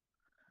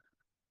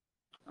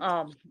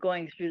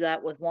 Going through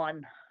that with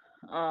one.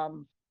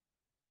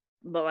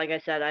 But like I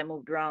said, I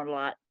moved around a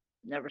lot.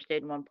 Never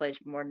stayed in one place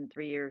for more than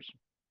 3 years.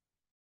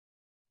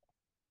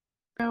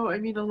 No, I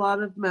mean, a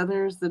lot of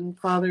mothers and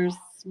fathers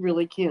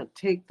really can't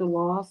take the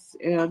loss,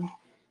 and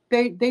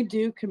they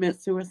do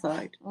commit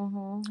suicide.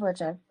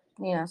 Which I've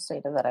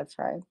stated that I've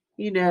tried.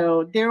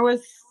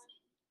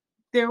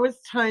 There was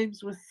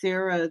times with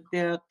Sarah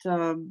that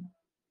her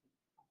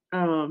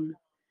and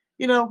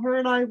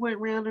I went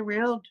round and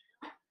round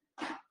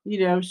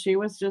She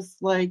was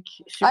just like,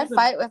 I'd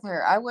fight with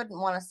her. I wouldn't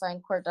want to sign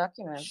court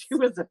documents. she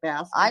was a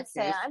bastard. I'd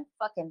say I'm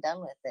fucking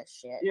done with this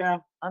shit. Yeah,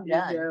 I'm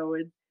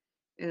done.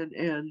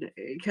 And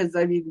because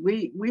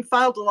we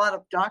filed a lot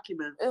of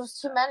documents. It was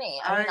too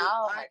many. I mean,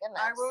 oh my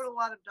goodness. I wrote a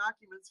lot of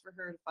documents for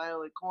her to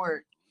file in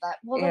court. The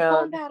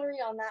phone battery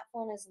on that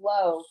phone is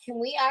low. Can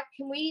we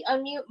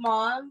unmute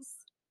Mom's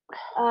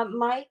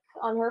mic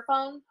on her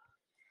phone?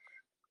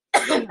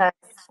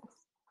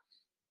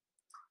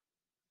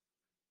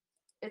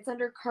 It's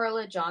under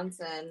Carla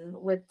Johnson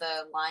with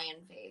the lion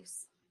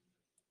face.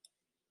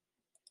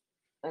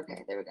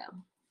 Okay, there we go.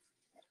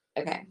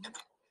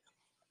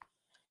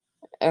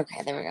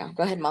 Okay, there we go.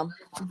 Go ahead, Mom.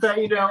 But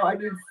here, I'm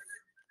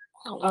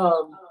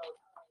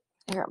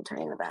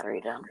turning the battery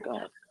down. Go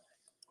ahead.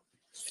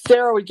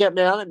 Sarah would get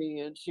mad at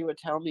me, and she would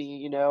tell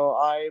me,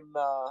 I'm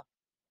not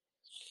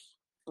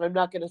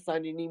going to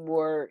sign any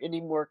more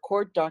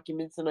court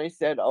documents. And I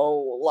said,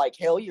 oh, like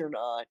hell, you're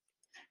not.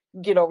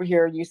 Get over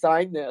here and you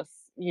sign this,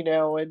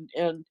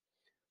 and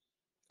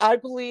I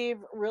believe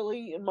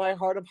really in my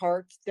heart of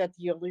hearts that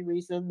the only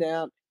reason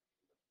that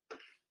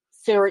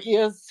Sarah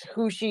is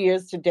who she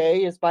is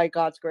today is by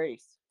God's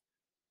grace.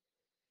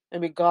 I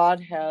mean, God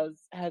has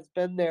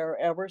been there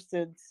ever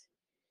since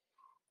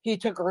he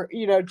took her,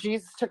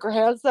 Jesus took her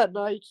hands that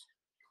night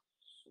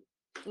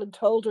and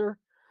told her,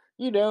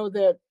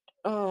 that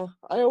I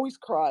always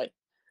cry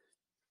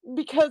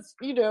because,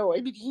 he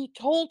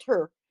told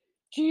her,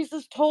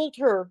 Jesus told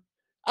her,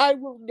 I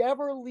will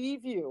never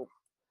leave you.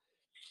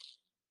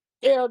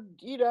 And,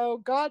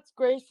 God's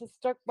grace has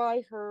stuck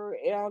by her.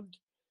 And,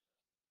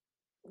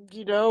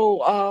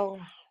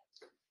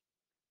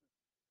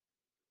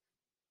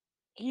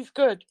 he's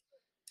good.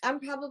 I'm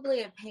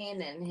probably a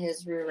pain in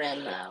his rear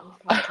end, though.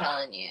 I'm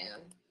telling you.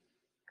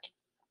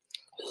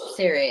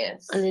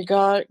 Serious. I mean,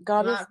 God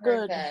Not is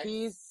good. perfect.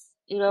 He's,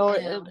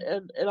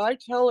 and I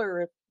tell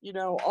her,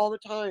 all the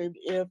time,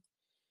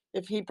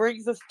 if he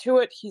brings us to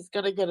it, he's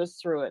going to get us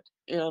through it.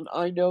 And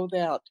I know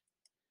that,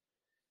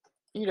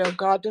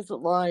 God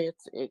doesn't lie.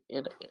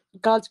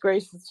 God's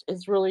grace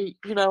is really,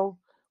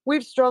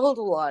 we've struggled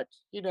a lot,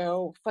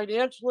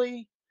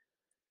 financially,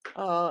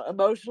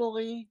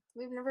 emotionally.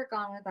 We've never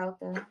gone without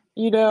them.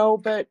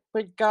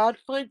 But God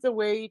finds a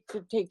way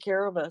to take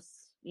care of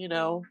us,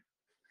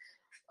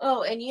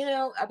 Oh, and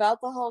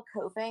about the whole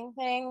coping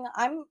thing,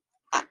 I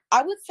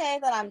would say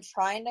that I'm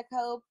trying to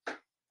cope.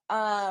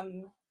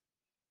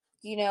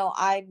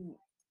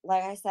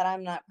 Like I said,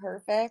 I'm not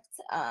perfect.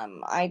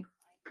 I'm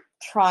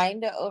trying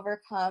to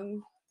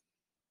overcome,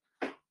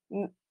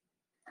 to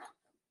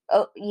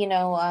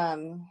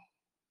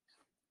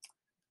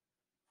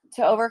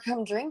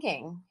overcome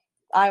drinking.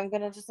 I'm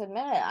going to just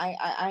admit it.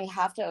 I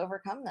have to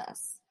overcome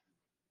this.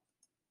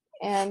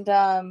 And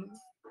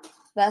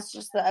that's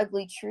just the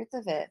ugly truth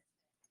of it.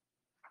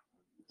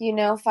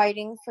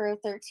 Fighting for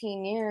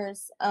 13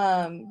 years,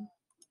 I'm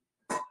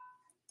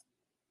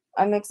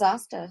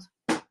exhausted.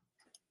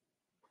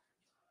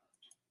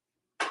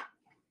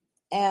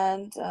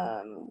 And,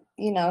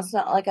 it's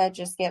not like I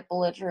just get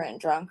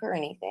belligerent drunk or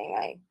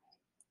anything.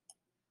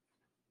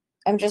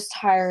 I'm just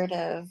tired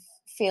of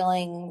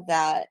feeling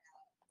that,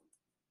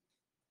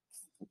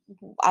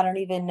 I don't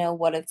even know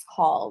what it's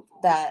called,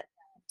 that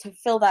to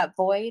fill that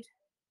void,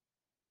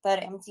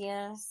 that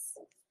emptiness,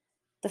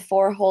 the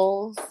 4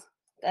 holes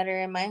that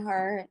are in my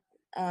heart.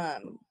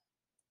 I'm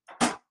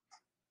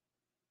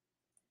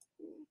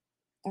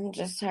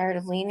just tired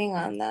of leaning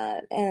on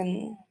that.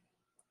 And,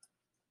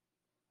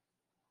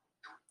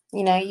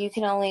 you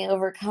can only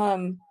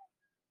overcome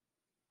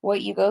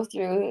what you go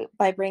through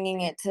by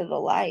bringing it to the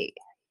light.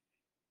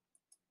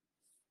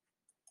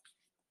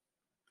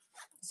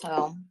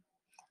 So,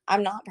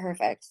 I'm not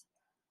perfect.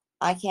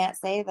 I can't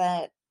say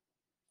that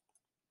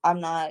I'm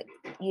not,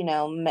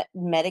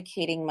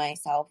 medicating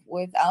myself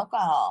with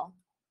alcohol,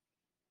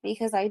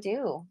 because I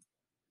do.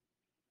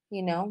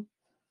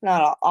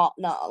 Not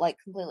like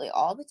completely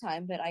all the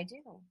time, but I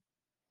do.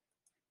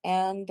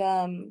 And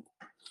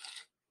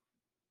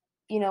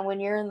when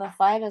you're in the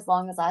fight, as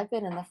long as I've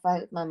been in the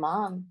fight with my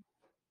mom,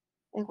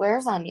 it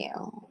wears on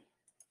you.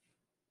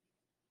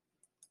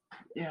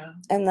 Yeah.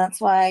 And that's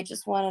why I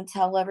just want to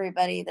tell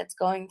everybody that's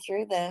going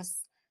through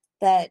this,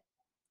 that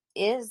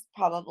is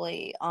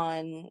probably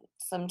on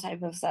some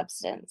type of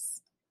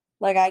substance.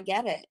 Like, I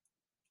get it.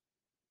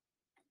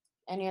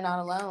 And you're not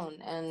alone.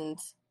 And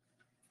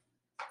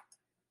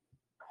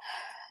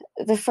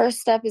the first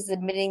step is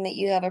admitting that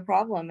you have a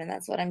problem. And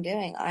that's what I'm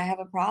doing. I have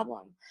a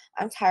problem.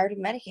 I'm tired of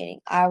medicating.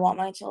 I want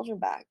my children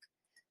back.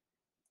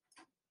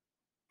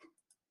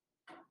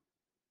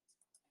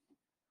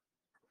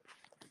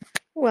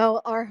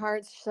 Well, our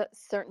hearts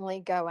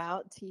certainly go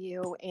out to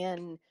you.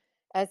 And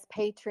as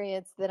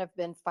patriots that have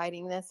been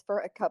fighting this for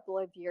a couple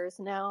of years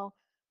now,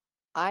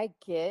 I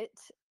get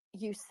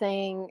you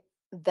saying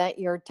that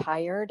you're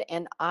tired.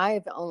 And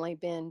I've only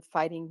been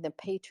fighting the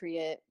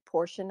patriot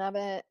portion of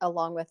it,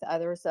 along with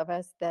others of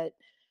us that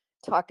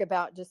talk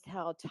about just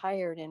how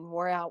tired and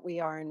wore out we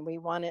are, and we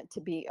want it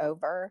to be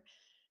over.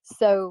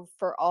 So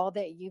for all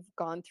that you've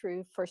gone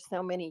through for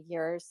so many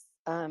years,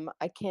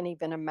 I can't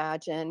even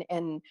imagine.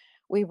 And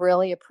we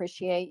really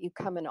appreciate you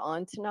coming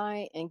on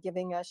tonight and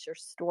giving us your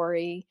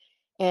story.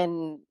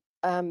 And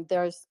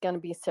there's going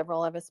to be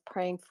several of us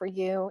praying for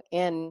you.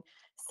 And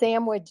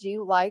Sam, would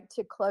you like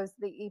to close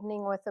the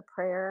evening with a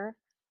prayer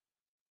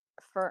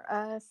for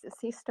us? Is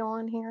he still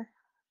on here?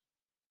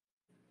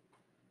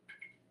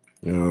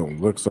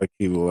 Looks like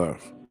he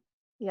left.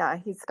 Yeah,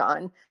 he's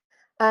gone.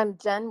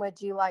 Jen,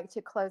 would you like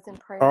to close in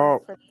prayer?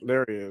 Oh,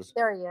 there he is.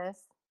 There he is.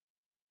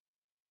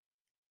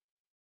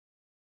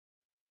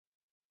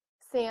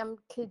 Sam,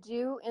 could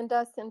you end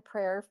us in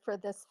prayer for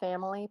this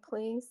family,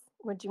 please?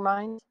 Would you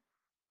mind?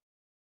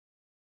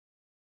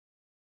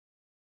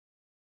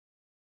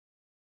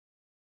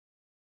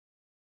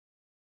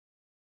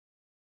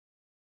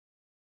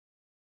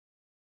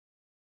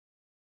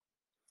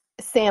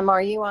 Sam,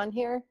 are you on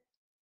here?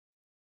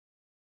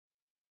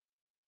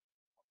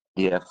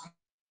 Yes.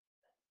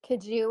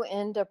 Could you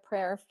end a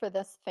prayer for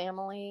this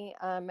family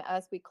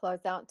as we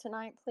close out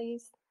tonight,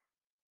 please?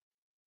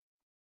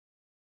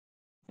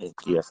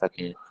 Yes, I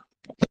can.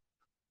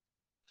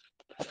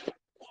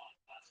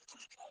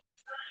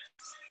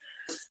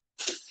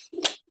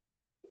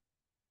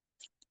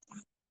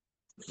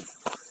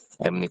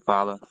 Heavenly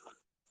Father,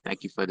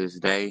 thank you for this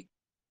day.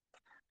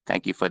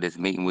 Thank you for this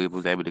meeting we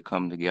was able to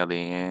come together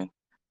in.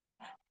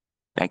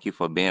 Thank you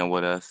for being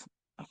with us.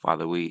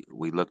 Father, we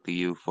look to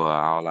you for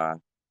all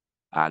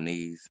our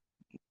needs.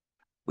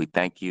 We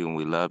thank you and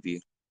we love you.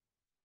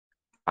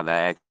 Father, I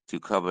ask you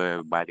to cover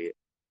everybody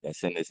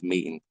that's in this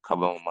meeting.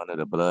 Cover them under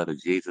the blood of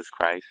Jesus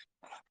Christ.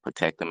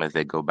 Protect them as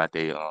they go about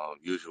their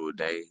usual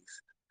days.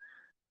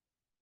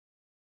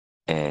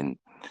 And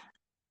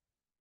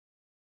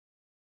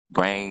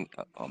bring,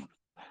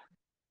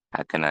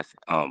 how can I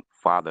say,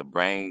 Father,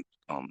 bring,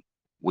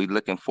 we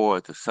looking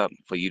forward to something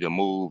for you to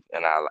move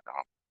and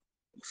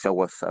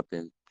show us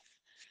something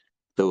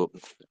through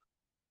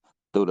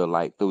the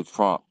light, through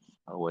Trump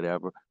or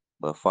whatever.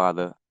 But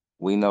Father,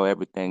 we know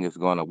everything is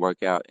going to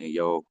work out in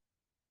your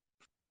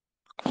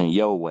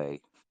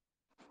way,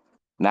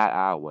 not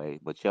our way,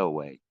 but your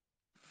way.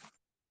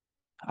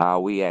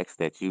 We ask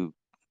that you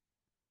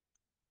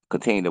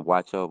continue to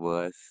watch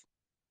over us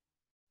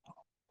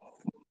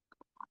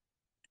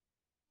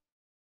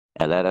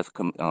and let us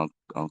continue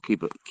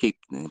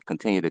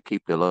to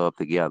keep the love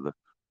together.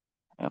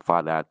 And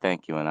Father, I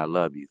thank you and I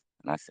love you.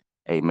 And I say,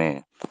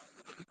 Amen.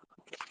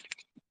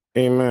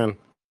 Amen.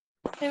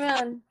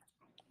 Amen.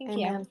 Thank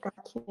Amen.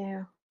 Thank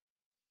you.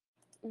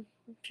 you.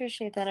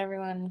 Appreciate that,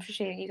 everyone.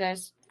 Appreciate you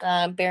guys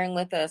bearing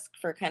with us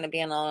for kind of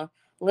being a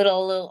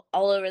little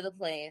all over the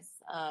place.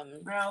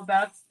 Well,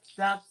 that's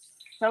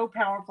so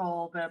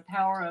powerful. The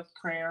power of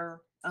prayer.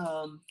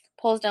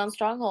 Pulls down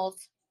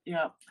strongholds.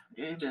 Yeah,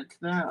 amen to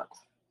that.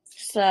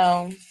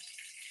 So,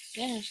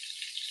 yeah.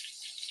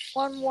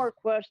 One more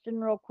question,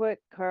 real quick,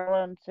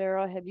 Carla and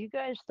Sarah. Have you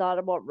guys thought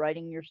about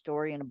writing your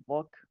story in a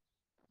book?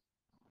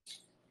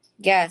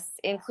 Yes,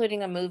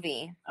 including a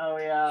movie. Oh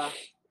yeah.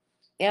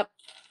 Yep.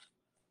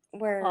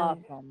 We're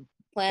Awesome.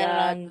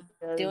 planning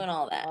on doing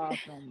all that.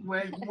 Awesome.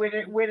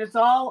 When it's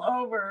all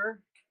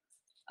over,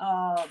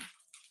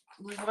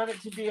 we want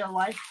it to be a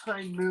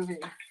Lifetime movie.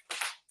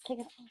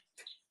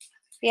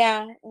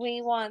 Yeah,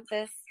 we want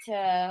this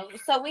to.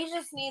 So we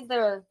just need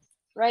the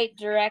right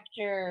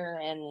director,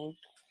 and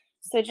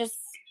so just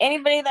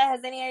anybody that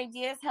has any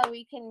ideas how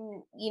we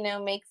can,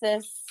 make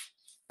this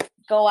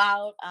go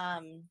out.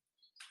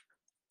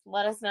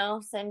 Let us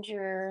know. Send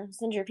your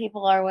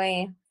people our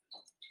way.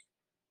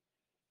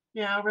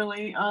 Yeah,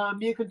 really.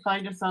 You can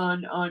find us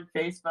on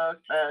Facebook,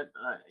 but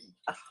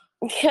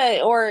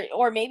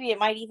or maybe it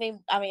might even.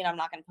 I mean, I'm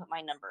not going to put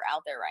my number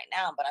out there right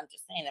now, but I'm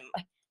just saying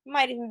it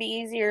might even be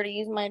easier to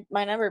use my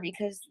number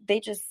because they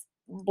just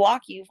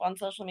block you on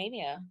social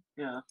media.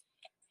 Yeah.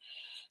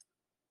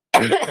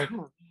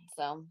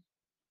 So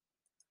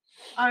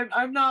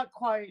I'm not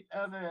quite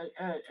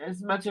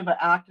as much of an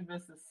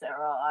activist as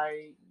Sarah.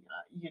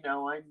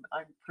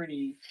 I'm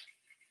pretty